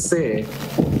true to say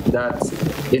that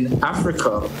in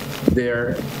Africa,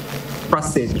 their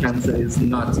prostate cancer is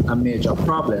not a major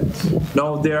problem.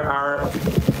 No, there are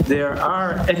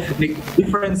ethnic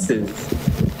differences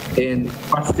in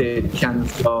prostate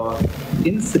cancer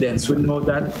incidence. We know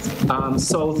that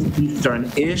Southeastern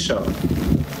Asia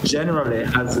generally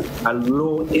has a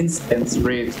low incidence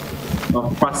rate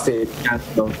of prostate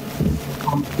cancer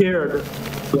compared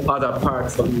to other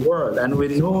parts of the world. And we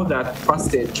know that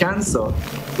prostate cancer,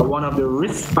 one of the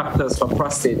risk factors for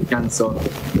prostate cancer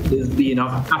is being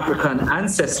of African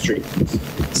ancestry.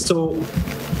 So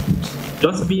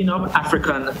just being of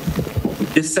African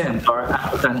descent or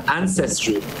African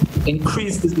ancestry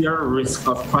increases your risk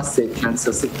of prostate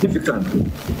cancer significantly.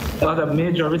 The other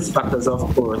major risk factors, of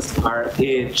course, are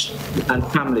age and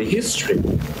family history.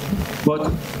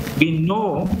 But we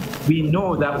know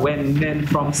that when men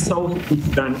from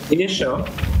Southeastern Asia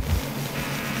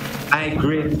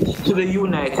migrate to the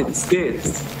United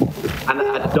States and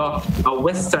adopt a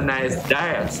westernized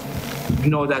diet, we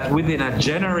know that within a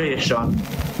generation,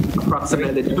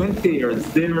 approximately 20 years,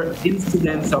 their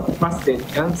incidence of prostate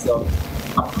cancer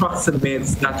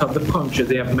approximates that of the country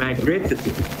they have migrated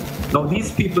to. Now,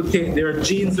 these people take their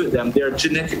genes with them. Their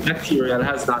genetic material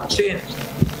has not changed.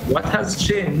 What has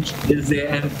changed is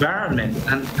their environment,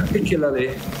 and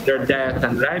particularly their diet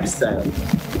and lifestyle.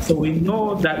 So we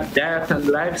know that diet and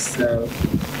lifestyle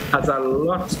has a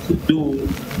lot to do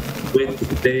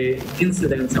with the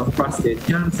incidence of prostate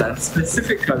cancer, and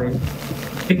specifically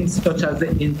things such as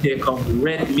the intake of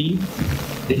red meat,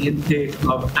 the intake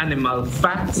of animal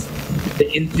fat,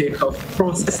 the intake of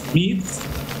processed meats.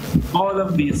 All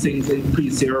of these things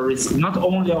increase your risk not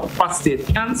only of prostate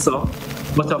cancer,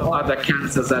 but of other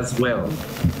cancers as well.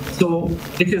 So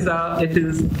it is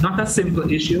not a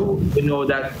simple issue. We know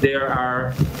that there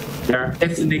are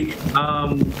ethnic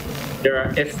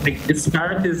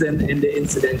disparities in the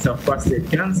incidence of prostate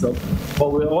cancer,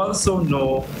 but we also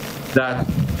know that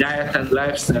diet and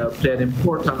lifestyle play an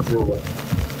important role.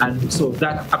 And so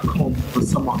that accounts for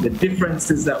some of the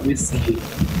differences that we see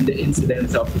in the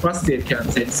incidence of prostate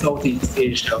cancer in Southeast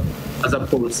Asia as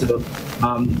opposed to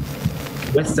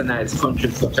westernized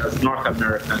countries such as North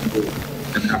America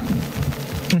and Africa.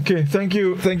 Okay, thank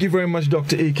you very much,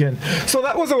 Dr. Aiken. So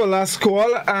that was our last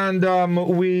call, and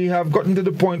we have gotten to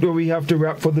the point where we have to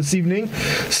wrap for this evening.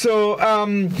 So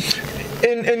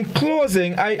in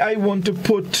closing, I want to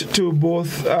put to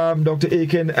both Dr.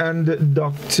 Aiken and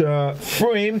Dr.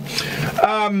 Frame,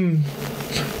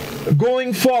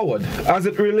 going forward as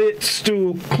it relates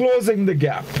to closing the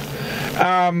gap.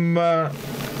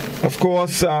 Of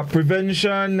course,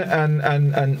 prevention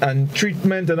and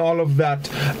treatment and all of that.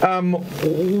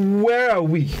 Where are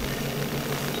we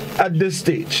at this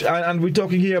stage? And we're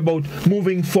talking here about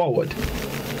moving forward.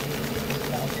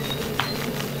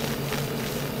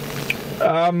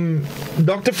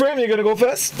 Dr. Frame, you're going to go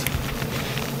first?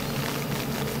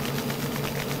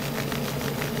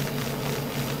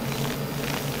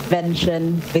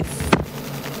 Prevention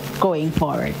with going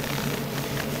forward.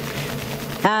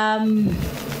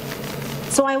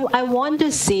 So I want to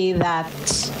say that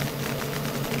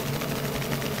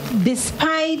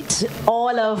despite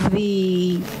all of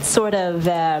the sort of,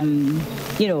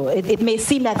 it may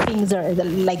seem that things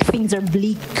are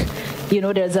bleak.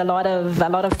 There's a lot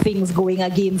of things going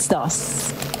against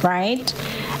us, right?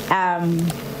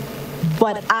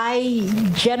 But I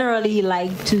generally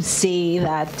like to say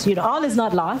that, all is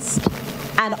not lost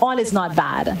and all is not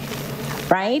bad,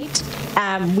 right?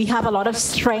 We have a lot of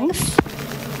strength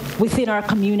within our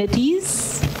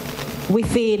communities,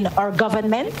 within our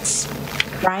government,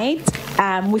 right?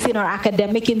 Within our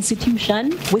academic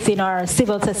institution, within our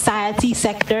civil society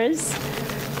sectors,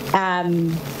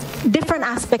 different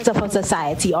aspects of our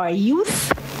society, our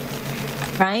youth,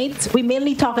 right? We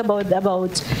mainly talk about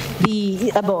adults,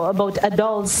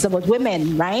 about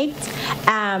women, right?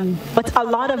 But a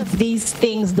lot of these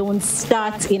things don't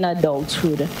start in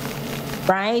adulthood.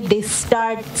 Right? They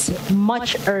start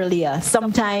much earlier,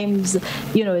 sometimes,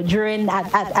 during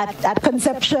at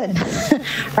conception,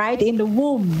 right? In the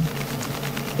womb,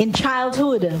 in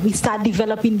childhood, we start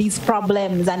developing these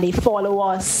problems and they follow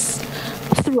us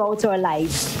throughout our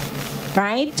life,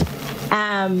 right?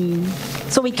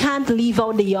 So we can't leave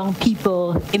out the young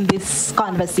people in this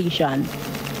conversation.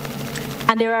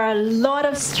 And there are a lot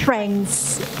of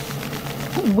strengths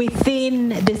within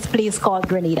this place called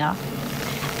Grenada.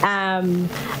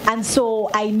 And so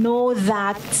I know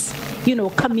that,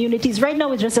 communities, right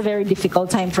now is just a very difficult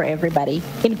time for everybody,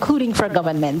 including for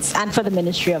governments and for the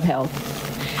Ministry of Health.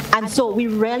 And so we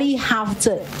really have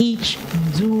to each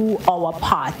do our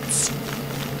parts,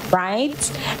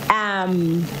 right?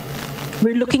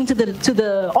 We're looking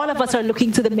all of us are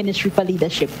looking to the Ministry for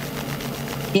leadership.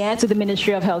 Yeah, to the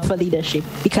Ministry of Health for leadership,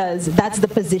 because that's the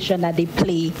position that they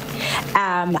play.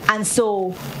 And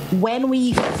so when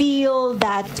we feel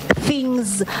that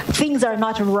things are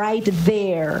not right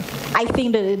there, I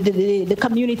think the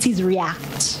communities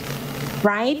react,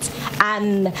 right?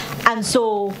 And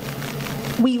so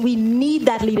we need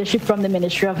that leadership from the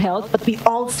Ministry of Health, but we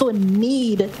also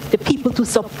need the people to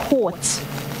support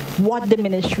what the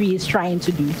ministry is trying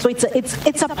to do. So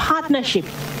it's a partnership.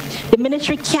 The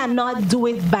ministry cannot do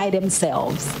it by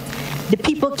themselves. The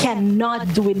people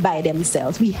cannot do it by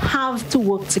themselves. We have to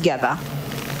work together,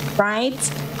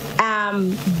 right?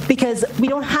 Because we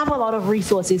don't have a lot of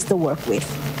resources to work with.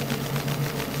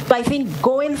 So I think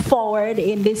going forward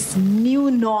in this new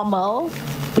normal,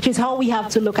 which is how we have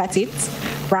to look at it,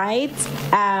 right?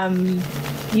 A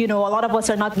lot of us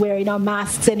are not wearing our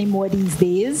masks anymore these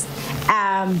days,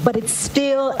 but it's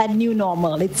still a new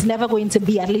normal. It's never going to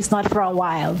be, at least not for a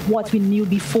while, what we knew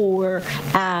before,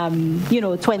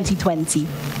 2020.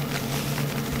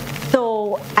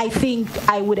 So I think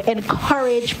I would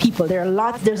encourage people.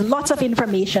 There's lots of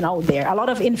information out there, a lot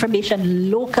of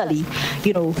information locally.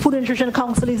 Food and Nutrition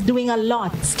Council is doing a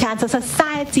lot. Cancer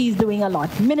Society is doing a lot.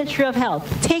 Ministry of Health.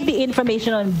 Take the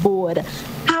information on board.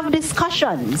 Have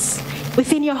discussions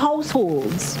within your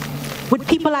households, with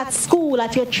people at school,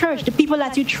 at your church, the people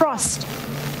that you trust,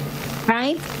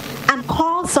 right? And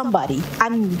call somebody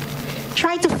and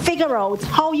try to figure out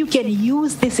how you can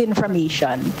use this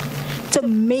information to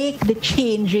make the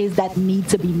changes that need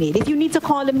to be made. If you need to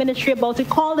call the ministry about it,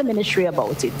 call the ministry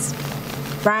about it,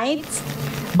 right?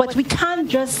 But we can't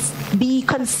just be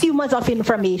consumers of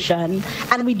information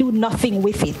and we do nothing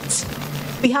with it.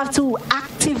 We have to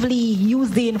actively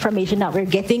use the information that we're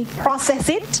getting, process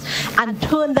it, and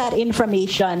turn that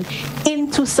information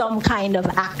into some kind of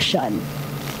action,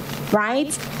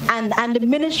 right? And the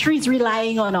ministry is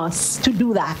relying on us to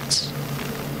do that,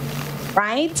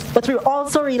 right? But we're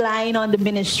also relying on the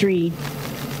ministry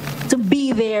to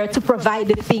be there to provide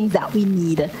the things that we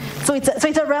need. So it's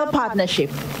a real partnership,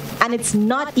 and it's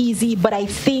not easy, but I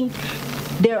think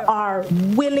there are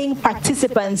willing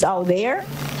participants out there,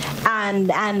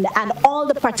 and all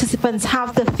the participants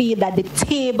have to feel that the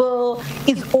table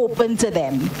is open to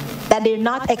them, that they're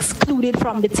not excluded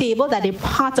from the table, that they're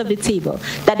part of the table,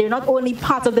 that they're not only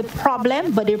part of the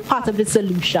problem, but they're part of the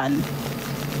solution.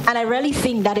 And I really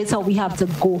think that is how we have to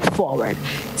go forward,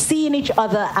 seeing each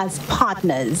other as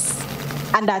partners,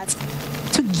 and that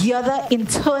together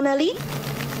internally,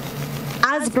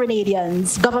 as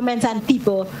Grenadians, government and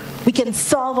people, we can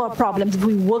solve our problems if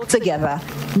we work together,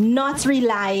 not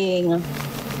relying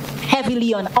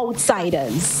heavily on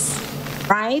outsiders,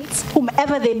 right?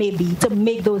 Whomever they may be, to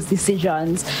make those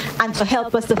decisions and to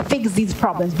help us to fix these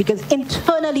problems, because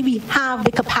internally we have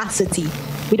the capacity.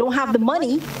 We don't have the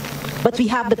money, but we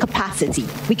have the capacity.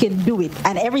 We can do it.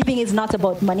 And everything is not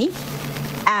about money.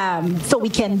 So we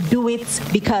can do it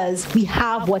because we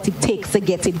have what it takes to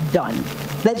get it done.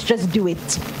 Let's just do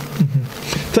it.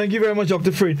 Thank you very much,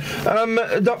 Dr. Freed.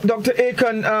 Dr.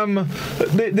 Aiken,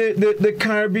 the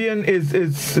Caribbean is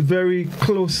very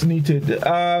close-knitted.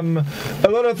 A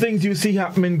lot of things you see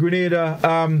happen in Grenada,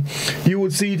 you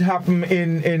would see it happen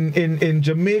in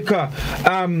Jamaica.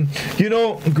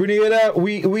 Grenada,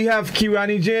 we have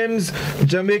Kirani James.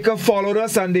 Jamaica followed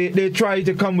us, and they tried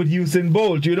to come with Usain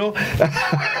Bolt,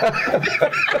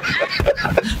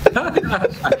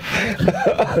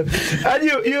 and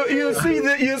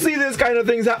you see this kind of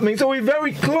things happening. So we're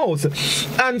very close,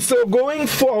 and so going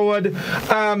forward,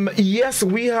 yes,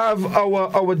 we have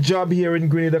our job here in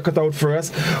Grenada cut out for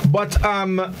us, but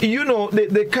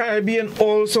the Caribbean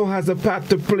also has a part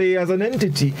to play as an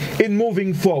entity in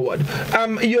moving forward.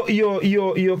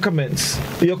 Your comments,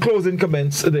 your closing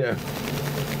comments there.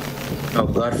 Oh,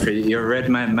 Godfrey, you read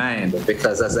my mind,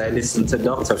 because as I listened to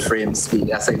Dr. Frame speak,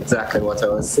 that's exactly what I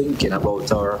was thinking about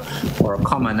our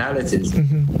commonalities.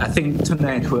 I think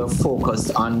tonight we're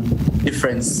focused on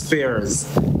different spheres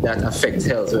that affect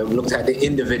health. We've looked at the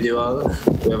individual,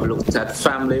 we have looked at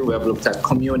family, we have looked at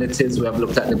communities, we have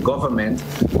looked at the government,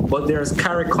 but there's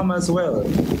CARICOM as well.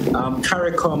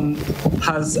 CARICOM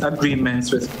has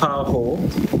agreements with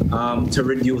PAHO to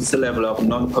reduce the level of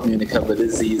non-communicable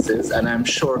diseases, and I'm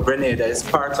sure Grenada is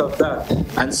part of that.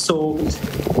 And so,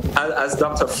 as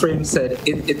Dr. Frame said,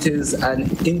 it is an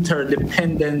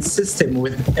interdependent system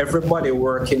with everybody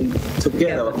working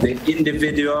together. The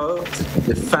individual,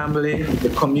 the family, the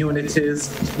communities,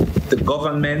 the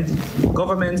government.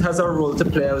 Government has a role to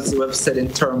play, as we've said,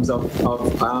 in terms of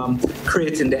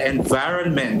creating the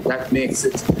environment that makes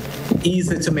it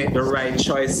easy to make the right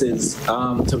choices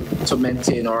to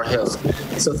maintain our health.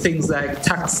 So things like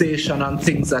taxation on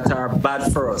things that are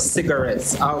bad for us,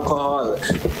 cigarettes, alcohol,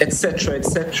 etc.,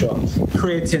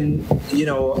 creating,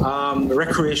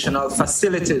 recreational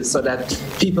facilities so that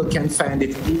people can find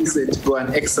it easy to go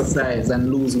and exercise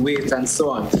and lose weight and so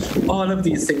on. All of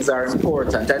these things are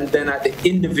important. And then at the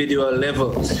individual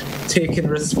level, taking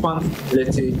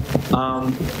responsibility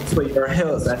for your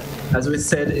health. And as we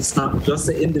said, it's not just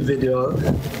the individual,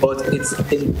 but it's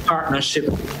in partnership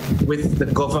with the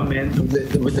government,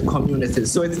 with the community.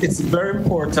 So it's very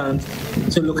important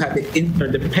to look at the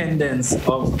interdependence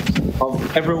of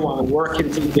everyone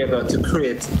working together to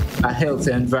create a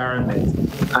healthy environment.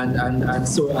 And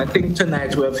so I think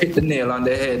tonight we have hit the nail on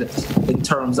the head in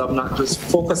terms of not just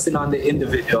focusing on the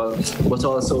individual, but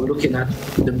also looking at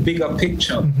the bigger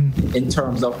picture in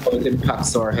terms of how it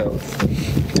impacts our health.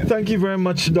 Thank you very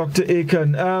much, Dr.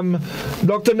 Aiken.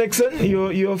 Dr. Nixon,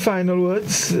 your final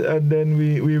words, and then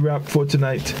we wrap for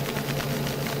tonight.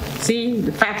 See,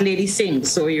 the fat lady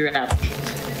sings, so we wrap.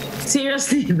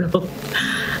 Seriously, though.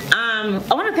 I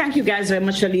want to thank you guys very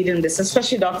much for leading this,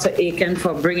 especially Dr. Aiken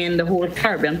for bringing the whole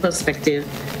Caribbean perspective.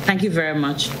 Thank you very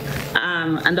much.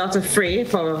 And Dr. Frey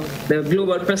for the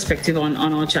global perspective on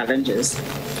our challenges.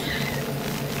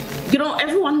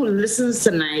 Everyone who listens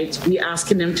tonight, we're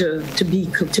asking them to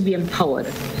be empowered.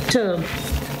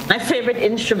 My favorite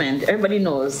instrument, everybody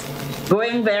knows,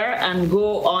 going there and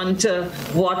go on to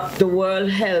what the World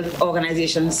Health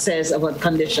Organization says about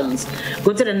conditions.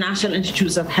 Go to the National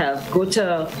Institutes of Health, go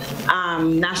to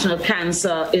National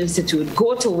Cancer Institute,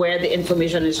 go to where the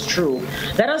information is true.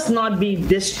 Let us not be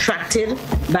distracted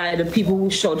by the people who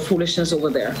shout foolishness over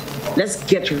there. Let's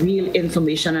get real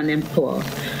information and empower.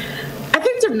 I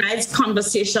think tonight's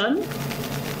conversation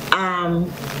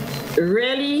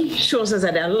really shows us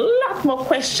that there are a lot more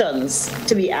questions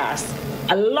to be asked,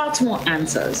 a lot more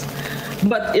answers.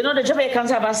 But, the Jamaicans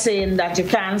have a saying that you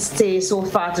can't stay so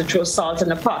far to throw salt in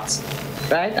the pot,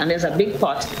 right? And there's a big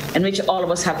pot in which all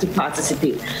of us have to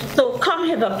participate. So come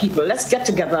hither, people. Let's get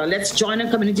together. Let's join in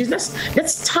communities.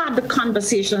 Let's start the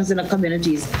conversations in the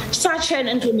communities. Start sharing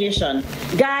information.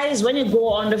 Guys, when you go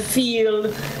on the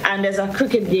field and there's a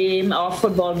cricket game or a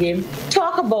football game,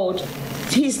 talk about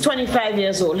he's 25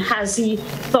 years old. Has he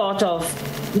thought of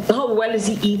how well is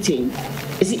he eating?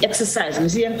 Is he exercising?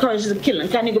 Is he encouraged to kill? And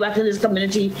can he go back to his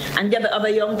community and get the other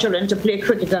young children to play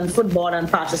cricket and football and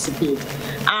participate?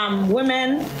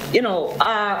 Women,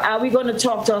 are we going to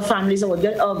talk to our families about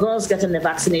our girls getting their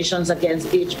vaccinations against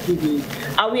HPV?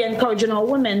 Are we encouraging our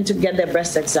women to get their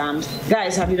breast exams?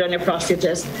 Guys, have you done your prostate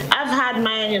test? I've had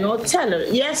mine, tell her.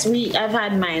 Yes, I've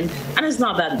had mine, and it's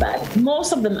not that bad.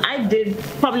 Most of them, I did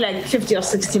probably like 50 or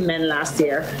 60 men last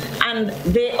year, and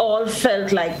they all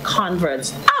felt like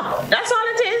converts. Oh, that's all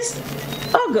it is?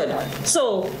 Oh, good.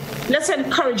 So let's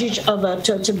encourage each other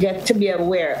to be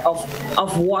aware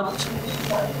of what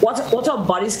our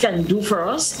bodies can do for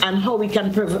us and how we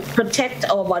can protect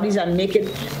our bodies and make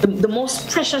it the most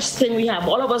precious thing we have.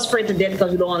 All of us afraid to death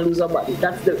because we don't want to lose our body.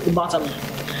 That's the bottom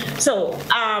line. So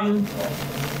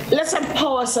let's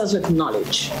empower ourselves with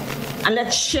knowledge, and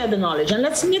let's share the knowledge, and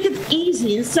let's make it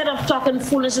easy. Instead of talking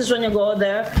foolishness when you go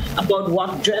there about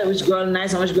which girl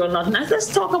nice and which girl not nice,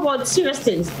 let's talk about serious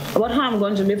things, about how I'm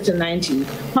going to live to 90,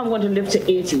 how I'm going to live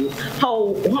to 80,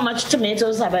 how much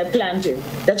tomatoes have I planted,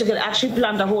 that you can actually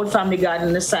plant a whole family garden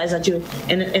in the size that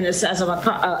in the size of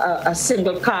a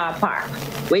single car park,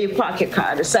 where you park your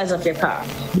car, the size of your car.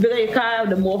 The bigger your car,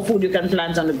 the more food you can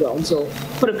plant on the ground. So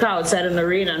put a car outside in the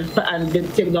rain and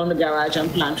take down the garage and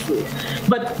plant food.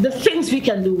 But the things we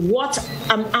can do, what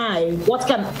can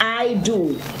I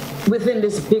do within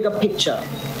this bigger picture?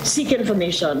 Seek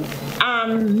information.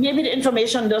 Maybe the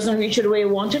information doesn't reach you the way you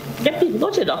want it. Get people,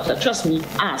 go to your doctor, trust me,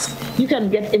 ask. You can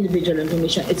get individual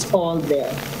information, it's all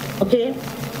there, okay?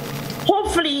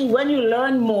 Hopefully, when you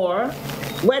learn more,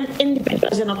 when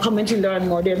individuals in a community learn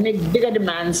more, they make bigger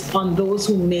demands on those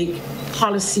who make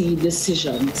policy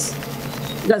decisions.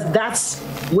 Because that's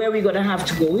where we're going to have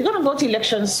to go. We're going to go to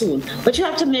elections soon, but you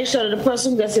have to make sure that the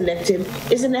person who gets elected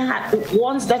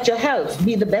wants that your health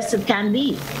be the best it can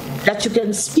be, that you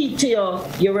can speak to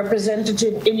your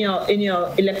representative in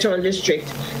your electoral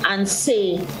district and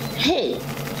say, hey,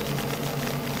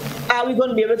 are we going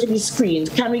to be able to be screened?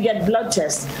 Can we get blood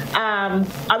tests?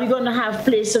 Are we going to have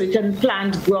place so we can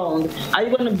plant ground? Are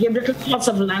you going to give little plots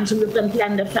of land so we can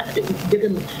plant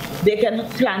they can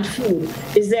plant food?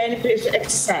 Is there any place to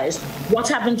exercise? What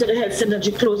happened to the health center that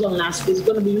you closed on last week? Is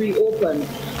going to be reopened?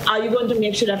 Are you going to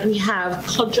make sure that we have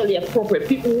culturally appropriate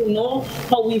people who know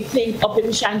how we think up in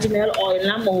Chantimel or in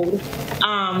Lamour?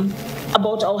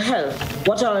 about our health,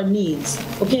 what are our needs,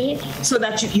 okay? So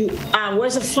that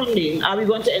where's the funding? Are we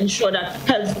going to ensure that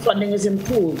health funding is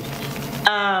improved?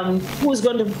 Who's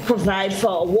going to provide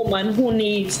for a woman who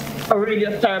needs a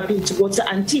radiotherapy to go to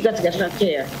Antigua to get her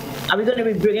care? Are we going to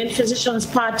be bringing physicians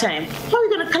part-time? How are we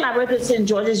going to collaborate with St.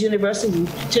 George's University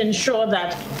to ensure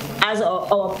that as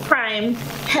our prime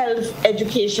health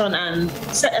education and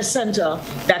center,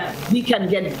 that we can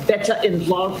get better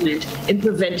involvement in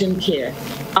preventing care?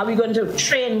 Are we going to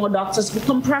train more doctors to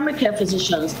become primary care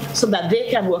physicians so that they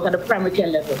can work at the primary care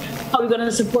level? How are we going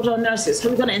to support our nurses? How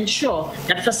are we going to ensure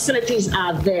that facilities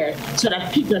are there so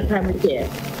that people in primary care?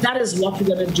 That is what we're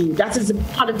going to do. That is the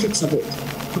politics of it.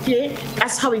 Okay,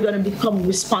 that's how we're going to become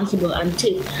responsible and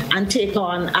take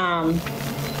on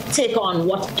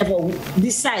whatever we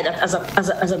decide as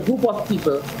a group of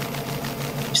people.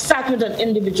 Start with an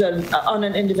individual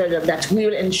that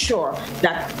will ensure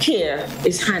that care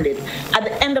is handled. At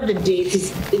the end of the day,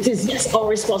 it is yes our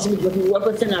responsibility, but we work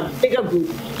within a bigger group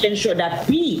to ensure that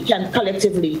we can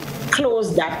collectively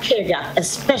close that care gap,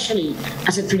 especially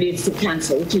as it relates to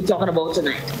cancer, which we're talking about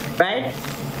tonight, right?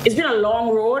 It's been a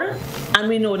long road, and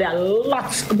we know there are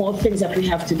lots more things that we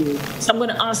have to do. So I'm going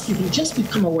to ask you to just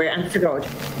become aware and figure out,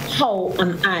 how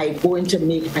am I going to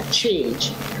make a change?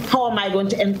 How am I going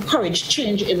to encourage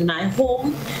change in my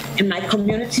home, in my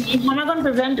community? How am I going to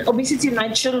prevent obesity in my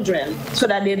children so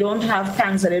that they don't have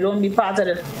cancer, they don't be part of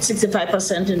the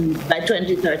 65% by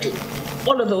 2030?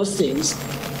 All of those things.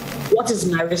 What is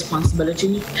my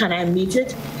responsibility? Can I meet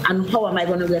it? And how am I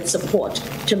going to get support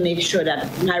to make sure that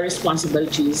my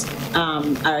responsibilities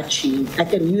are achieved? I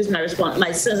can use my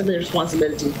sense of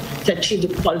responsibility to achieve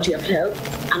the quality of health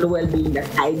and the well-being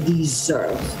that I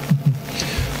deserve.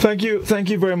 Thank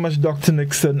you very much, Dr.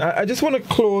 Nixon. I just want to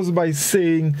close by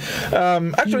saying,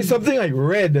 actually something I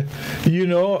read,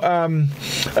 and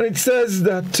it says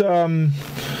that,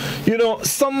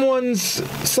 someone's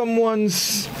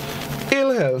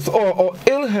ill health or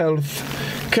ill health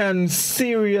can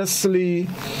seriously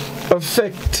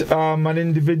affect an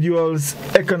individual's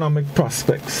economic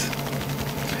prospects.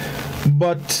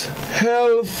 But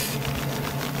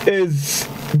health is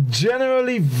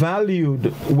generally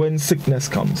valued when sickness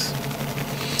comes.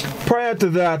 Prior to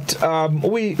that,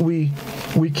 we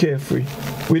carefree.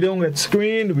 We don't get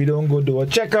screened, we don't go do our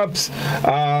checkups,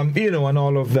 and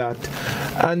all of that.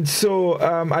 And so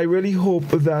I really hope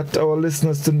that our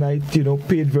listeners tonight,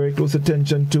 paid very close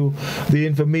attention to the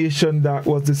information that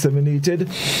was disseminated,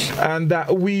 and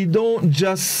that we don't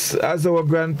just, as our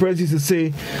grandparents used to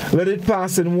say, let it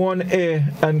pass in one ear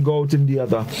and go out in the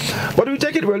other. But we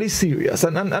take it really serious,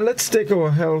 and let's take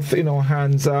our health in our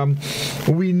hands.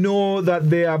 We know that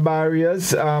there are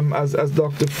barriers, as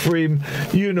Dr. Frame,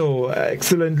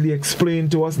 excellently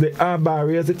explained to us. There are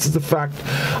barriers, it's the fact.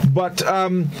 But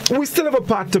we still have a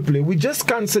part to play. We just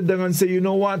can't sit down and say, you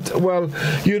know what, well,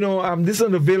 this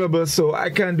isn't available, so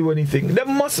I can't do anything. There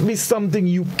must be something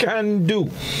you can do,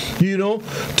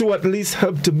 to at least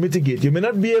help to mitigate. You may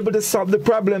not be able to solve the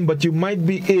problem, but you might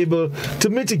be able to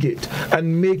mitigate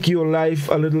and make your life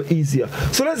a little easier.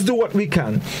 So let's do what we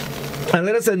can. And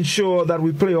let us ensure that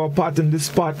we play our part in this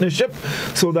partnership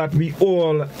so that we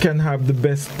all can have the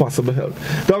best possible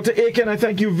health. Dr. Aiken, I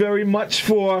thank you very much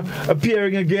for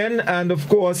appearing again. And of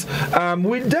course,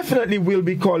 we definitely will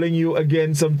be calling you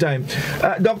again sometime.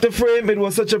 Dr. Frame, it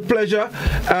was such a pleasure.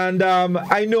 And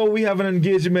I know we have an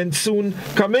engagement soon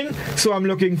coming, so I'm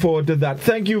looking forward to that.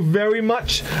 Thank you very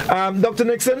much. Dr.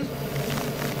 Nixon?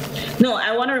 No,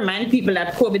 I want to remind people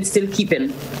that COVID's still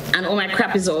keeping, and all my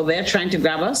crap is over there trying to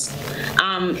grab us.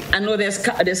 I know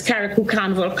there's Caribou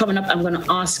Carnival coming up. I'm going to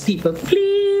ask people,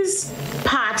 please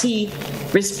party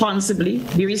responsibly.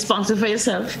 Be responsible for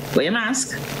yourself. Wear your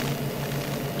mask.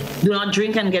 Do not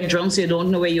drink and get drunk so you don't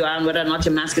know where you are and whether or not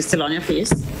your mask is still on your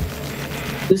face.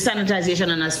 Do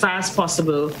sanitization, and as far as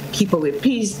possible, keep away.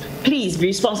 Please be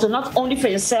responsible not only for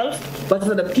yourself, but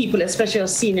for the people, especially your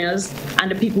seniors and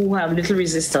the people who have little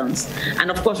resistance. And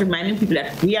of course, reminding people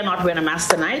that we are not wearing a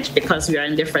mask tonight because we are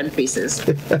in different places.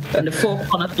 In the four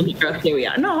corners of the earth, here we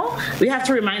are. No, we have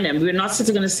to remind them we're not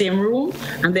sitting in the same room,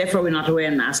 and therefore we're not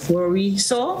wearing masks. Were we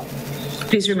so?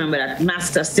 Please remember that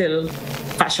masks are still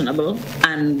fashionable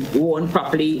and worn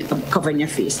properly, covering your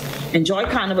face. Enjoy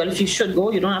Carnival if you should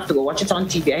go. You don't have to go. Watch it on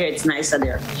TV. I hear it's nicer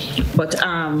there. But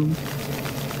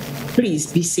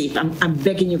please be safe. I'm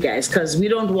begging you guys, because we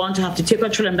don't want to have to take our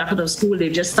children back out of school. They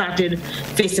just started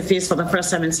face-to-face for the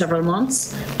first time in several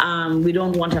months. We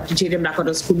don't want to have to take them back out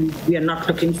of school. We are not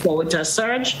looking forward to a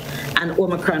surge, and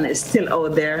Omicron is still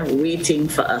out there waiting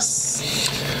for us.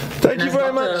 Thank you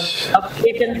very much.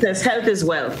 Aiken says health is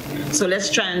wealth. So let's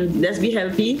be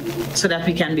healthy so that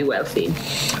we can be wealthy.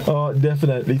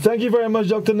 Definitely. Thank you very much,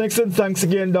 Dr. Nixon. Thanks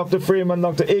again, Dr. Frame and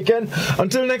Dr. Aiken.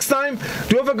 Until next time,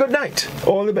 do have a good night.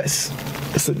 All the best.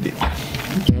 Yes, indeed.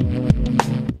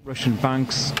 Russian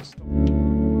banks